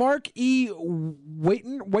co-executive Mark E.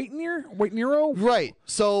 Waitnero? Right.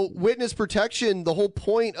 So witness protection, the whole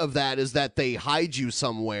point of that is that they hide you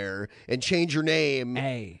somewhere and change your name.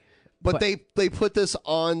 Hey. But they put this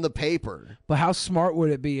on the paper. But how smart would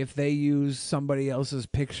it be if they use somebody else's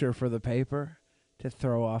picture for the paper to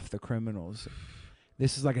throw off the criminals?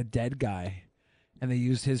 This is like a dead guy, and they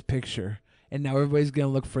used his picture, and now everybody's going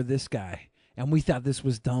to look for this guy. And we thought this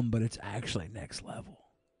was dumb, but it's actually next level.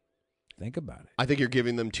 Think about it. I think you're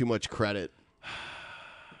giving them too much credit.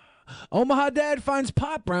 Omaha dad finds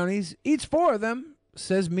pot brownies, eats 4 of them,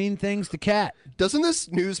 says mean things to cat. Doesn't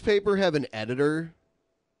this newspaper have an editor?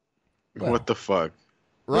 What the fuck?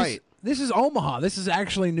 Right. This is Omaha. This is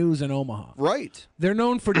actually news in Omaha. Right. They're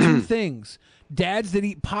known for 2 things. Dads that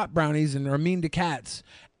eat pot brownies and are mean to cats,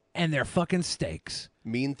 and they're fucking steaks.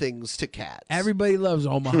 Mean things to cats. Everybody loves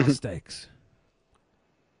Omaha steaks.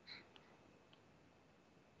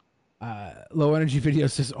 Low Energy Video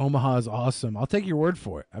says Omaha is awesome. I'll take your word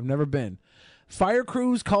for it. I've never been. Fire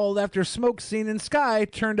crews called after smoke seen in sky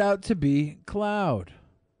turned out to be cloud.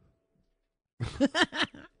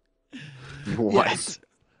 What? Yes.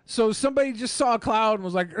 So somebody just saw a cloud and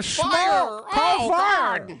was like, smoke! Fire! Call Oh,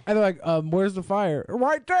 fire! God! And they're like, where's the fire?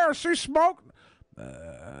 Right there, see smoke?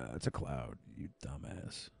 It's a cloud, you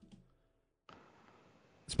dumbass.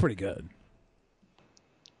 It's pretty good.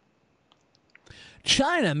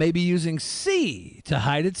 China may be using sea to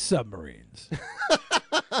hide its submarines.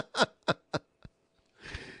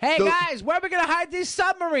 Hey guys, where are we gonna hide these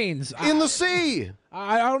submarines? In the sea.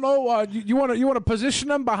 I don't know. You want to position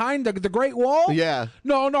them behind the Great Wall? Yeah.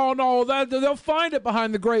 No. They'll find it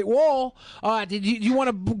behind the Great Wall. Did you want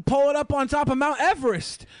to pull it up on top of Mount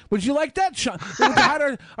Everest? Would you like that? To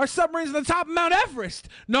hide our submarines on the top of Mount Everest?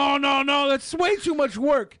 No. That's way too much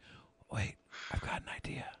work. Wait, I've got an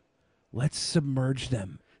idea. Let's submerge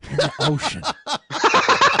them in the ocean.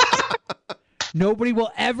 Nobody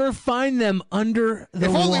will ever find them under the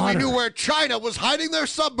water. If only we knew where China was hiding their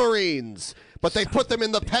submarines, but they put them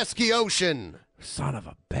in the pesky ocean. Son of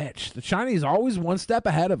a bitch. The Chinese are always one step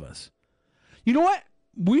ahead of us. You know what?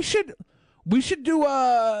 We should do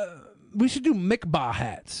Mikba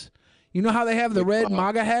hats. You know how they have the red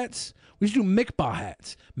MAGA hats? We should do Mikba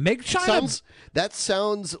hats. Make China. That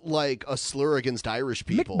sounds like a slur against Irish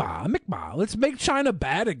people. Mikba. Let's make China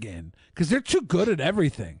bad again because they're too good at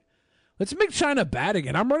everything. Let's make China bad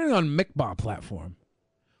again. I'm running on Mikba platform.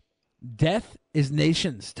 Death is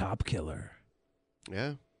nation's top killer.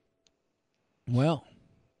 Yeah. Well,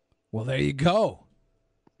 there you go.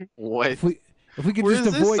 What? If we could Where just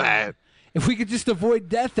is this avoid at? if we could just avoid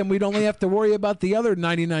death, then we'd only have to worry about the other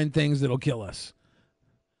 99 things that'll kill us.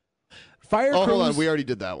 Fire Crews. Hold on. We already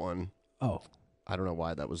did that one. Oh. I don't know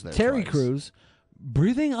why that was there. Terry twice. Crews,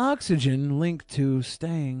 breathing oxygen linked to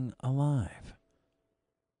staying alive.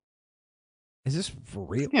 Is this for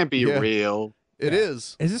real? It can't be real. It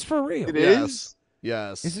is. Is this for real? It is?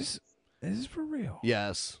 Yes. Is this for real?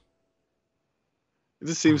 Yes. It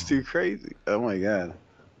just seems too crazy. Oh my god.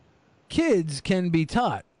 Kids can be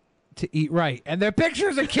taught to eat right, and their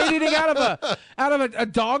pictures a kid eating out of a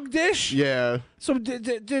dog dish. Yeah. So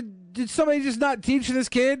did somebody just not teach this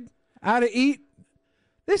kid how to eat?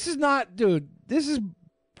 This is not, dude. This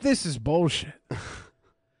is bullshit.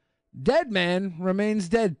 Dead man remains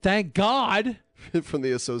dead. Thank God. From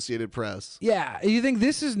the Associated Press. Yeah, you think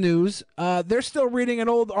this is news? They're still reading an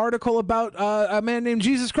old article about a man named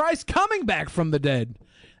Jesus Christ coming back from the dead.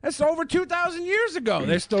 That's over 2,000 years ago.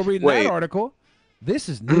 They're still reading that article. This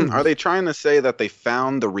is news. Are they trying to say that they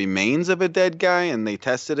found the remains of a dead guy and they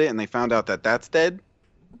tested it and they found out that that's dead?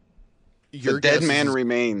 The dead man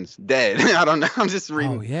remains dead. I don't know. I'm just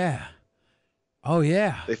reading. Oh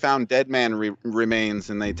yeah. They found dead man remains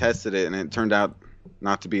and they tested it and it turned out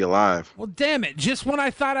not to be alive. Well, damn it. Just when I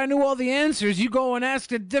thought I knew all the answers, you go and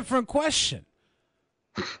ask a different question.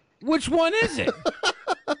 Which one is it?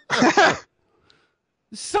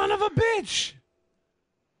 Son of a bitch.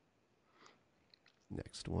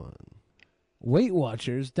 Next one. Weight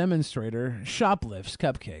Watchers demonstrator shoplifts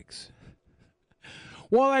cupcakes.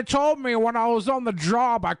 Well, they told me when I was on the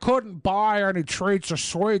job I couldn't buy any treats or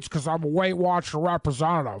sweets because I'm a Weight Watcher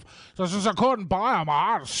representative. So since I couldn't buy them,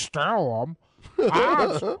 I had to steal them.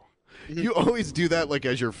 You always do that like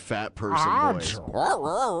as your fat person voice.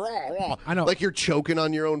 I know. Like you're choking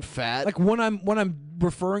on your own fat. Like when I'm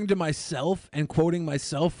referring to myself and quoting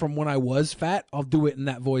myself from when I was fat, I'll do it in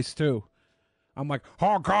that voice too. I'm like,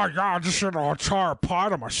 oh God, yeah, I just ate an entire pie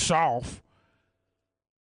to myself.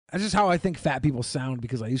 That's just how I think fat people sound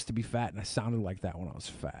because I used to be fat and I sounded like that when I was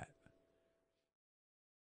fat.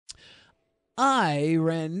 I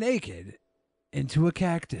ran naked into a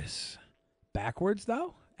cactus. Backwards,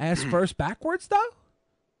 though? Ass first backwards, though?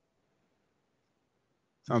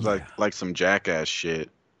 Sounds like some jackass shit.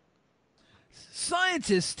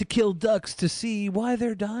 Scientists to kill ducks to see why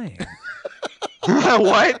they're dying.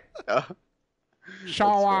 What?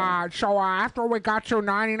 So after we got you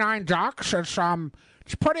 99 ducks,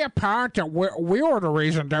 it's pretty apparent that we were the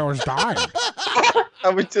reason they was dying. I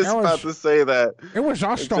was just about to say that. It was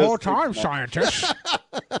us the whole time, scientists.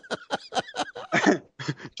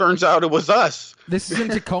 Turns out it was us. This is in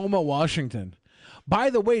Tacoma, Washington. By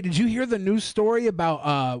the way, did you hear the news story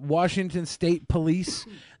about Washington State Police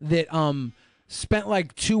that spent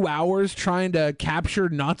like 2 hours trying to capture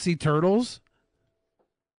Nazi turtles?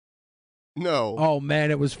 No. Oh, man,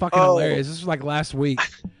 it was fucking hilarious. This was like last week.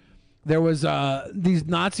 There was these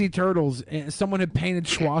Nazi turtles, and someone had painted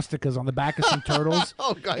swastikas on the back of some turtles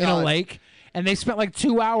in a lake, and they spent like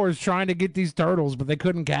 2 hours trying to get these turtles, but they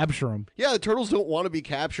couldn't capture them. Yeah, the turtles don't want to be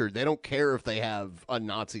captured. They don't care if they have a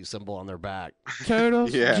Nazi symbol on their back.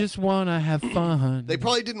 Turtles just want to have fun. They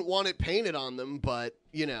probably didn't want it painted on them, but,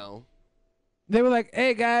 you know. They were like,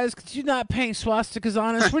 hey, guys, could you not paint swastikas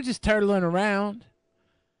on us? We're just turtling around.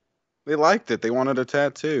 They liked it. They wanted a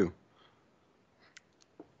tattoo.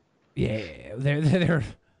 Yeah, they're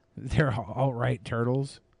all right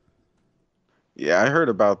turtles. Yeah, I heard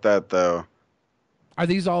about that though. Are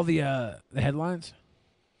these all the headlines?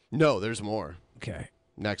 No, there's more. Okay.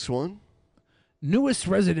 Next one. Newest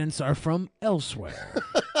residents are from elsewhere.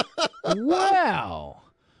 Wow.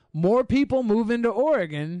 more people move into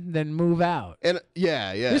Oregon than move out. And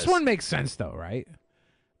yeah. This one makes sense though, right?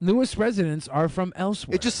 Newest residents are from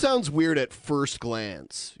elsewhere. It just sounds weird at first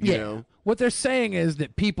glance, you know? What they're saying is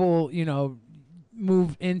that people,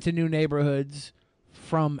 move into new neighborhoods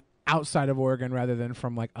from outside of Oregon rather than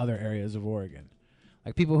from like other areas of Oregon.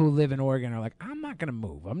 Like people who live in Oregon are like, I'm not going to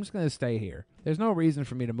move. I'm just going to stay here. There's no reason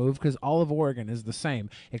for me to move because all of Oregon is the same,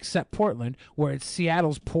 except Portland, where it's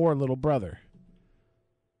Seattle's poor little brother.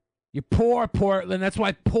 You're poor, Portland. That's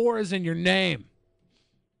why poor is in your name.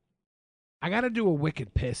 I got to do a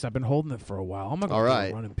wicked piss. I've been holding it for a while. I'm going to go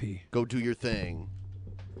run and pee. Go do your thing.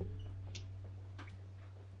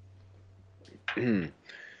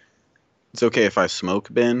 It's okay if I smoke,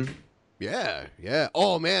 Ben. Yeah.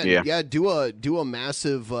 Oh man, yeah. Do a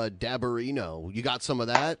massive dabberino. You got some of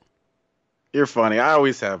that? You're funny. I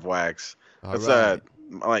always have wax. That's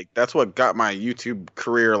that's what got my YouTube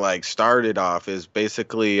career started off. Is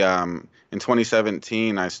basically in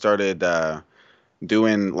 2017 I started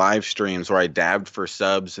doing live streams where I dabbed for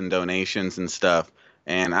subs and donations and stuff,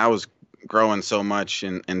 and I was growing so much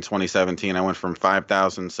in 2017. I went from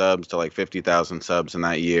 5,000 subs to 50,000 subs in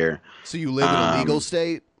that year. So you live in a legal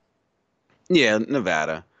state? Yeah,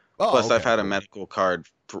 Nevada. Plus, I've had a medical card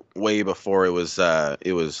way before it was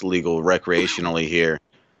legal recreationally here.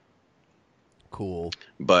 Cool.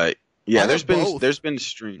 But yeah, I there's have been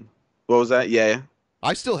stream. What was that? Yeah.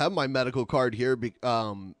 I still have my medical card here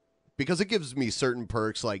because it gives me certain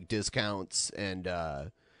perks like discounts, and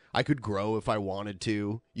I could grow if I wanted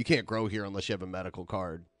to. You can't grow here unless you have a medical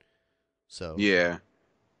card. So yeah.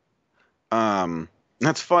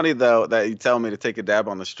 That's funny though that you tell me to take a dab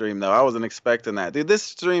on the stream though. I wasn't expecting that, dude. This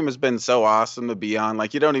stream has been so awesome to be on.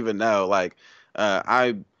 You don't even know.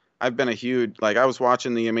 I've been a huge I was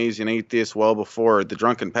watching The Amazing Atheist well before The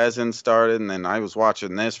Drunken Peasant started, and then I was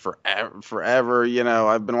watching this forever.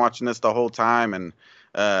 I've been watching this the whole time, and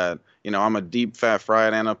I'm a Deep Fat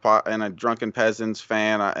Fried and a Drunken Peasants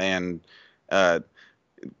fan, and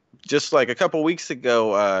just a couple weeks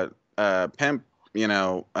ago, Pimp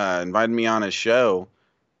invited me on his show,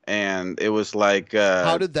 and it was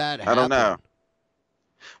how did that happen? I don't know.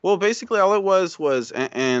 Well, basically all it was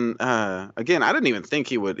and again, I didn't even think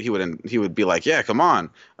he would be like, yeah, come on.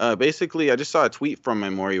 Basically I just saw a tweet from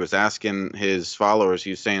him where he was asking his followers, he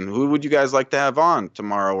was saying, who would you guys like to have on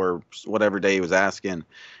tomorrow or whatever day he was asking.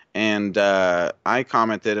 And I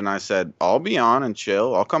commented and I said, I'll be on and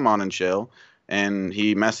chill. I'll come on and chill. And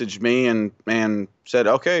he messaged me and said,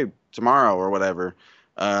 okay, tomorrow or whatever.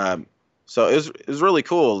 So it was really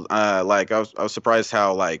cool. I was surprised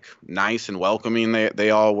how nice and welcoming they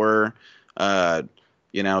all were. To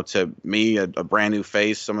me, a brand new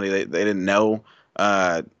face, somebody they didn't know.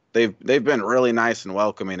 They've been really nice and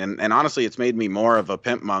welcoming, and honestly, it's made me more of a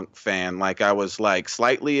Pimp Monk fan. I was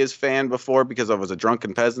slightly his fan before because I was a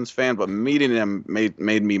Drunken Peasants fan, but meeting him made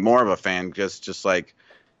me more of a fan. Just I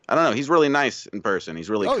don't know, he's really nice in person. He's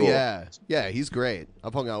really cool. Yeah, he's great.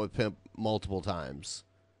 I've hung out with Pimp multiple times.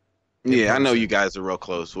 Yeah, I know you guys are real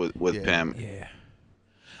close with Pimp. Yeah.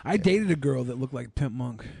 I dated a girl that looked like Pimp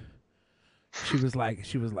Monk. She was like,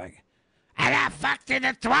 I got fucked in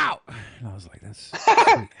the throat. And I was like, that's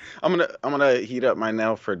sweet. I'm gonna heat up my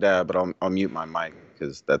nail for dab, but I'll mute my mic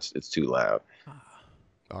because it's too loud.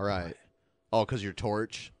 All right. Oh, because your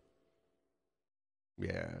torch.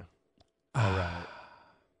 Yeah. All right.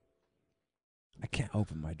 I can't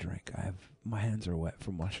open my drink. My hands are wet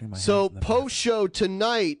from washing my hands. So post show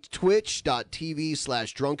tonight,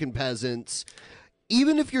 twitch.tv/drunkenpeasants.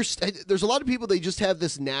 Even if there's a lot of people, they just have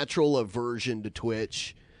this natural aversion to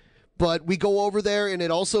Twitch, but we go over there, and it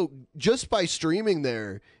also, just by streaming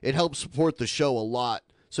there, it helps support the show a lot.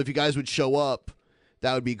 So if you guys would show up,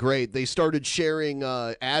 that would be great. They started sharing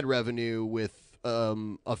ad revenue with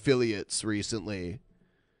affiliates recently.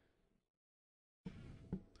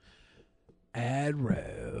 Ad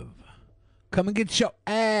rev. Come and get your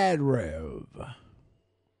ad rev.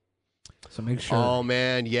 So make sure. Oh,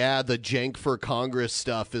 man. Yeah, the Cenk for Congress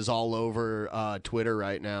stuff is all over Twitter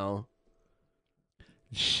right now.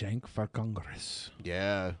 Cenk for Congress.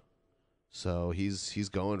 Yeah. So he's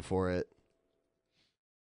going for it.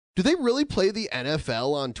 Do they really play the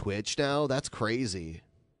NFL on Twitch now? That's crazy.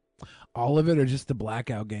 All of it, or just the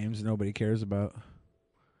blackout games nobody cares about?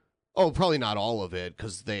 Oh, probably not all of it,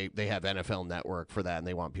 because they have NFL Network for that, and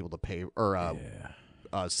they want people to pay, or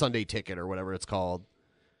Sunday Ticket or whatever it's called.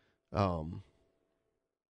 I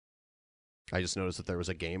just noticed that there was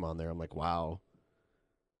a game on there. I'm like, wow.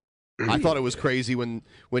 I thought it was crazy when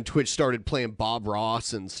Twitch started playing Bob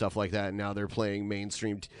Ross and stuff like that, and now they're playing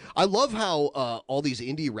mainstream. I love how all these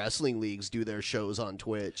indie wrestling leagues do their shows on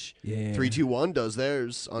Twitch. Yeah. 321 does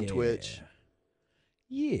theirs on Twitch.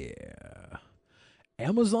 Yeah.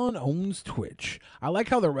 Amazon owns Twitch. I like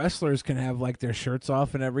how the wrestlers can have like their shirts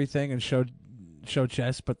off and everything and show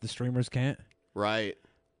chest, but the streamers can't. Right.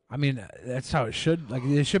 I mean, that's how it should. Like,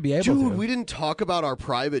 they should be able to. Dude, we didn't talk about our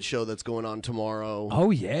private show that's going on tomorrow.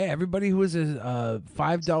 Oh yeah, everybody who is a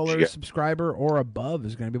 $5 subscriber or above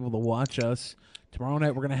is going to be able to watch us tomorrow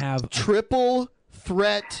night. We're going to have triple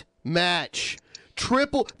threat match.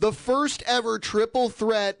 The first ever triple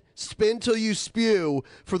threat spin till you spew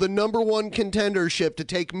for the #1 contendership to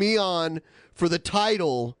take me on for the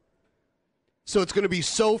title. So it's going to be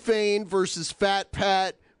Sofane versus Fat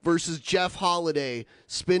Pat versus Jeff Holiday.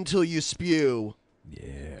 Spin till you spew.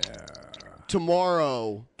 Yeah.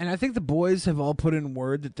 Tomorrow. And I think the boys have all put in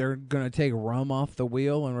word that they're going to take rum off the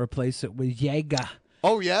wheel and replace it with Jaeger.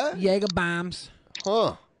 Oh, yeah? Jaeger bombs.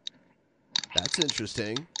 Huh. That's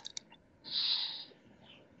interesting.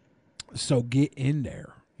 So get in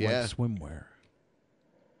there. Yeah. Like swimwear.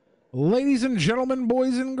 Ladies and gentlemen,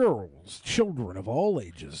 boys and girls, children of all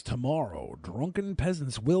ages, tomorrow, Drunken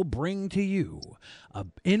Peasants will bring to you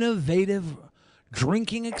an innovative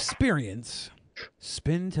drinking experience.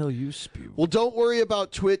 Spin till you spew. Well, don't worry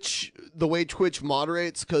about Twitch, the way Twitch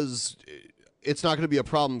moderates, because it's not going to be a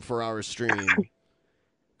problem for our stream.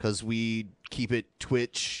 Because we keep it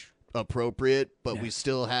Twitch appropriate, but we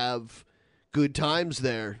still have good times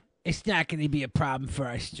there. It's not going to be a problem for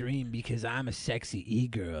our stream because I'm a sexy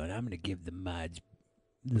e-girl and I'm going to give the mods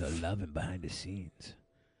the loving behind the scenes.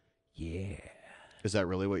 Yeah. Is that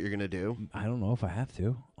really what you're going to do? I don't know if I have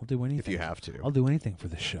to. I'll do anything. If you have to. I'll do anything for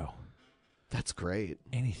the show. That's great.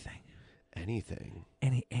 Anything. Anything.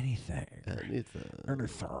 Anything.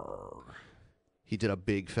 He did a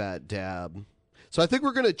big fat dab. So I think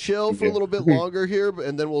we're going to chill for a little bit longer here,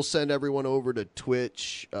 and then we'll send everyone over to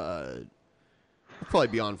Twitch. We'll probably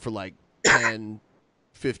be on for like 10,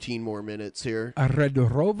 15 more minutes here. A Red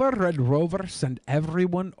Rover, send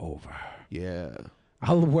everyone over. Yeah.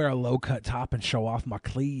 I'll wear a low-cut top and show off my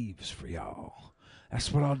cleaves for y'all.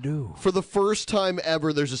 That's what I'll do. For the first time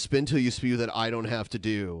ever, there's a spin till you spew that I don't have to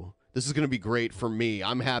do. This is going to be great for me.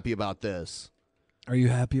 I'm happy about this. Are you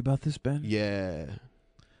happy about this, Ben? Yeah.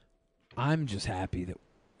 I'm just happy that,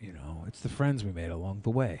 it's the friends we made along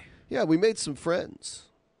the way. Yeah, we made some friends.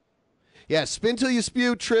 Yeah, Spin Till You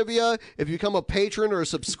Spew trivia. If you become a patron or a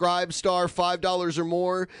subscribe star, $5 or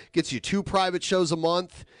more, gets you 2 private shows a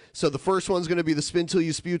month. So the first one's going to be the Spin Till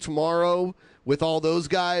You Spew tomorrow with all those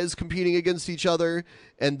guys competing against each other.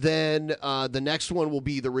 And then the next one will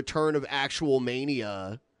be the return of Actual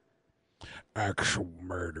Mania. Actual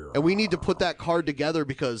murder. And we need to put that card together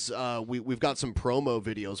because we've got some promo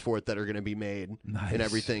videos for it that are going to be made and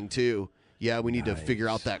everything, too. Yeah, we need to figure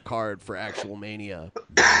out that card for Actual Mania.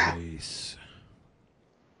 Nice.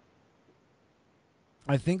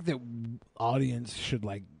 I think that audience should,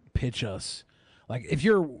 pitch us. If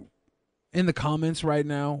you're in the comments right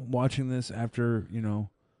now watching this after,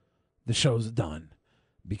 the show's done,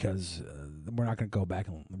 because we're not going to go back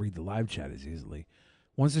and read the live chat as easily.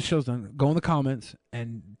 Once the show's done, go in the comments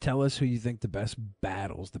and tell us who you think the best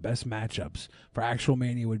battles, the best matchups for Actual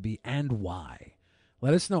Mania would be and why.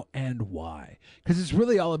 Let us know and why. Because it's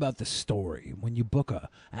really all about the story. When you book a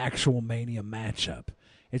Actual Mania matchup,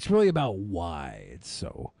 it's really about why it's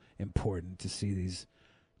so important to see these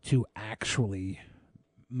 2 actually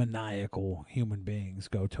maniacal human beings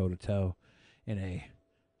go toe-to-toe in a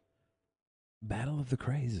battle of the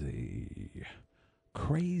crazy.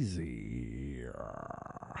 Crazy.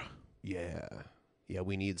 Yeah. Yeah,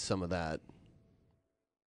 we need some of that.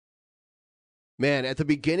 Man, at the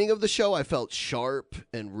beginning of the show, I felt sharp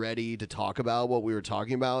and ready to talk about what we were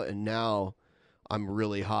talking about, and now I'm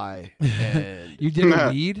really high. And you did a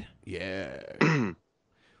weed? Yeah.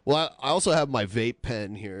 Well, I also have my vape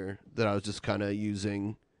pen here that I was just kind of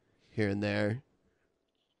using here and there.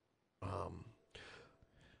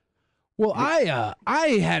 Well, I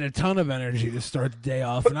had a ton of energy to start the day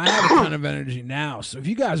off, and I have a ton of energy now. So if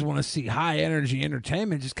you guys want to see high energy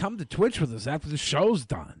entertainment, just come to Twitch with us after the show's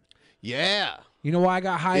done. Yeah. You know why I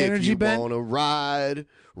got high energy, Ben? If you want to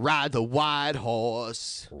ride the white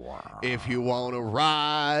horse. Wow. If you want to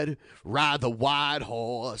ride the white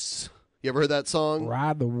horse. You ever heard that song?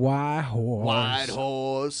 Ride the white horse. White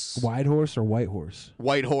horse. White horse or white horse?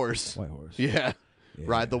 White horse. White horse. Yeah.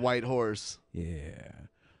 Ride the white horse. Yeah.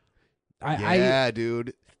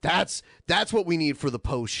 Dude. That's what we need for the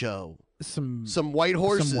post show. Some white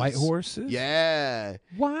horses. Some white horses? Yeah.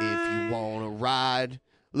 Why? If you want to ride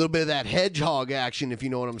A little bit of that hedgehog action, if you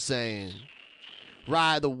know what I'm saying.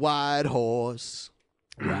 Ride the white horse.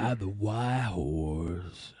 Ride the white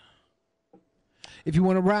horse. If you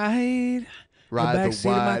want to ride the back seat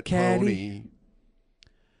of my caddy.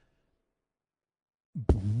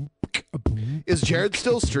 Is Jared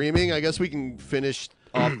still streaming? I guess we can finish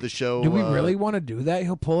off the show. Do we really want to do that?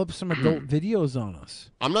 He'll pull up some adult videos on us.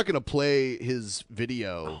 I'm not going to play his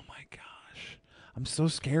video. Oh, my gosh. I'm so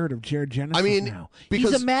scared of Jared Genesis I mean, now.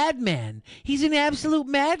 because He's a madman. He's an absolute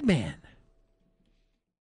madman.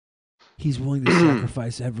 He's willing to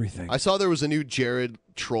sacrifice everything. I saw there was a new Jared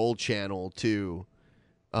troll channel, too.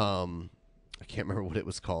 I can't remember what it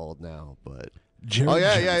was called now, but... Jared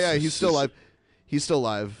yeah. He's still live. He's still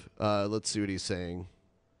live. Let's see what he's saying.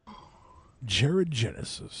 Jared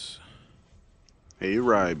Genesis. Hey,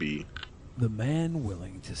 Ryby. The man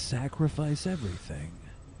willing to sacrifice everything.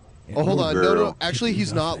 Oh, hold on. No. Actually,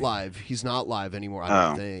 he's not live. He's not live anymore, I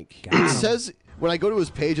don't think. It says, when I go to his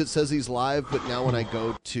page, it says he's live, but now when I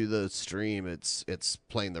go to the stream, it's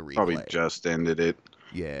playing the replay. Probably just ended it.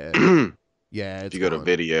 Yeah. Yeah. If you go to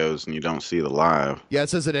videos and you don't see the live. Yeah, it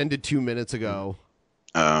says it ended 2 minutes ago.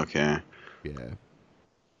 Oh, okay. Yeah.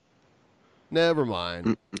 Never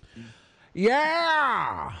mind.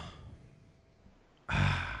 Yeah.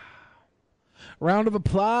 Round of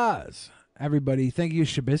applause, everybody. Thank you,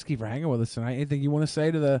 Shabisky, for hanging with us tonight. Anything you want to say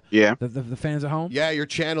to the fans at home? Yeah, your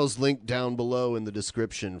channel's linked down below in the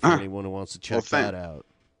description for anyone who wants to check that out.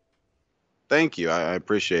 Thank you. I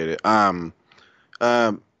appreciate it. I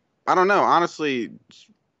don't know. Honestly,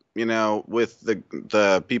 with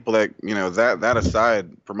the people that, that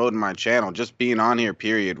aside, promoting my channel, just being on here,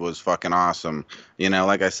 period, was fucking awesome.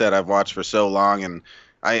 Like I said, I've watched for so long, and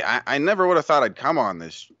I never would have thought I'd come on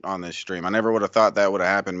this stream. I never would have thought that would have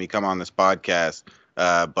happened, me come on this podcast.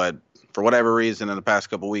 But for whatever reason, in the past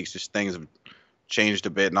couple of weeks, just things have changed a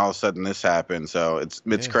bit, and all of a sudden this happened. So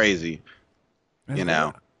it's crazy.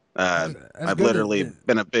 I've literally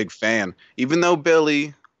been a big fan, even though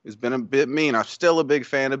Billy has been a bit mean. I'm still a big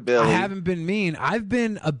fan of Billy. I haven't been mean. I've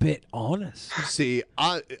been a bit honest. See,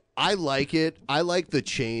 I like it. I like the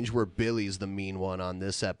change where Billy's the mean one on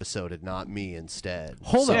this episode and not me instead.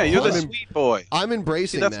 Hold on. Yeah, you're the sweet boy. I'm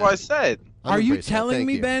embracing that's that. what I said. Are you telling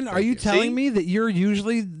me, Ben? Are you telling me that you're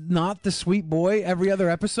usually not the sweet boy every other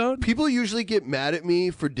episode? People usually get mad at me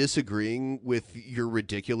for disagreeing with your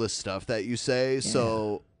ridiculous stuff that you say,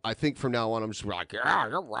 so I think from now on I'm just like, yeah,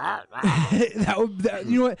 you're right.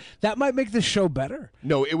 You know what? That might make the show better.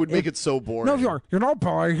 No, it would make it so boring. No, you're not,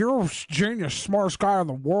 Billy. You're a genius, smartest guy in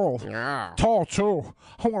the world. Yeah. Tall too.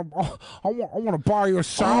 I want to buy you a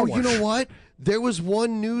sandwich. Oh, you know what? There was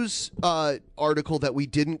one news article that we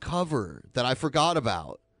didn't cover that I forgot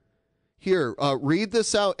about. Here, read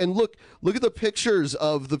this out and look at the pictures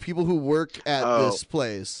of the people who work at this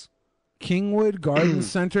place. Kingwood Garden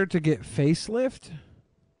Center to get facelift?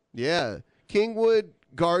 Yeah, Kingwood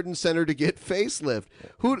Garden Center to get facelift.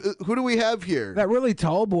 Who do we have here? That really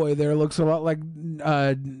tall boy there looks a lot like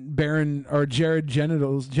Baron or Jared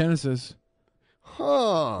Genesis.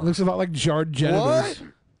 Huh? Looks a lot like Jared Genesis.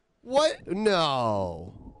 What?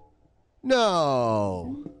 No.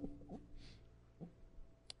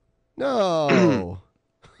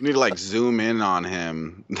 You need to zoom in on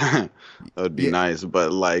him. That would be nice.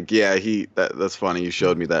 But that's funny. You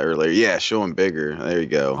showed me that earlier. Yeah, show him bigger. There you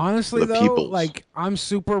go. Honestly, though, I'm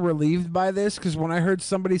super relieved by this because when I heard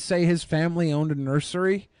somebody say his family owned a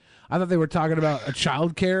nursery, I thought they were talking about a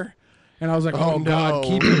child care, and I was like, oh God,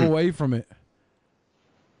 keep him away from it.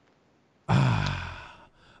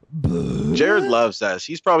 Jared loves us.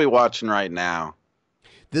 He's probably watching right now.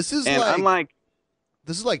 This is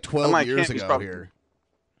this is like 12 years ago here.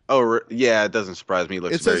 Oh yeah, it doesn't surprise me. It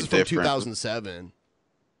looks very different. It says from 2007.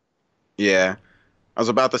 Yeah, I was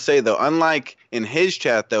about to say though, unlike in his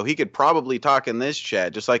chat though, he could probably talk in this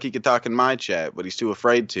chat just like he could talk in my chat, but he's too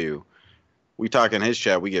afraid to. We talk in his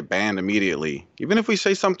chat, we get banned immediately, even if we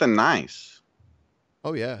say something nice.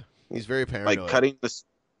 Oh yeah, he's very paranoid. Like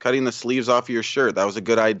cutting the sleeves off of your shirt. That was a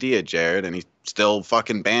good idea, Jared, and he still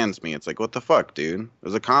fucking bans me. It's like, what the fuck, dude? It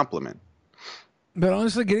was a compliment. But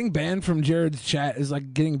honestly, getting banned from Jared's chat is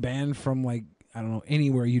like getting banned from I don't know,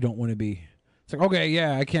 anywhere you don't want to be. It's like, okay,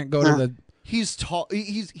 yeah, I can't go to the... He's tall.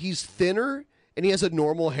 He's thinner, and he has a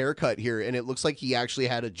normal haircut here, and it looks like he actually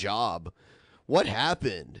had a job. What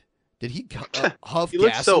happened? Did he huff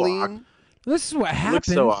gasoline? This is what happened. Looks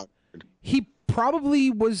so awkward. He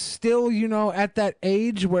probably was still, at that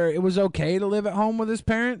age where it was okay to live at home with his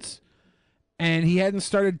parents, and he hadn't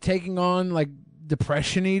started taking on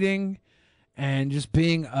depression eating and just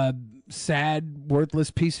being a sad,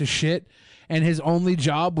 worthless piece of shit, and his only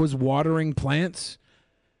job was watering plants.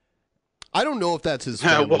 I don't know if that's his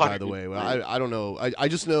family, by the way. I don't know. I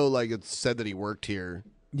just know like it's said that he worked here.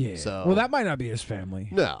 Yeah. So Well, that might not be his family.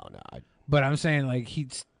 no. But I'm saying like he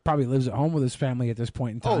probably lives at home with his family at this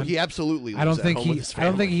point in time. Oh, he absolutely lives I don't at think home with his I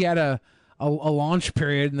don't think family. he had a launch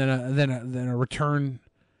period and then a return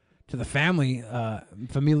to the family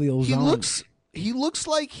familial zone. He looks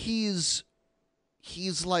like he's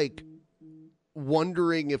like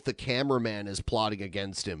wondering if the cameraman is plotting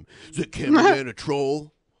against him. Is the cameraman a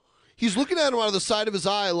troll? He's looking at him out of the side of his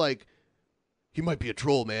eye like he might be a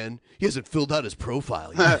troll, man. He hasn't filled out his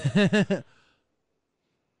profile yet.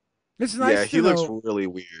 It's nice. Yeah, he looks really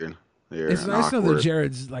weird. It's nice to know that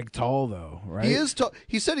Jared's like tall though, right? He is tall.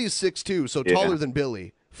 He said he's 6'2", so Yeah. taller than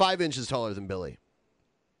Billy. 5 inches taller than Billy.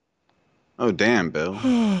 Oh, damn, Bill.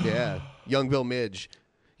 Yeah, young Bill Midge.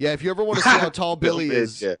 Yeah, if you ever want to see how tall Bill Billy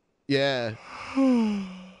Midge, is, yeah.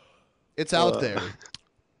 It's out there.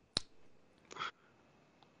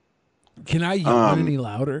 Can I yawn any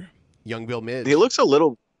louder? Young Bill Midge. He looks a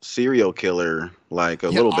little serial killer, like a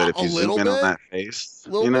little bit if a you zoom little in on bit? that face.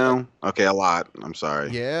 Little You know? Okay, a lot. I'm sorry.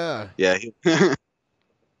 Yeah. Yeah.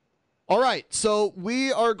 All right, so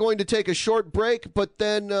we are going to take a short break, but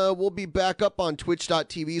then we'll be back up on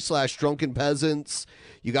twitch.tv/Drunken Peasants.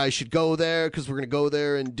 You guys should go there because we're going to go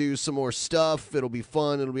there and do some more stuff. It'll be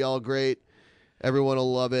fun. It'll be all great. Everyone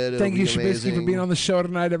will love it. Thank you, It'll be Shabisky, for amazing. being on the show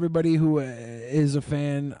tonight. Everybody who is a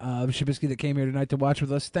fan of Shabisky that came here tonight to watch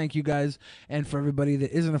with us, thank you guys. And for everybody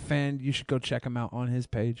that isn't a fan, you should go check him out on his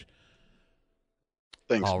page.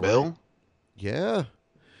 Thanks, All Bill. right. Yeah.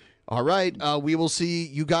 All right. We will see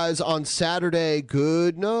you guys on Saturday.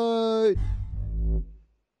 Good night.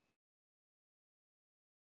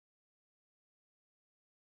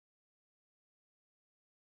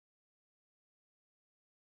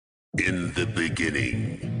 In the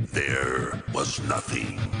beginning, there was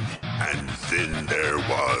nothing. And then there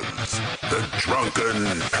was the Drunken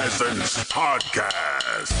Peasants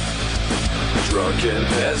Podcast. Drunken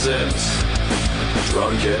peasants,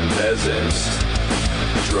 drunken peasants,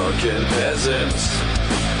 drunken peasants,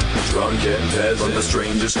 drunken peasants. From the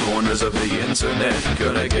strangest corners of the internet,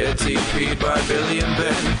 gonna get TP'd by Billy and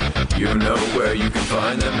Ben. You know where you can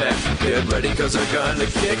find them at. Get ready, cause they're gonna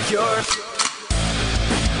kick your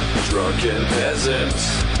drunken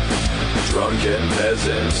peasants, drunken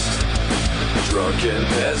peasants, drunken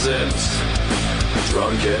peasants,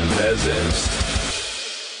 drunken peasants.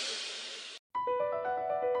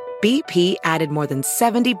 BP added more than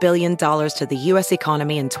 $70 billion to the U.S.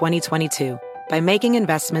 economy in 2022 by making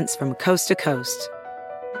investments from coast to coast.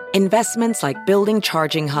 Investments like building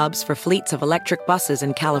charging hubs for fleets of electric buses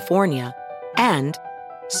in California and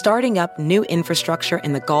starting up new infrastructure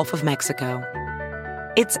in the Gulf of Mexico.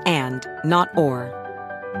 It's and, not or.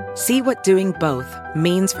 See what doing both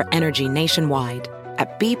means for energy nationwide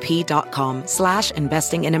at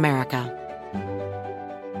bp.com/investing in America.